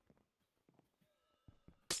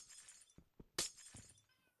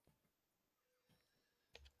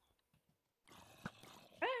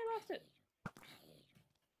 Ah, I lost it.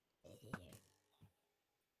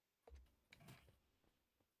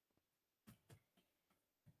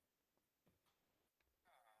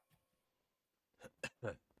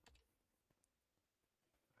 Alright,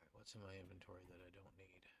 what's in my inventory that I don't need?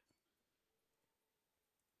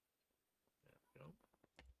 There we go.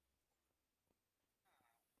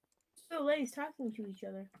 So ladies talking to each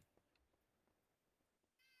other.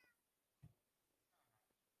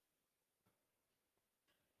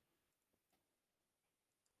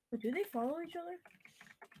 But do they follow each other?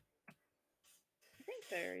 I think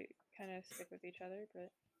they kind of stick with each other,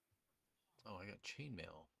 but Oh, I got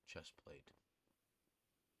chainmail chest plate.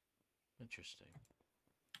 Interesting.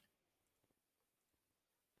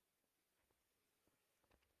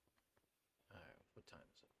 Alright, what time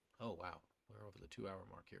is it? Oh, wow. We're over the 2-hour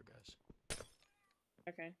mark here, guys.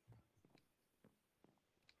 okay.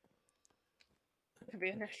 Could be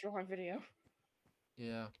an extra long video.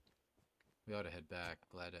 Yeah. We ought to head back.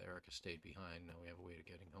 Glad that Erica stayed behind. Now we have a way to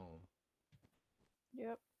getting home.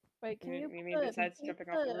 Yep. Wait, can You you mean besides jumping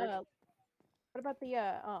off the roof? what about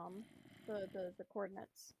the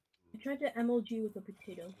coordinates? I tried to MLG with a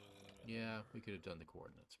potato. Yeah, we could have done the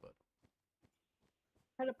coordinates, but...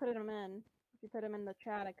 Could have put them in. If you put them in the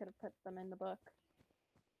chat, I could have put them in the book.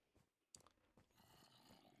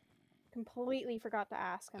 Completely forgot to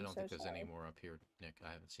ask. I I'm don't so think there's sorry. any more up here, Nick.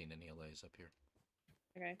 I haven't seen any LAs up here.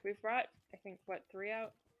 Okay, we've brought, I think, what, 3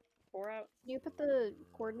 out? 4 out? Can you put the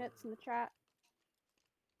coordinates in the chat?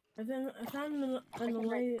 I found an can write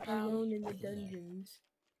LA it down. alone in the dungeons.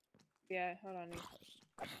 Yeah, hold on.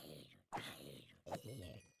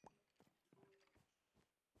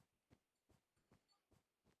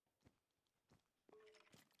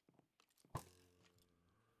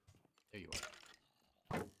 There you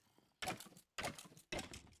are.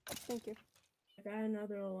 Thank you. I got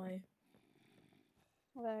another LA.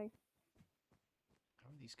 Okay. How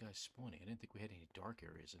are these guys spawning? I didn't think we had any dark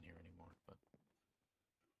areas in here anymore, but...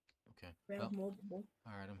 Okay. We have multiple.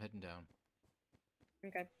 Alright, I'm heading down.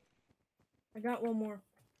 Okay. I got one more.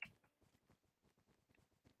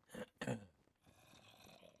 Good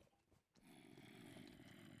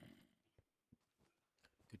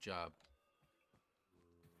job.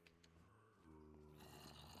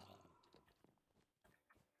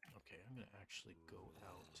 Okay, I'm gonna actually go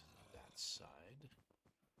out that side.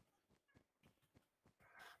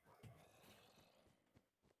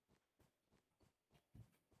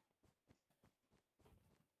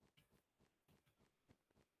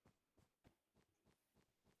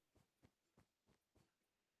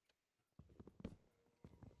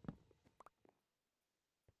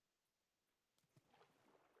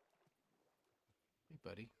 Hey,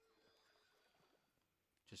 buddy.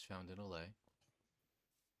 Just found an LA.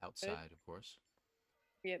 Outside, of course.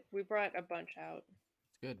 Yep, we brought a bunch out.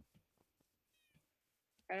 It's good.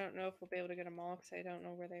 I don't know if we'll be able to get them all because I don't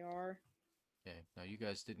know where they are. Okay, now you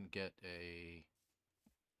guys didn't get a...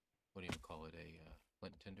 What do you call it? A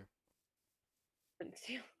flint tinder? Couldn't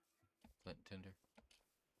steal. Flint tinder?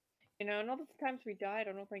 You know, and all the times we died,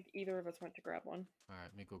 I don't think either of us went to grab one. Alright,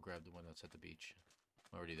 let me go grab the one that's at the beach.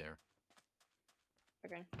 I'm already there.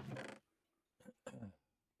 Okay.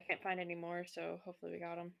 I can't find any more, so hopefully we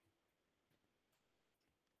got them.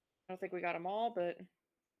 I don't think we got them all, but...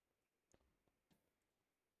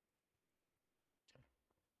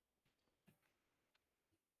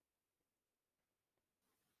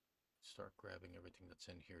 Start grabbing everything that's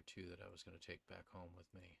in here too that I was going to take back home with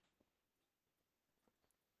me.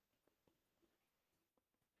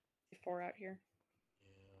 4 out here.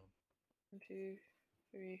 Yeah. 1, 2,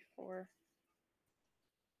 3, 4.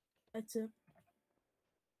 That's it.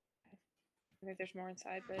 I think there's more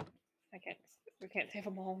inside, but we can't save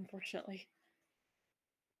them all, unfortunately.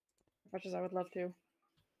 As much as I would love to.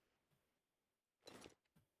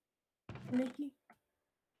 Nikki?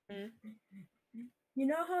 Hmm? You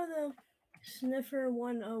know how the sniffer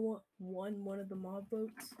won one of the mob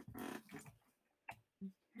boats?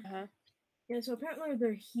 Uh-huh. Yeah, so apparently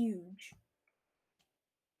they're huge.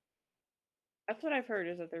 That's what I've heard,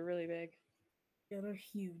 is that they're really big. Yeah, they're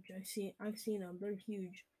huge. I've seen them. They're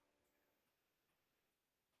huge.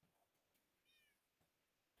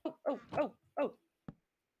 Oh, oh, oh, oh!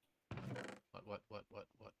 What?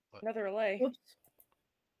 Another LA. Whoops.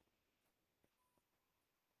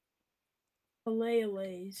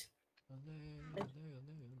 Allays.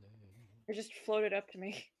 It just floated up to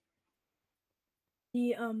me.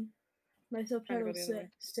 The my Trying to go subtitle the other way.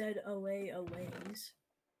 said away allays.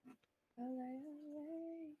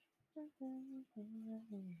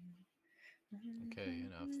 Okay,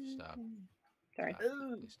 enough. Stop. Sorry. Stop.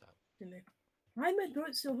 Ugh. Please stop. Why am my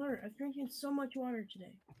throat so hard? I've drinking so much water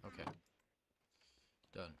today. Okay.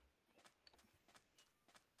 Done.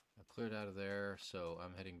 I cleared out of there, so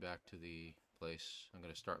I'm heading back to the place. I'm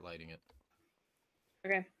going to start lighting it.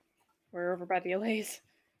 Okay. We're over by the allays.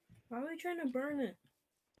 Why are we trying to burn it?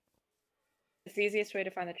 It's the easiest way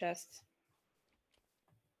to find the chests.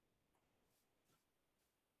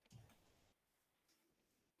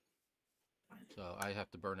 So I have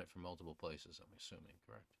to burn it from multiple places, I'm assuming,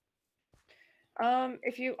 correct?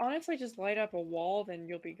 If you honestly just light up a wall, then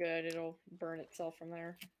you'll be good. It'll burn itself from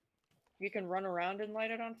there. You can run around and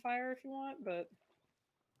light it on fire if you want, but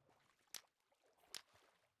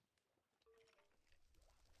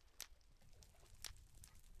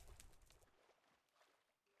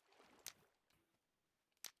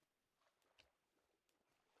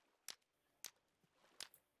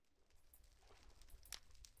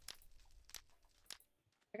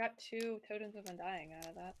I got 2 totems of undying out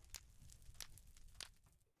of that.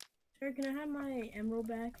 Sir, can I have my emerald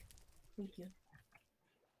back? Thank you.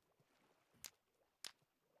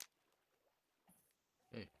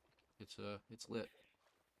 Hey, it's lit.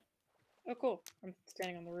 Oh, cool. I'm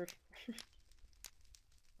standing on the roof.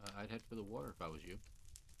 I'd head for the water if I was you.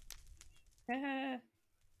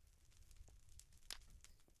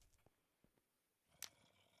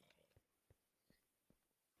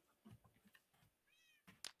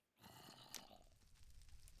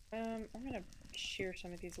 I'm gonna shear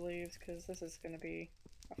some of these leaves because this is gonna be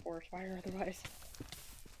a forest fire otherwise.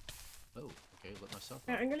 Oh, okay, let myself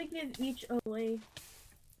Alright, up. I'm gonna give each allay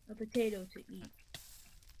a potato to eat.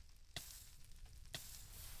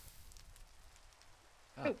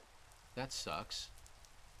 Oh, that sucks.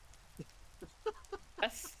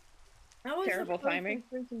 That's That was Terrible the perfect timing.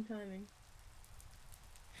 freaking timing.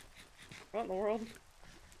 what in the world?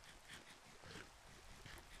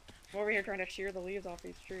 I'm over here trying to shear the leaves off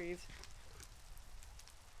these trees.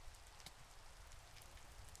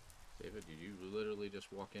 David, did you literally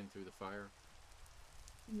just walk in through the fire?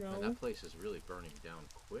 No. Man, that place is really burning down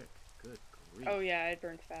quick. Good grief. Oh yeah, it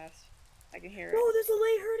burns fast. I can hear it. No, there's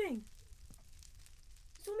allay hurting!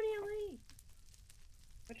 So many allay!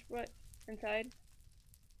 What? Inside?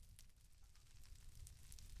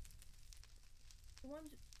 The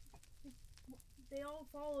ones... They all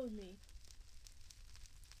followed me.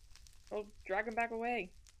 Oh, drag them back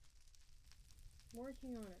away.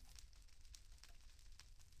 Working on it.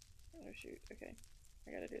 Oh shoot, okay.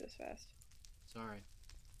 I gotta do this fast. Sorry.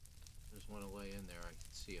 There's one away in there. I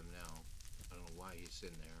can see him now. I don't know why he's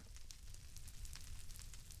in there.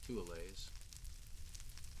 2 allays.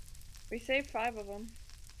 We saved 5 of them.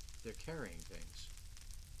 They're carrying things.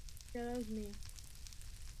 Yeah, that was me.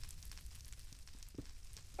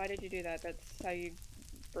 Why did you do that? That's how you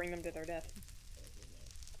bring them to their death.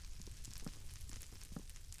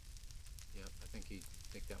 Yep, I think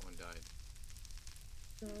that one died.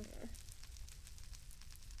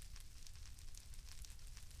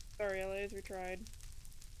 Sorry, LAs, we tried.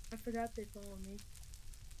 I forgot they followed me.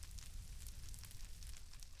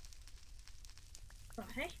 Oh,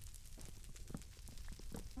 hey?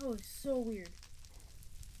 That was so weird.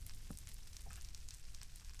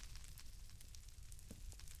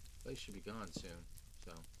 Place should be gone soon,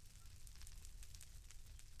 so.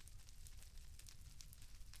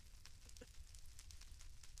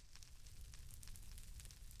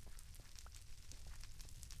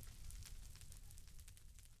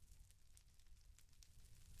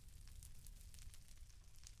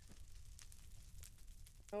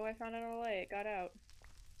 Oh, I found an LA. It got out.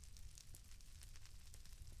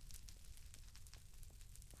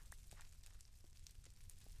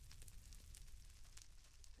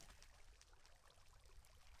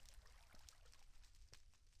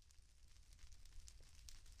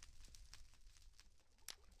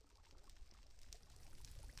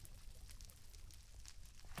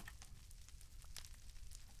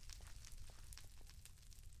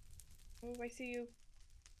 Oh, I see you.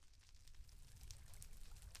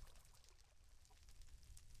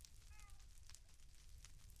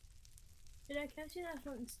 Did I catch you that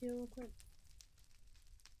flint and steel real quick?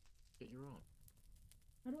 Get your own.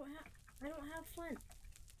 I don't have flint.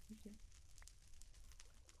 Okay.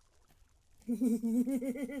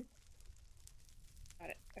 Got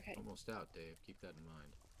it. Okay. Almost out, Dave. Keep that in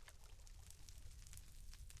mind.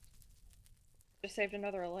 Just saved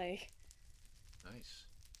another LA. Nice.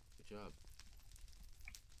 Good job.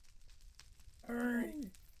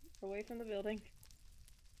 Burn. Away from the building.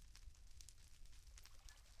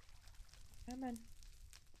 Come on.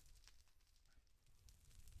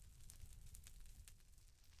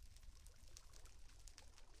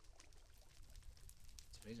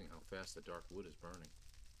 It's amazing how fast the dark wood is burning.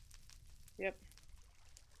 Yep.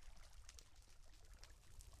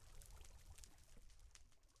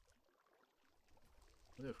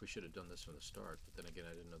 I wonder if we should have done this from the start, but then again,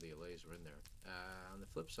 I didn't know the allays were in there. On the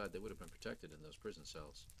flip side, they would have been protected in those prison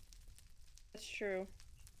cells. That's true.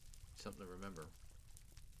 Something to remember.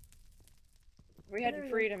 If we hadn't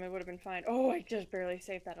freed him, it would have been fine. Oh, I just barely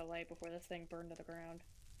saved that allay before this thing burned to the ground.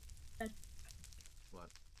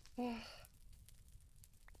 What?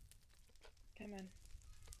 Come on.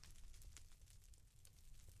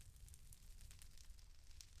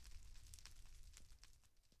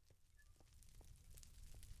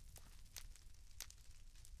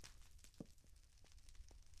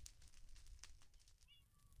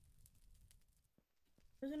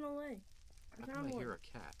 There's an allay. How come I hear a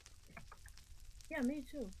cat? Yeah, me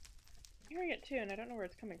too. I'm hearing it too, and I don't know where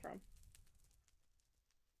it's coming from.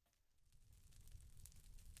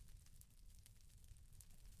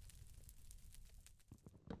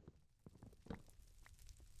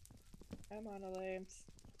 Come on, allay. I'm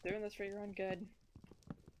doing this for your own good.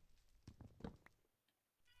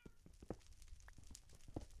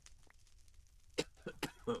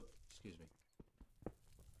 Excuse me.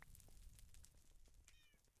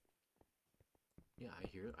 Yeah, I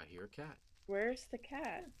hear a cat. Where's the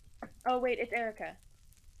cat? Oh wait, it's Erica.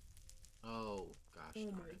 Oh gosh. Oh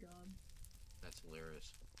darn my it. god. That's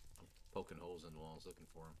hilarious. I'm poking holes in walls looking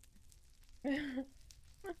for him.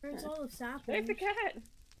 There's all the saplings. Save the cat!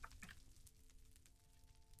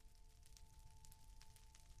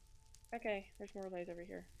 Okay, there's more lays over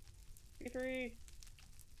here. P3!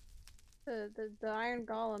 The iron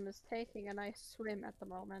golem is taking a nice swim at the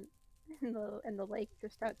moment in the lake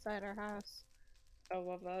just outside our house. I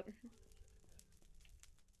love that.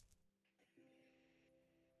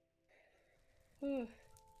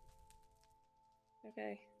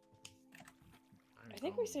 Okay. I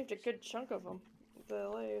think we saved a good chunk of them. The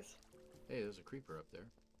lays. Hey, there's a creeper up there.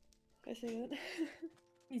 I see it.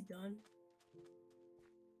 He's done.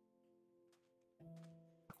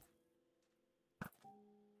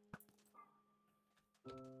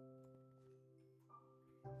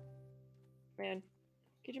 Man,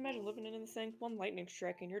 could you imagine living in this thing? One lightning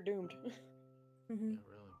strike and you're doomed. Mm-hmm. Yeah,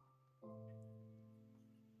 really.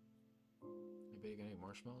 Anybody got any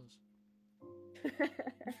marshmallows?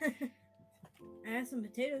 I have some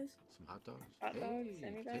potatoes. Some hot dogs? Hot dogs, Hey,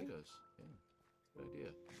 anything? potatoes. Yeah, good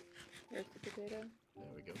idea. Where's the potato?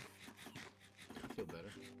 There we go. I feel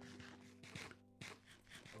better.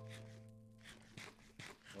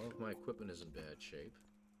 All of my equipment is in bad shape.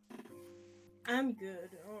 I'm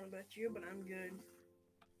good. I don't know about you, but I'm good.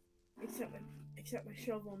 Except my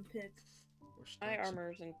shovel and pick. My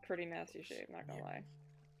armor's in pretty nasty shape, not gonna lie.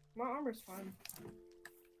 My armor's fine.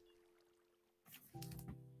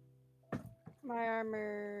 My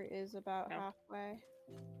armor is about No. halfway.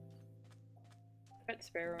 I got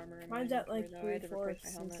spare armor in Mine's my at like inventory, though. I had to replace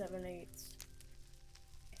 3/4 my and helmet. 7/8.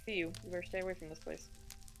 I see you. You better stay away from this place.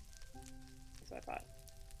 That's what I thought.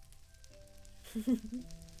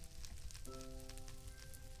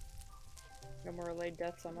 No more laid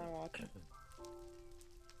deaths on my watch.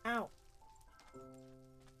 Ow.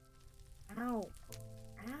 Ow.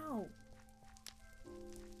 Ow.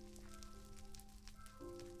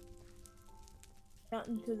 Got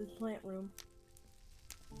into the plant room.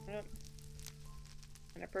 Yep.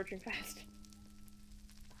 And approaching fast.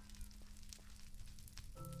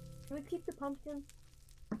 Can we keep the pumpkin?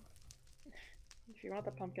 If you want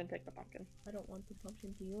the pumpkin, take the pumpkin. I don't want the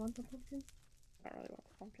pumpkin. Do you want the pumpkin? I don't really want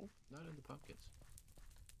the pumpkin. Not in the pumpkins.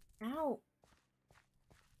 Ow.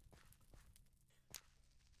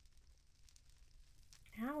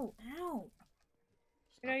 Ow. Ow.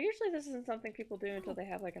 You know, usually this isn't something people do until they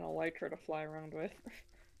have like an elytra to fly around with.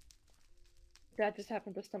 Dad just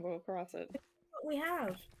happened to stumble across it. What we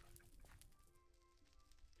have.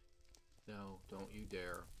 No, don't you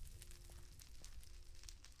dare.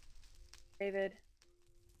 David.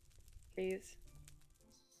 Please.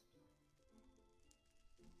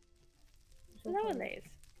 Hello, Lays.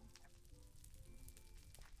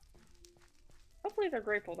 Hopefully they're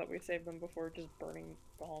grateful that we saved them before just burning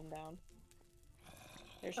the home down.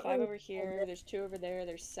 There's 5 over here, there's 2 over there,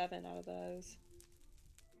 there's 7 out of those.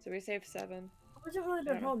 So we saved 7. It wasn't really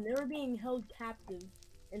their home. They were being held captive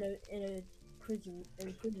in a prison,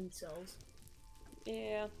 in prison cells.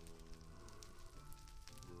 Yeah.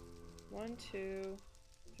 1, 2,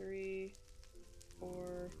 3,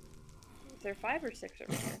 4, Is there 5 or 6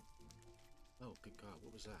 over here? Oh, good God,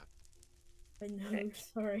 what was that? I know, Okay.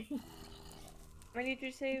 sorry. How many did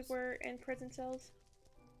you say were in prison cells?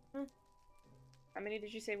 Huh? How many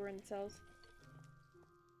did you say were in the cells?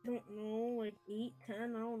 I don't know, like 8,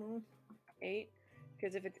 10, I don't know. 8?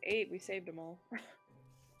 Because if it's 8, we saved them all.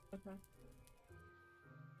 Okay.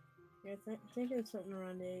 Yeah, I think it's something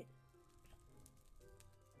around 8.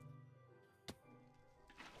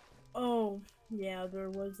 Oh, yeah, there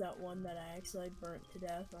was that one that I actually burnt to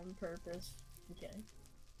death on purpose. Okay.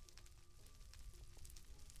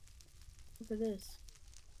 Look at this.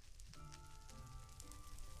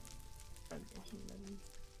 Foundation lemon.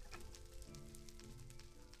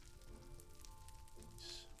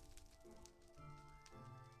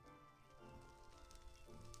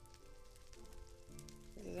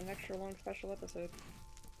 This is an extra long special episode.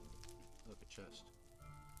 Look, a chest.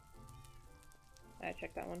 I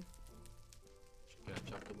checked that one. Can I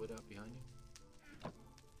chop the wood out behind you?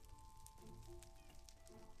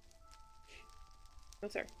 No,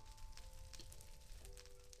 sir.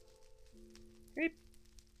 Creep.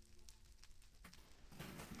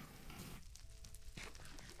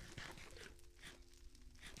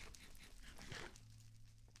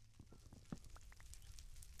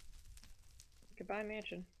 Goodbye,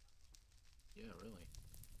 mansion. Yeah, really.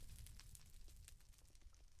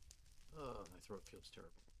 Oh, my throat feels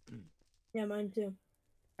terrible. Yeah, mine too.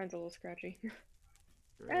 Mine's a little scratchy.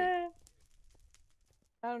 Great. Ah,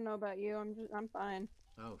 I don't know about you. I'm fine.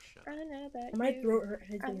 Oh, shut I up. know that My you. throat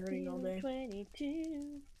has I'm been hurting all feeling day.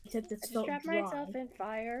 22. Except I it's just felt trapped dry. myself in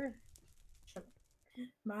fire. Shut up.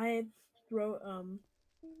 My throat,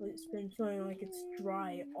 it's been feeling like it's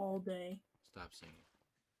dry all day. Stop singing.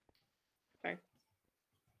 Sorry.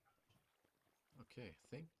 Okay,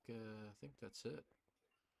 I think that's it.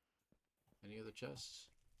 Any other chests?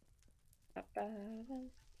 I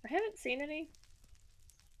haven't seen any.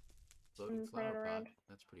 Floating flower Running pot. around.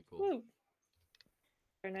 That's pretty cool. Woo.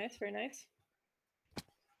 Very nice, very nice.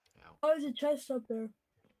 Ow. Oh, there's a chest up there.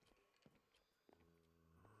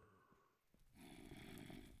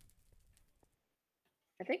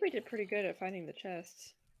 I think we did pretty good at finding the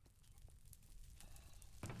chests.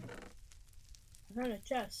 I found a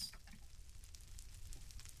chest.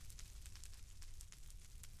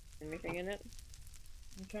 Anything in it?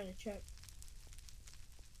 I'm trying to check.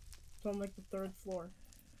 It's on like the 3rd floor.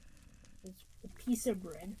 There's a piece of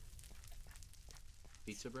bread.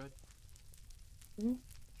 Pizza bread?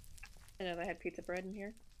 I know they had pizza bread in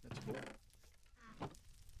here. That's cool.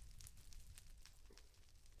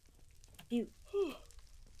 Ew.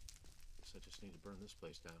 Guess I just need to burn this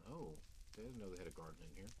place down. Oh, I didn't know they had a garden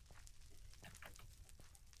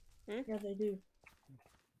in here. Yeah, they do.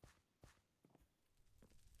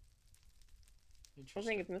 The Interesting.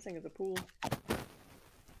 thing it's missing is a pool.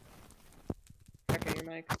 Okay, your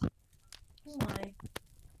mic. Oh my.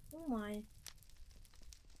 Oh my.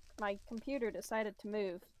 My computer decided to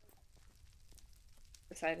move.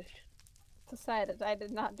 Decided. Decided. I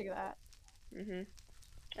did not do that. Mm-hmm.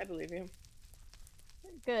 I believe you.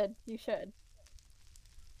 Good. You should.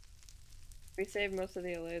 We saved most of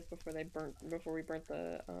the LAs before we burnt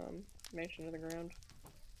the mansion to the ground.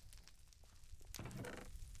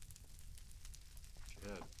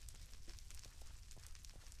 Good.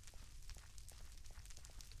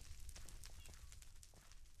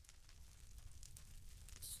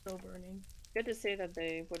 Still burning. Good to see that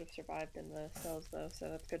they would have survived in the cells though, so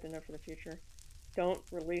that's good to know for the future. Don't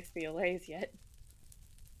release the LAs yet.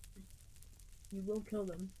 You will kill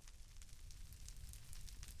them.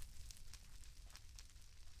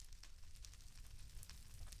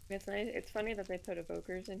 It's nice. It's funny that they put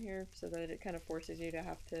evokers in here so that it kind of forces you to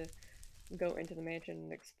have to go into the mansion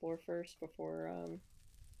and explore first before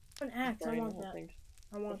An axe, I burning the want whole that. thing.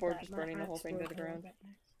 I want Before that. just My burning the whole axe thing to broke, the I want ground. that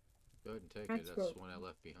axe. Go ahead and take That's it. That's broke. the one I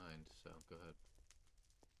left behind, so go ahead.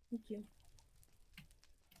 Thank you.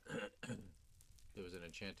 There was an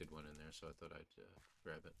enchanted one in there, so I thought I'd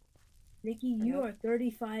grab it. Nikki, you are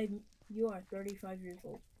 35. You are 35 years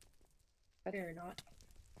old. Fair not.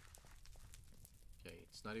 Okay,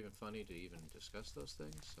 it's not even funny to even discuss those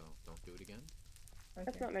things, so don't do it again. Okay.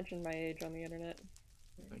 Let's not mention my age on the internet.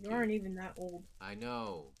 Thank You you. aren't even that old. I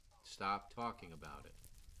know. Stop talking about it.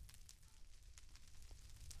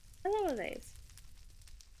 Hello, LAs.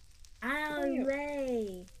 are you?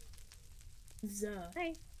 Alright.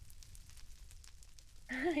 Hi.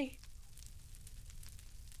 Hi.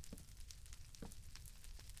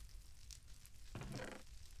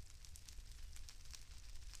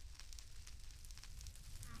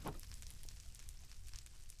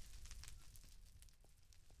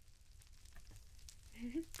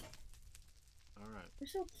 All right. You're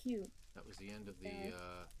so cute. That was the end of the,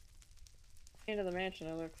 End of the mansion,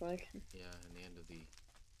 it looks like. yeah, and the end of the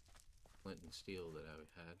flint and steel that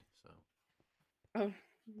I had, so. Oh,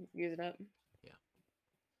 use it up. Yeah.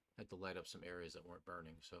 Had to light up some areas that weren't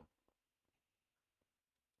burning, so.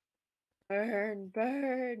 Burn,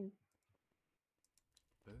 burn!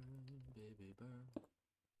 Burn, baby,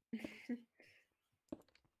 burn.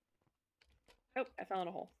 Oh, I fell in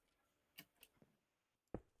a hole.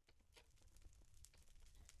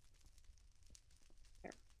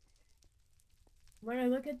 When I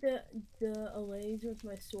look at the allays with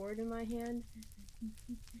my sword in my hand,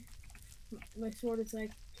 my sword is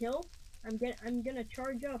like, kill? I'm gonna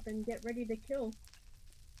charge up and get ready to kill.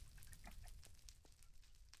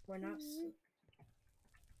 We're not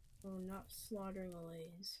slaughtering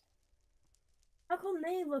allays. How come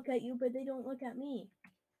they look at you but they don't look at me?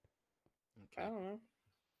 I Okay. don't know.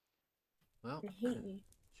 Well, They hate me.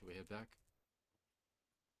 should we head back?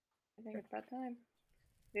 I think it's about time.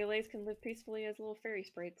 The Allays can live peacefully as little fairy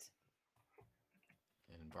sprites.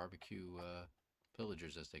 And barbecue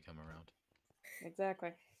pillagers as they come around.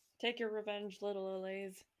 Exactly. Take your revenge, little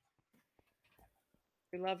Allays.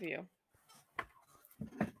 We love you.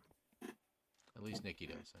 At least Nikki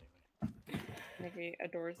does, anyway. Nikki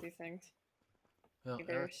adores these things. Well,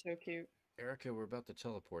 They're so cute. Erica, we're about to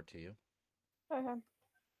teleport to you. Okay.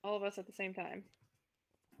 All of us at the same time.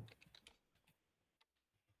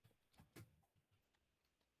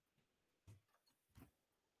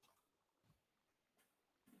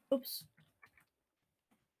 Oops.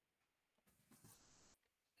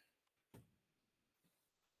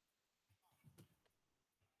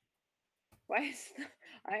 Why is the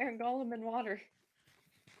Iron Golem in water?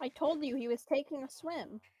 I told you he was taking a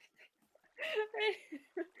swim. I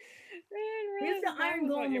didn't Here's realize the that Iron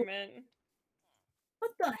was what you Golem. meant.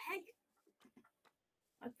 What the heck?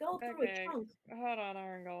 I fell through Okay, a chunk. hold on,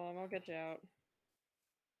 Iron Golem. I'll get you out.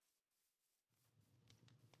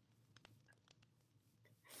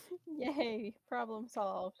 Yay, problem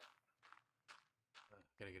solved.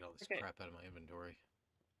 Gotta get all this Okay. crap out of my inventory.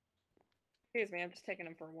 Excuse me, I'm just taking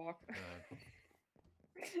him for a walk.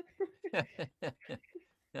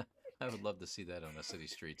 I would love to see that on a city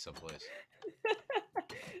street someplace.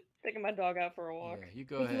 Taking my dog out for a walk. Yeah, you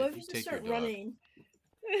go What ahead. if You you just take your start dog. running?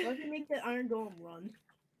 What if you make the Iron Golem run?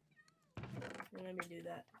 Let me do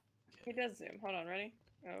that. He does zoom. Hold on, ready?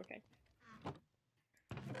 Oh, okay.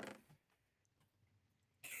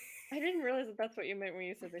 I didn't realize that that's what you meant when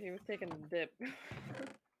you said that he was taking a dip.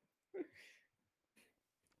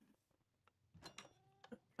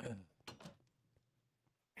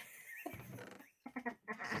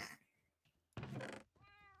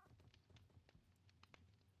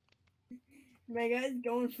 My guy's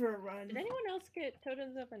going for a run. Did anyone else get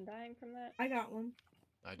totems up and dying from that? I got one.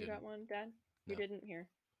 I You didn't. got one, Dad? You No. didn't here.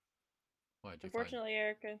 Why did you find? Unfortunately,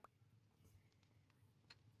 Erica.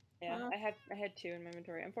 Yeah, Huh? I had two in my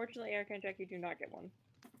inventory. Unfortunately, Erica and Jackie do not get one.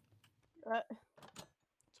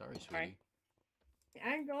 Sorry, sweetie. Sorry. The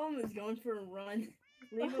Iron Golem is going for a run.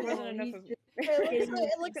 Leave him Wasn't alone. enough He's of- just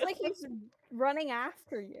It looks like he's running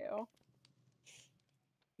after you.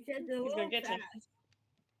 He's a He's little gonna get you. fast.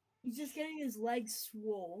 He's just getting his legs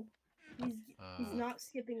swole. He's not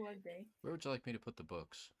skipping leg day. Where would you like me to put the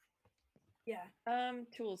books? Yeah.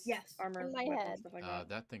 Tools. Yes. Armor, In my weapons, head. stuff like that.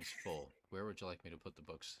 That thing's full. Where would you like me to put the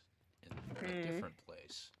books? In a Hmm. different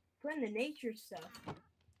place. Put in the nature stuff.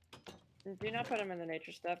 Do not put them in the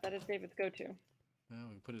nature stuff. That is David's go-to. Well,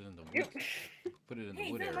 we put it in the wood. Yep. Put it in Hey, the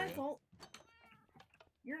it's wood not my area. fault.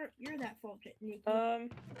 You're that fault, Nikki.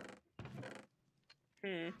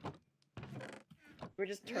 We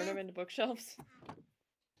just turn them into bookshelves.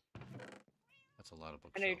 That's a lot of I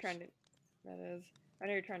bookshelves. know you're trying to. That is. I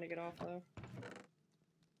know you're trying to get off though.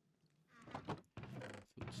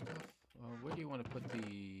 Food stuff. Where do you want to put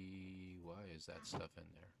the? Why is that stuff in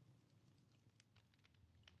there?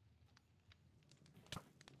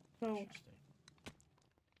 So Interesting.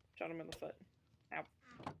 Shot him in the foot. Ow.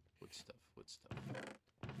 Wood stuff. Wood stuff.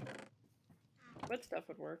 Wood stuff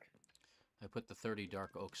would work. I put the 30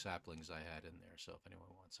 dark oak saplings I had in there, so if anyone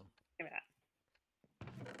wants them. Give me that.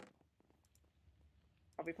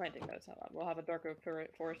 I'll be planting those. Hold on. We'll have a dark oak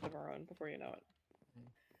forest of our own before you know it.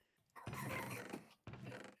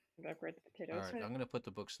 Decorate the potatoes. All right, I'm gonna put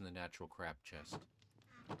the books in the natural crap chest.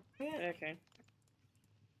 yeah, Okay.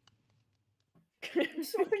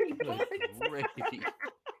 so many Good books. gravy.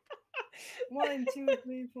 1, 2,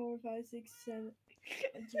 3, 4, 5, 6, 7.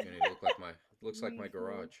 It's gonna looks like my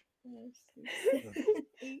garage.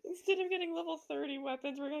 Instead of getting level 30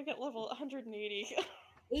 weapons, we're gonna get level 180.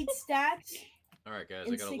 8 stacks. Alright, guys,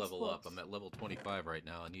 In I gotta 6 level up. books. I'm at level 25 right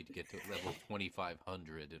now. I need to get to level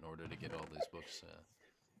 2500 in order to get all these books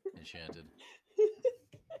enchanted.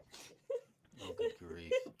 Oh, good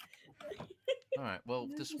grief. Alright, well,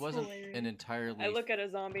 this is wasn't hilarious. an entirely I look at a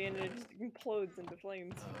zombie and it just implodes into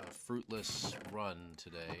flames. fruitless run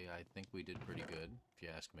today. I think we did pretty good, if you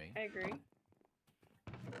ask me. I agree.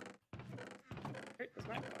 There's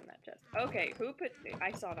not going in that chest. Okay, who put...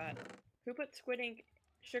 I saw that. Who put squid ink,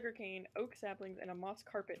 sugarcane, oak saplings, and a moss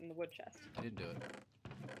carpet in the wood chest? I didn't do it.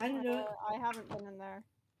 I didn't do it. I haven't been in there.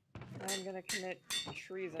 I'm gonna commit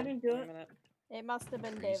treason. I didn't do in a it. minute. It must have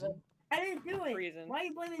been Treason? David. I didn't do it. Treason. Why are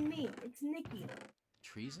you blaming me? It's Nikki.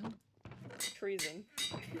 Treason? Treason.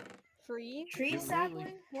 Tree? Tree You sapling?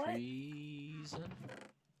 really- What? Treason?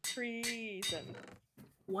 Treason.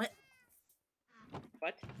 What?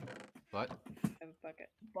 What? What? I have a bucket.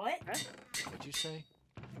 What? Huh? What'd you say?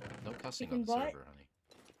 No cussing Chicken on the butt? server,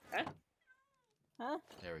 honey. Huh? Huh?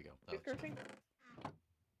 There we go. That Who's looks cursing?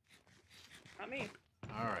 Not me.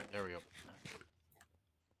 Alright, there we go.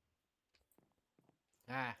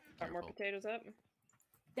 Ah, Got more careful. potatoes up.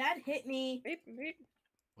 Dad hit me Beep, beep.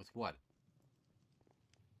 With what?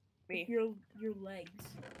 with Me. your legs.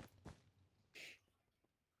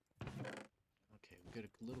 Okay, we got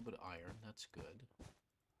a little bit of iron. That's good.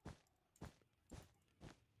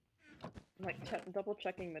 I'm like double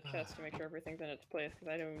checking the chest to make sure everything's in its place because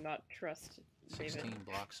I do not trust David. 16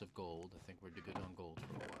 blocks of gold. I think we're good on gold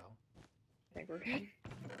for a while. I think we're good.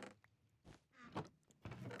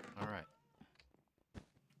 Alright.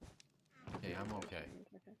 Hey, I'm okay.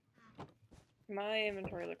 My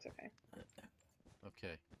inventory looks okay.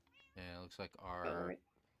 Okay. And it looks like Oh, our wait.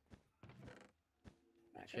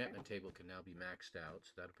 Back, okay. enchantment table can now be maxed out,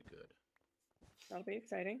 so that'll be good. That'll be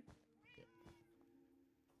exciting.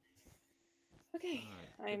 Okay,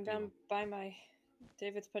 Alright, I am good down deal. by my...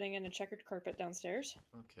 David's putting in a checkered carpet downstairs.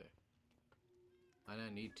 Okay. And I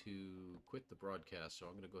need to quit the broadcast, so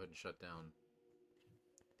I'm going to go ahead and shut down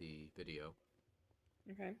the video.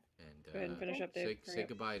 Okay. And Go ahead and finish up, Dave. say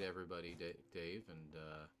goodbye to everybody, Dave, and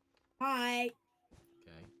Hi.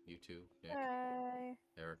 okay, you too, Nick, Bye.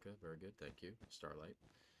 Erica, very good, thank you, Starlight.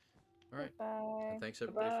 All right, Bye. and thanks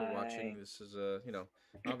everybody for watching. Bye. This is you know,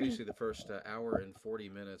 obviously the first hour and 40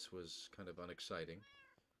 minutes was kind of unexciting,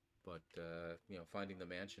 but you know, finding the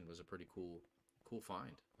mansion was a pretty cool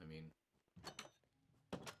find. I mean,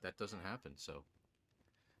 that doesn't happen, so.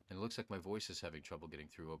 And it looks like my voice is having trouble getting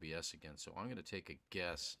through OBS again, so I'm going to take a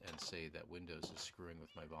guess and say that Windows is screwing with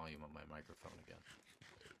my volume on my microphone again.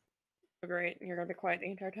 Oh, great. You're going to be quiet the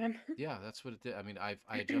entire time? Yeah, that's what it did. I mean, I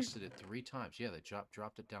adjusted it 3 times. Yeah, they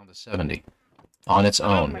dropped it down to 70 on its Oh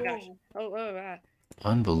own. my gosh.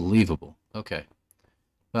 Unbelievable. Okay.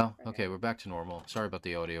 Well, okay, we're back to normal. Sorry about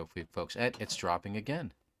the audio, folks. It's dropping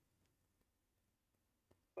again.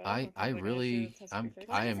 Well, I that's like an really, issue that has to be fixed.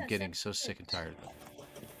 I Why is am that getting 76? so sick and tired of it.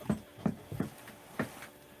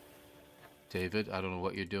 David, I don't know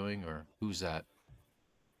what you're doing or who's that?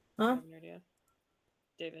 I Huh? have no idea.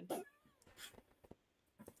 David.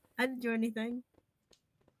 I didn't do anything.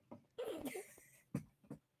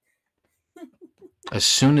 As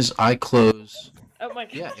soon as I close, Oh my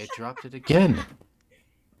gosh. yeah, it dropped it again.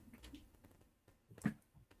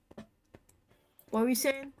 What were you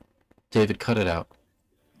saying? David, cut it out.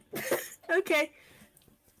 Okay.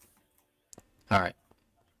 All right.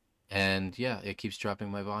 And yeah, it keeps dropping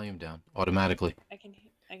my volume down automatically. I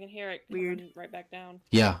can hear it Weird. coming right back down.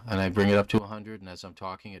 Yeah, and I bring it up to 100, and as I'm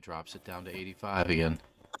talking, it drops it down to 85 again.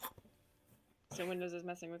 So Windows is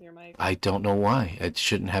messing with your mic. I don't know why. It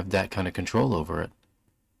shouldn't have that kind of control over it.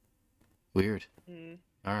 Weird. Hmm.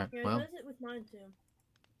 All right. Yeah, Well, it does it with mine too.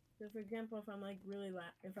 So for example, if I'm like really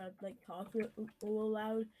loud, if I like talk a little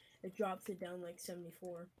loud, it drops it down like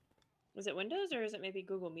 74. Is it Windows or is it maybe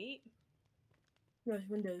Google Meet? No, it's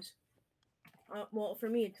Windows. Well, for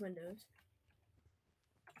me, it's Windows.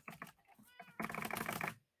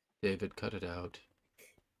 David, cut it out.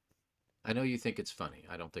 I know you think it's funny.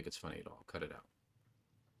 I don't think it's funny at all. Cut it out.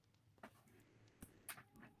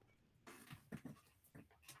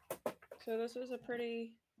 So this was a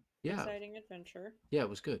pretty Yeah. exciting adventure. Yeah, it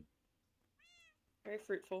was good. Very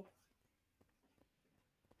fruitful.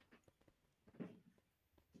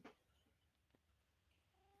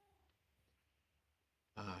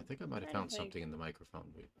 I think I might have I found think- something in the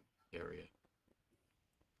microphone area.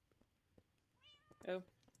 Oh.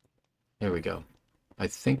 There we go. I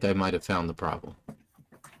think I might have found the problem.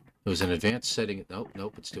 It was an advanced setting.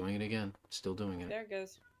 Nope, it's doing it again. It's still doing it. There it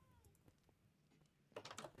goes.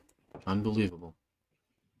 Unbelievable.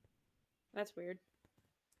 That's weird.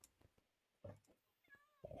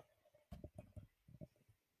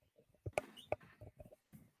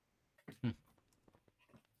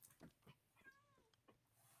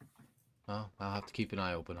 Well, I'll have to keep an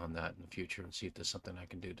eye open on that in the future and see if there's something I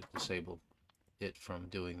can do to disable it from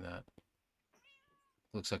doing that.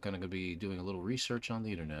 Looks like I'm going to be doing a little research on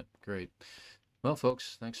the internet. Great. Well,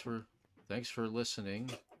 folks, thanks for listening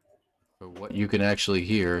for what you can actually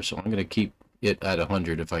hear. So I'm going to keep it at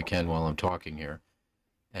 100 if I can while I'm talking here.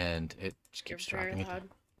 And it just You're keeps very dropping it. loud.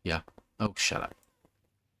 Yeah. Oh, shut up.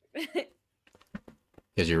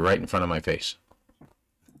 Because you're right in front of my face.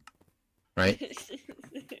 Right?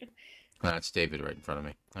 That's David right in front of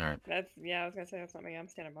me. All right. Yeah, I was gonna say that's not me. I'm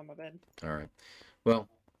standing by my bed. All right. Well,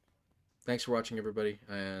 thanks for watching, everybody,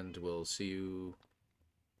 and we'll see you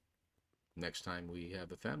next time we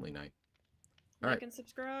have a family night. All Like right. and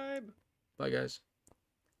subscribe. Bye, guys.